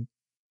optimal one.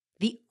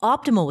 The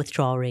optimal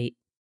withdrawal rate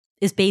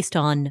is based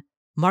on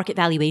market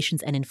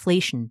valuations and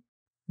inflation.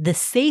 The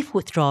safe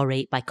withdrawal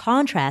rate, by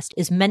contrast,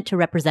 is meant to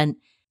represent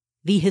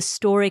the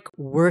historic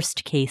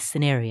worst case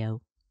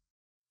scenario.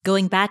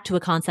 Going back to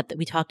a concept that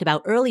we talked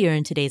about earlier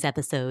in today's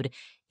episode,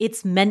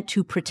 it's meant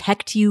to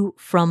protect you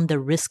from the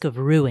risk of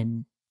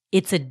ruin.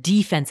 It's a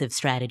defensive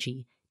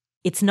strategy.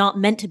 It's not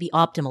meant to be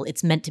optimal,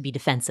 it's meant to be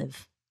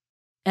defensive.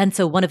 And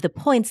so one of the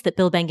points that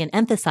Bill Bengen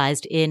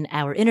emphasized in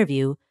our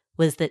interview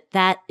was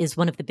that is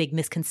one of the big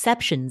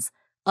misconceptions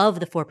of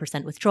the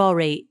 4% withdrawal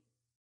rate,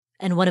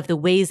 and one of the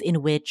ways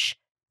in which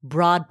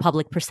broad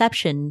public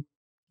perception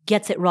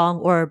gets it wrong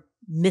or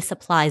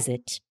misapplies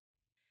it.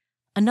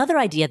 Another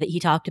idea that he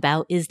talked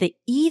about is that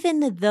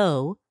even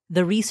though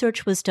The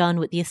research was done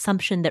with the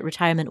assumption that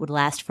retirement would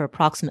last for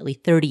approximately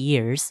 30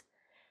 years.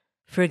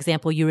 For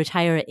example, you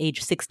retire at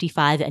age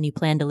 65 and you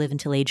plan to live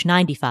until age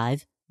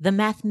 95. The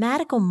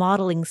mathematical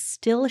modeling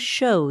still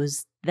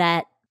shows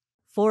that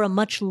for a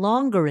much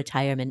longer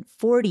retirement,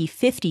 40,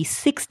 50,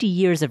 60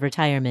 years of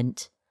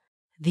retirement,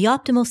 the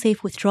optimal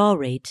safe withdrawal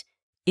rate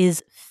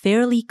is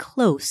fairly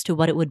close to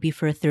what it would be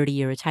for a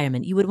 30-year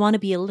retirement. You would want to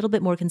be a little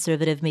bit more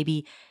conservative,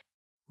 maybe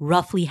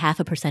roughly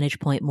half a percentage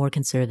point more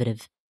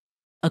conservative,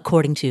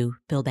 according to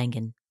Bill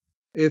Bengen.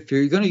 If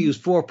you're going to use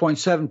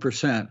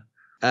 4.7%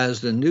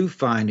 as the new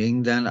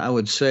finding, then I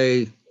would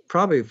say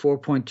probably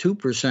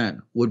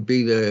 4.2% would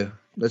be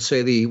let's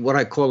say what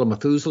I call a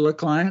Methuselah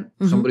client,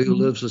 somebody who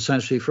lives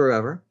essentially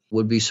forever,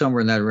 would be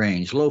somewhere in that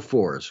range, low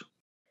fours.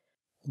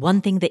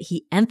 One thing that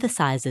he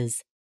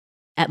emphasizes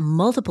at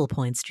multiple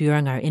points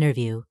during our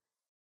interview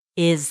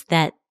is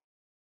that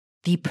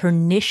the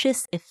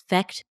pernicious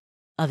effect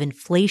of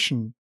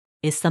inflation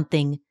is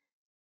something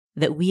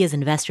that we as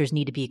investors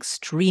need to be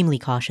extremely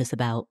cautious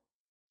about.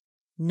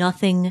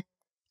 Nothing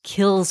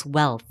kills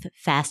wealth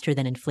faster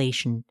than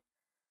inflation,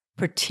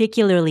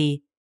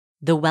 particularly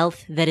the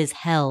wealth that is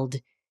held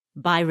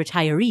by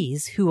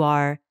retirees who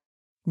are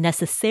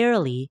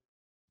necessarily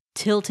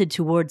tilted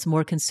towards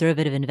more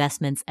conservative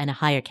investments and a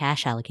higher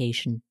cash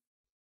allocation.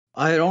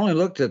 I had only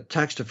looked at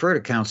tax-deferred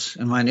accounts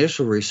in my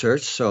initial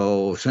research,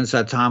 so since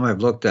that time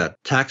I've looked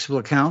at taxable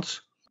accounts.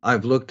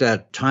 I've looked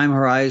at time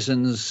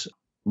horizons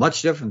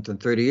much different than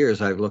 30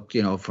 years. I've looked,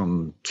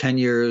 from 10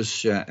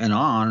 years and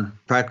on,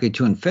 practically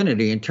to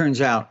infinity. And turns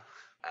out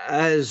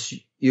as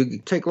you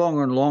take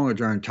longer and longer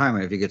during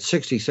retirement, if you get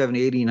 60,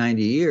 70, 80,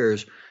 90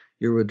 years,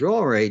 your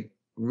withdrawal rate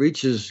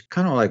reaches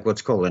kind of like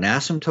what's called an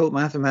asymptote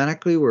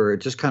mathematically, where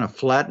it just kind of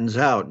flattens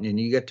out and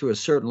you get to a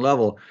certain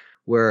level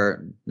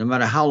where no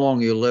matter how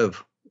long you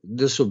live,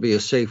 this will be a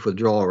safe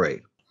withdrawal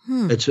rate.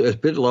 It's a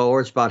bit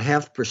lower. It's about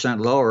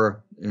 0.5%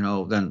 lower,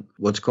 than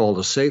what's called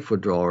a safe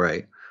withdrawal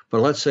rate.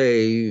 But let's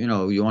say, you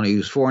want to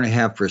use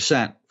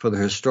 4.5% for the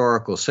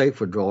historical safe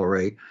withdrawal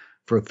rate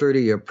for a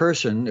 30-year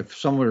person. If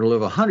someone were to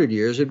live 100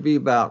 years, it'd be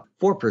about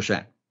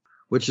 4%,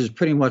 which is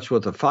pretty much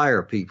what the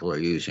FIRE people are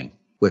using,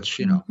 which,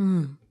 to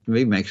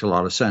me makes a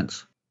lot of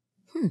sense.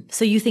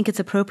 So you think it's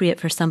appropriate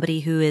for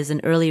somebody who is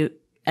an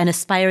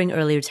aspiring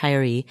early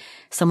retiree,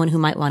 someone who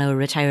might want to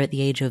retire at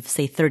the age of,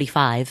 say,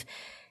 35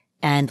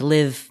 and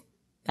live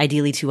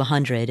ideally to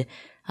 100,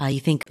 you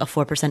think a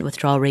 4%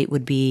 withdrawal rate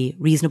would be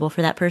reasonable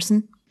for that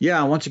person?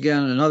 Yeah, once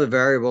again, another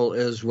variable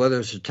is whether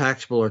it's a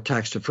taxable or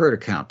tax-deferred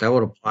account. That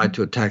would apply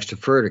to a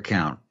tax-deferred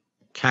account.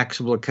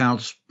 Taxable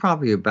accounts,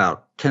 probably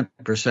about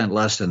 10%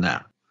 less than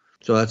that.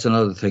 So that's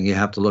another thing you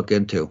have to look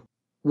into.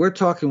 We're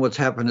talking what's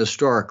happened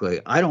historically.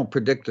 I don't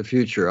predict the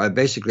future. I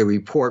basically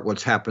report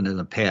what's happened in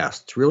the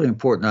past. It's really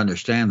important to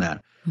understand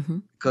that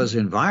because the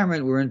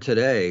environment we're in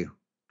today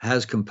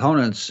has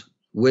components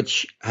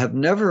which have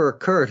never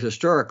occurred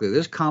historically.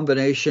 This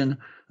combination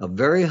of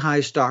very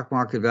high stock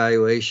market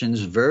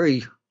valuations,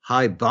 very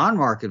high bond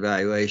market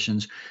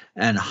valuations,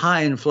 and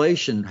high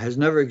inflation has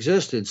never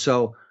existed.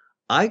 So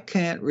I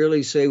can't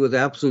really say with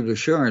absolute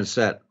assurance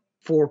that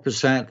 4%,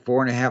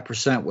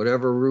 4.5%,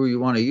 whatever rule you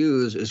want to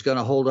use is going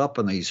to hold up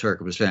in these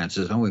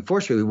circumstances. And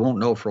unfortunately, we won't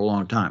know for a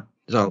long time.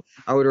 So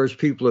I would urge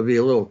people to be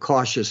a little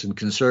cautious and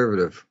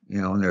conservative,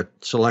 in their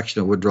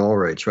selection of withdrawal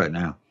rates right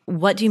now.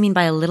 What do you mean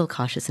by a little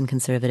cautious and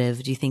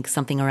conservative? Do you think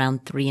something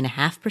around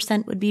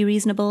 3.5% would be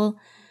reasonable?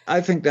 I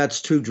think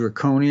that's too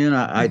draconian.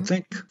 I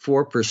think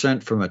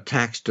 4% from a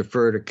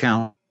tax-deferred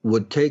account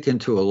would take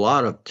into a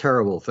lot of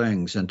terrible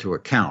things into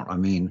account. I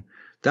mean,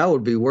 that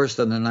would be worse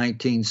than the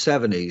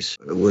 1970s,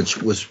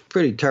 which was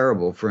pretty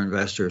terrible for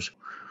investors.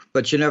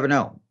 But you never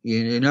know.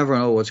 You never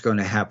know what's going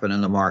to happen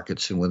in the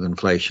markets and with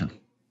inflation.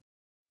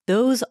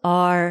 Those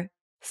are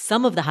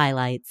some of the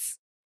highlights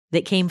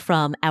that came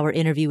from our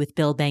interview with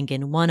Bill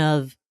Bengen, one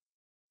of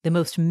the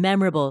most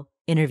memorable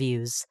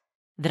interviews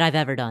that I've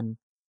ever done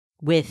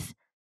with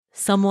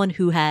someone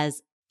who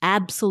has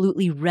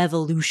absolutely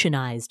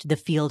revolutionized the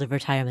field of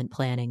retirement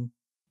planning.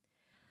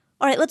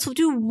 All right, let's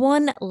do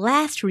one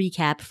last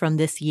recap from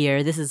this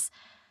year. This is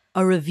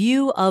a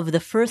review of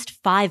the first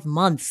 5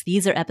 months.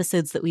 These are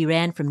episodes that we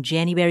ran from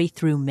January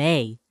through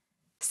May.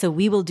 So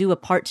we will do a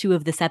part 2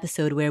 of this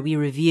episode where we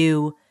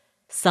review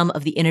some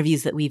of the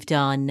interviews that we've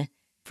done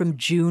from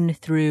June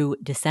through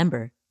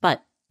December.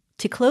 But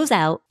to close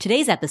out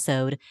today's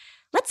episode,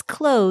 let's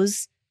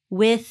close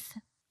with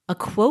a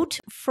quote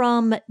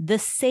from the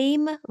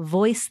same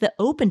voice that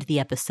opened the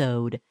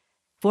episode.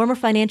 Former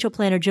financial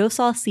planner Joe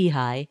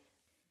Saul-Sehy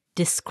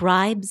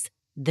describes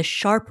the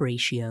Sharpe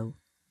Ratio.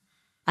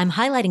 I'm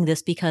highlighting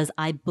this because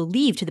I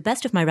believe, to the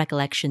best of my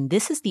recollection,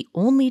 this is the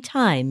only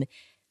time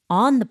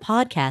on the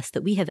podcast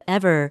that we have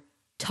ever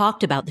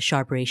talked about the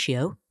Sharpe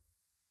Ratio.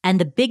 And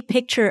the big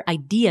picture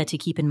idea to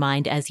keep in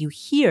mind as you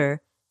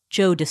hear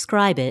Joe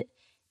describe it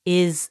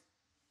is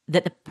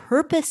that the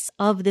purpose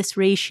of this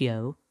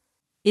ratio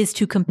is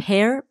to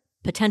compare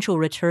potential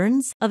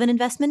returns of an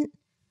investment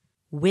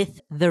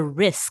with the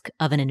risk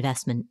of an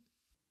investment.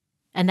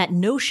 And that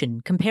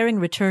notion, comparing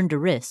return to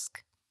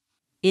risk,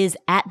 is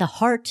at the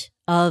heart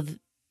of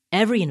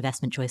every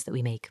investment choice that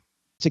we make.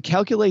 To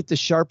calculate the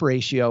Sharpe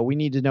ratio, we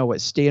need to know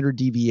what standard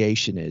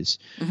deviation is.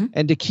 Mm-hmm.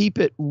 And to keep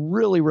it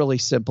really, really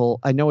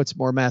simple, I know it's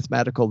more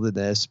mathematical than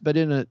this, but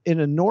in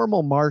a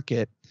normal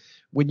market,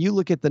 when you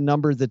look at the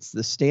number that's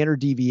the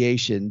standard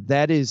deviation,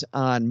 that is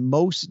on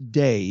most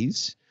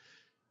days,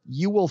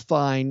 you will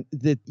find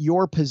that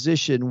your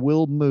position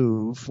will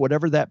move,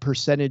 whatever that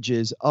percentage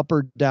is, up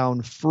or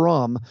down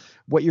from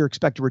what your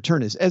expected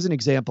return is. As an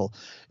example,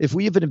 if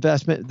we have an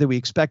investment that we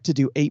expect to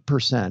do 8%,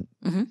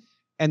 mm-hmm.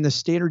 and the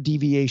standard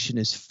deviation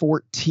is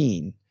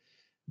 14,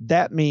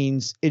 that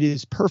means it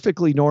is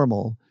perfectly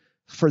normal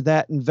for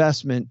that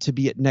investment to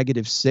be at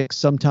 -6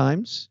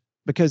 sometimes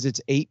because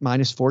it's 8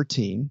 minus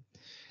 14.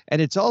 And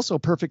it's also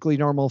perfectly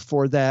normal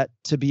for that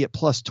to be at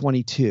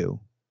 +22.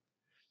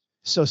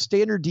 So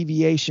standard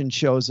deviation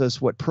shows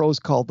us what pros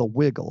call the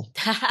wiggle.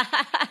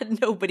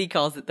 Nobody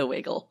calls it the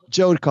wiggle.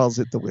 Joe calls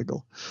it the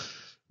wiggle.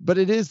 But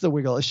it is the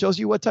wiggle. It shows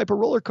you what type of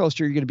roller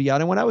coaster you're going to be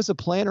on. And when I was a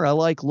planner, I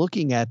like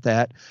looking at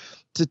that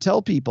to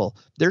tell people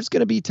there's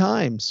going to be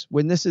times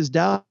when this is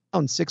down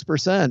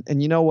 6%.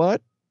 And you know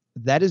what?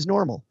 That is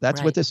normal.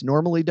 That's right. What this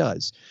normally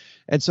does.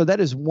 And so that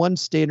is one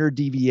standard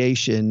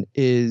deviation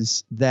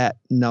is that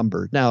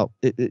number. Now,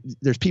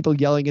 there's people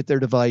yelling at their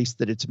device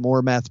that it's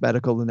more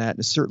mathematical than that. And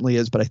it certainly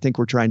is. But I think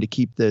we're trying to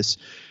keep this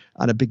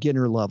on a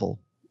beginner level.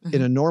 Mm-hmm.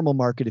 In a normal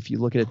market, if you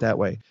look at it that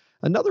way.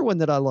 Another one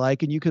that I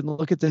like, and you can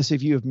look at this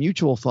if you have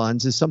mutual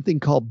funds, is something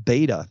called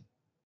beta.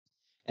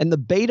 And the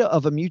beta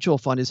of a mutual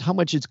fund is how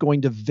much it's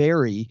going to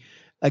vary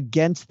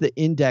against the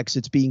index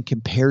it's being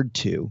compared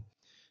to.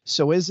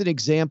 So as an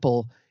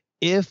example,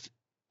 if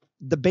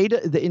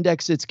the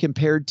index it's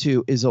compared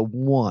to is a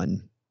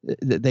 1,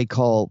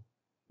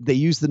 they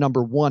use the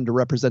number 1 to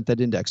represent that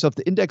index. So if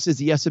the index is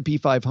the S&P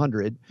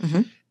 500,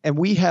 mm-hmm. and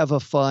we have a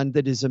fund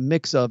that is a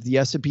mix of the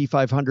S&P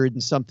 500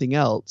 and something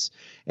else,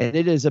 and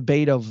it is a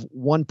beta of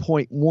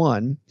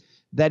 1.1,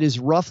 that is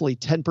roughly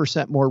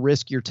 10% more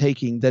risk you're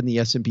taking than the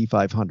S&P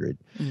 500.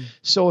 Mm.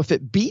 So if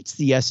it beats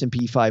the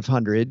S&P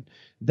 500,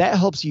 that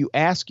helps you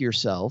ask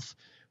yourself,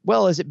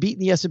 well, is it beating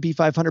the S&P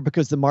 500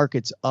 because the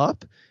market's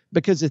up?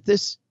 Because if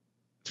this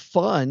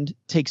fund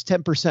takes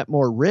 10%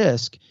 more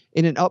risk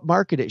in an up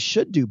market, it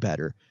should do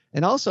better.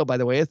 And also, by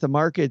the way, if the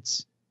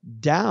market's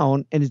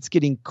down and it's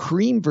getting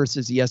cream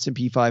versus the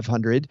S&P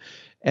 500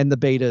 and the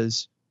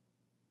beta's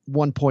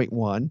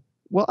 1.1,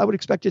 well, I would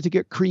expect it to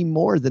get cream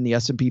more than the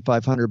S&P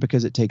 500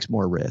 because it takes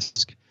more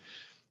risk.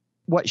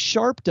 What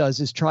Sharpe does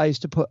is tries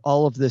to put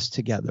all of this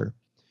together.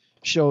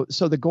 So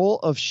the goal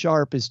of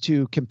Sharpe is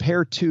to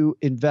compare two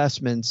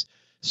investments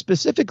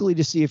specifically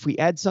to see if we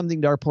add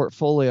something to our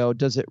portfolio,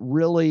 does it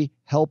really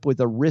help with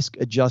a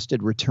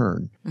risk-adjusted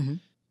return? Mm-hmm.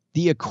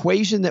 The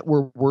equation that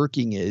we're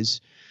working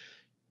is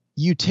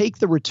you take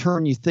the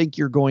return you think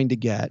you're going to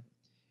get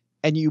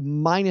and you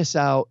minus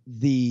out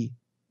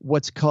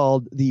what's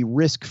called the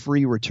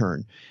risk-free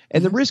return.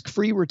 And mm-hmm. the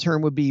risk-free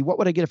return would be, what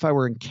would I get if I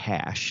were in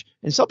cash?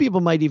 And some people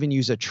might even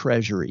use a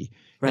treasury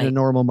in a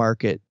normal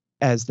market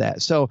as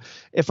that. So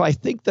if I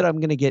think that I'm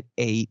going to get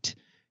 8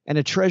 and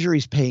a treasury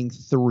is paying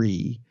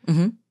 3,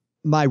 mm-hmm.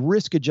 my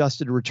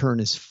risk-adjusted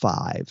return is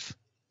 5.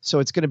 So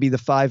it's going to be the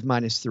 5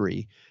 minus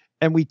 3.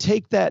 And we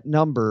take that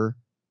number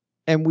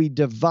and we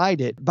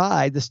divide it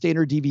by the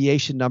standard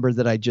deviation number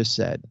that I just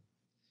said.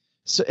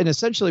 So, and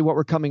essentially what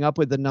we're coming up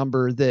with a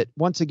number that,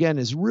 once again,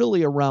 is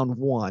really around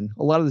 1.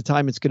 A lot of the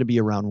time it's going to be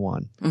around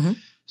 1. Mm-hmm.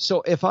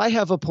 So if I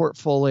have a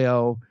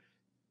portfolio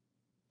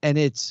and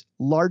it's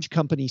large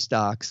company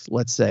stocks,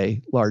 let's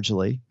say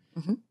largely,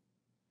 mm-hmm.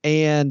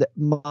 and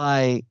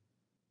my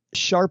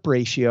Sharpe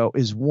ratio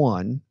is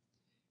 1,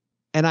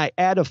 and I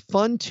add a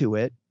fund to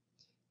it,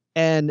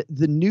 and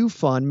the new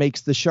fund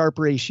makes the Sharpe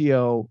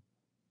ratio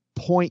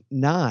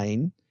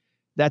 0.9,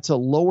 that's a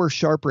lower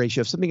Sharpe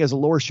ratio. If something has a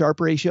lower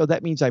Sharpe ratio,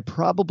 that means I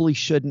probably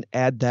shouldn't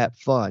add that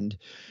fund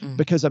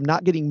because I'm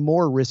not getting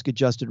more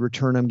risk-adjusted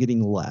return. I'm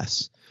getting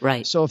less.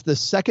 Right. So if the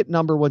second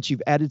number, once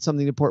you've added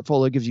something to the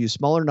portfolio, gives you a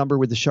smaller number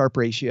with the Sharpe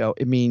ratio,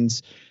 it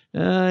means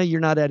you're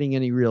not adding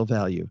any real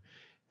value.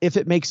 If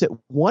it makes it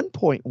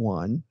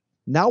 1.1,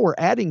 now we're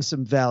adding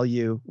some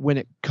value when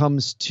it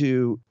comes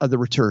to the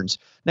returns.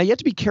 Now, you have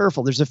to be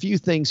careful. There's a few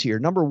things here.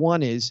 Number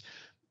one is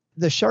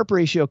the Sharpe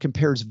ratio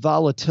compares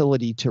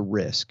volatility to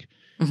risk.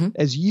 Mm-hmm.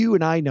 As you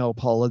and I know,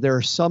 Paula, there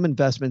are some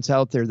investments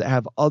out there that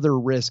have other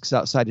risks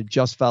outside of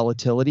just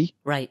volatility.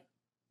 Right.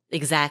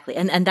 Exactly.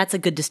 And that's a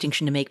good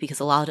distinction to make because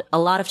a lot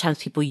of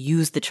times people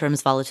use the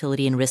terms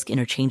volatility and risk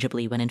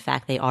interchangeably when in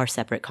fact they are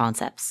separate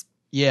concepts.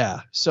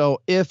 Yeah. So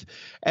if,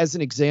 as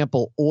an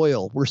example,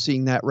 oil, we're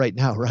seeing that right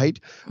now, right?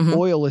 Mm-hmm.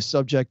 Oil is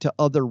subject to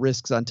other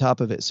risks on top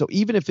of it. So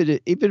even if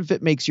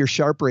it makes your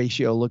Sharpe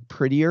ratio look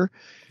prettier,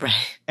 right,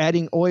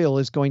 adding oil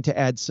is going to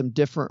add some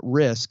different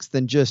risks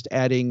than just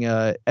adding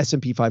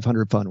S&P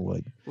 500 fund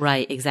would.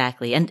 Right.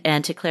 Exactly.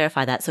 And to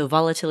clarify that, so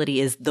volatility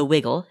is the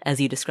wiggle,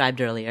 as you described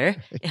earlier.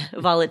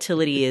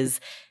 Volatility is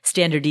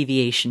standard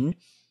deviation,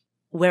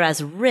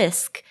 whereas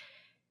risk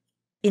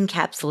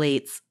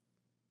encapsulates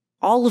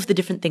all of the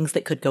different things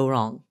that could go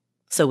wrong.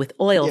 So with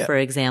oil, for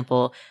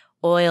example,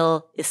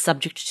 oil is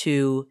subject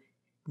to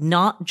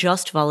not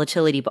just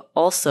volatility, but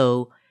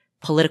also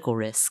political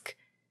risk.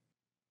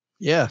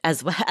 Yeah.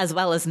 As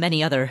well as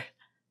many other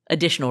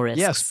additional risks.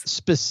 Yes,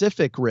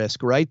 specific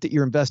risk, right? That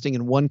you're investing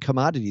in one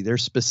commodity.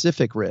 There's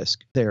specific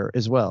risk there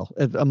as well,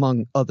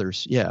 among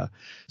others. Yeah.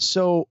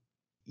 So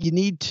you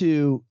need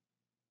to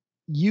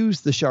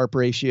use the Sharpe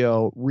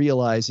ratio,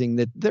 realizing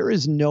that there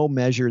is no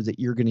measure that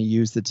you're going to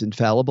use that's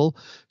infallible.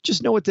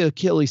 Just know what the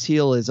Achilles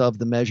heel is of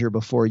the measure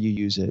before you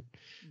use it.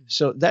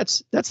 So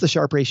that's the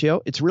Sharpe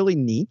ratio. It's really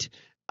neat.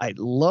 I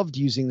loved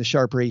using the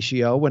Sharpe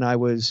ratio when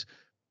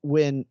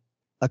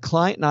a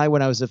client and I,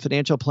 when I was a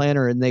financial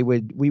planner, and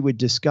we would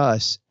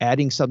discuss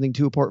adding something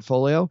to a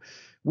portfolio,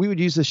 we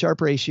would use the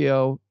Sharpe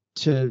ratio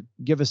to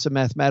give us a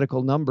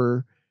mathematical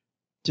number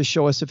to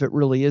show us if it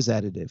really is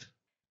additive.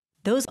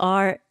 Those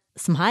are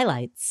some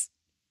highlights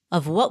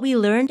of what we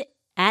learned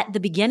at the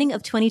beginning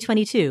of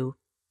 2022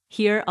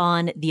 here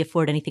on the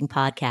Afford Anything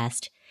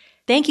podcast.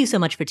 Thank you so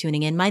much for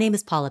tuning in. My name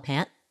is Paula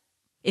Pant.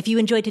 If you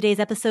enjoyed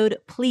today's episode,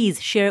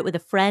 please share it with a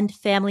friend,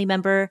 family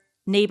member,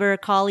 neighbor,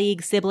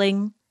 colleague,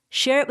 sibling.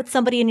 Share it with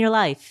somebody in your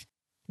life.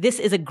 This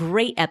is a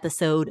great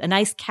episode, a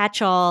nice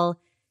catch-all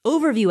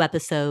overview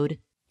episode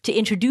to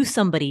introduce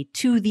somebody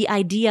to the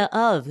idea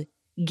of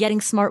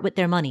getting smart with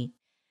their money.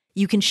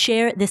 You can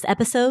share this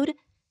episode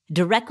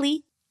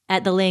directly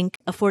at the link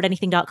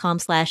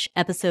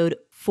affordanything.com/episode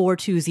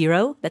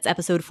 420. That's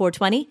episode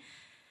 420.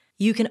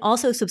 You can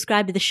also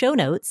subscribe to the show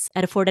notes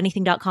at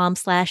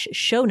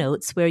affordanything.com/show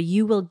notes, where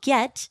you will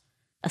get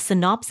a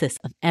synopsis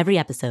of every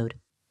episode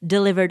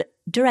delivered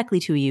directly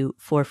to you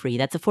for free.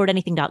 That's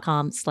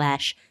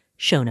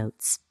affordanything.com/show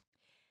notes.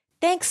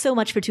 Thanks so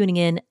much for tuning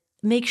in.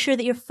 Make sure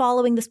that you're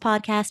following this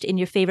podcast in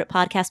your favorite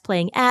podcast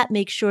playing app.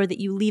 Make sure that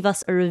you leave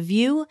us a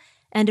review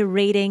and a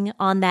rating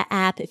on that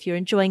app if you're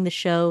enjoying the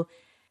show.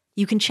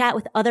 You can chat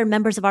with other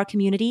members of our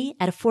community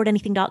at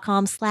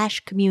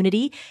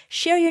affordanything.com/community.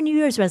 Share your New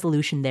Year's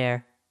resolution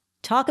there.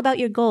 Talk about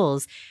your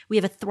goals. We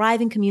have a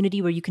thriving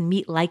community where you can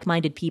meet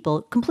like-minded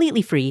people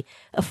completely free.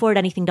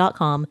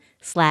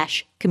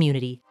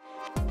 affordanything.com/community.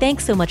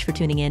 Thanks so much for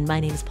tuning in. My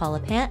name is Paula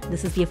Pant.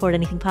 This is the Afford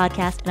Anything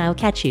podcast, and I will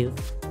catch you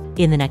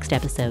in the next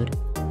episode.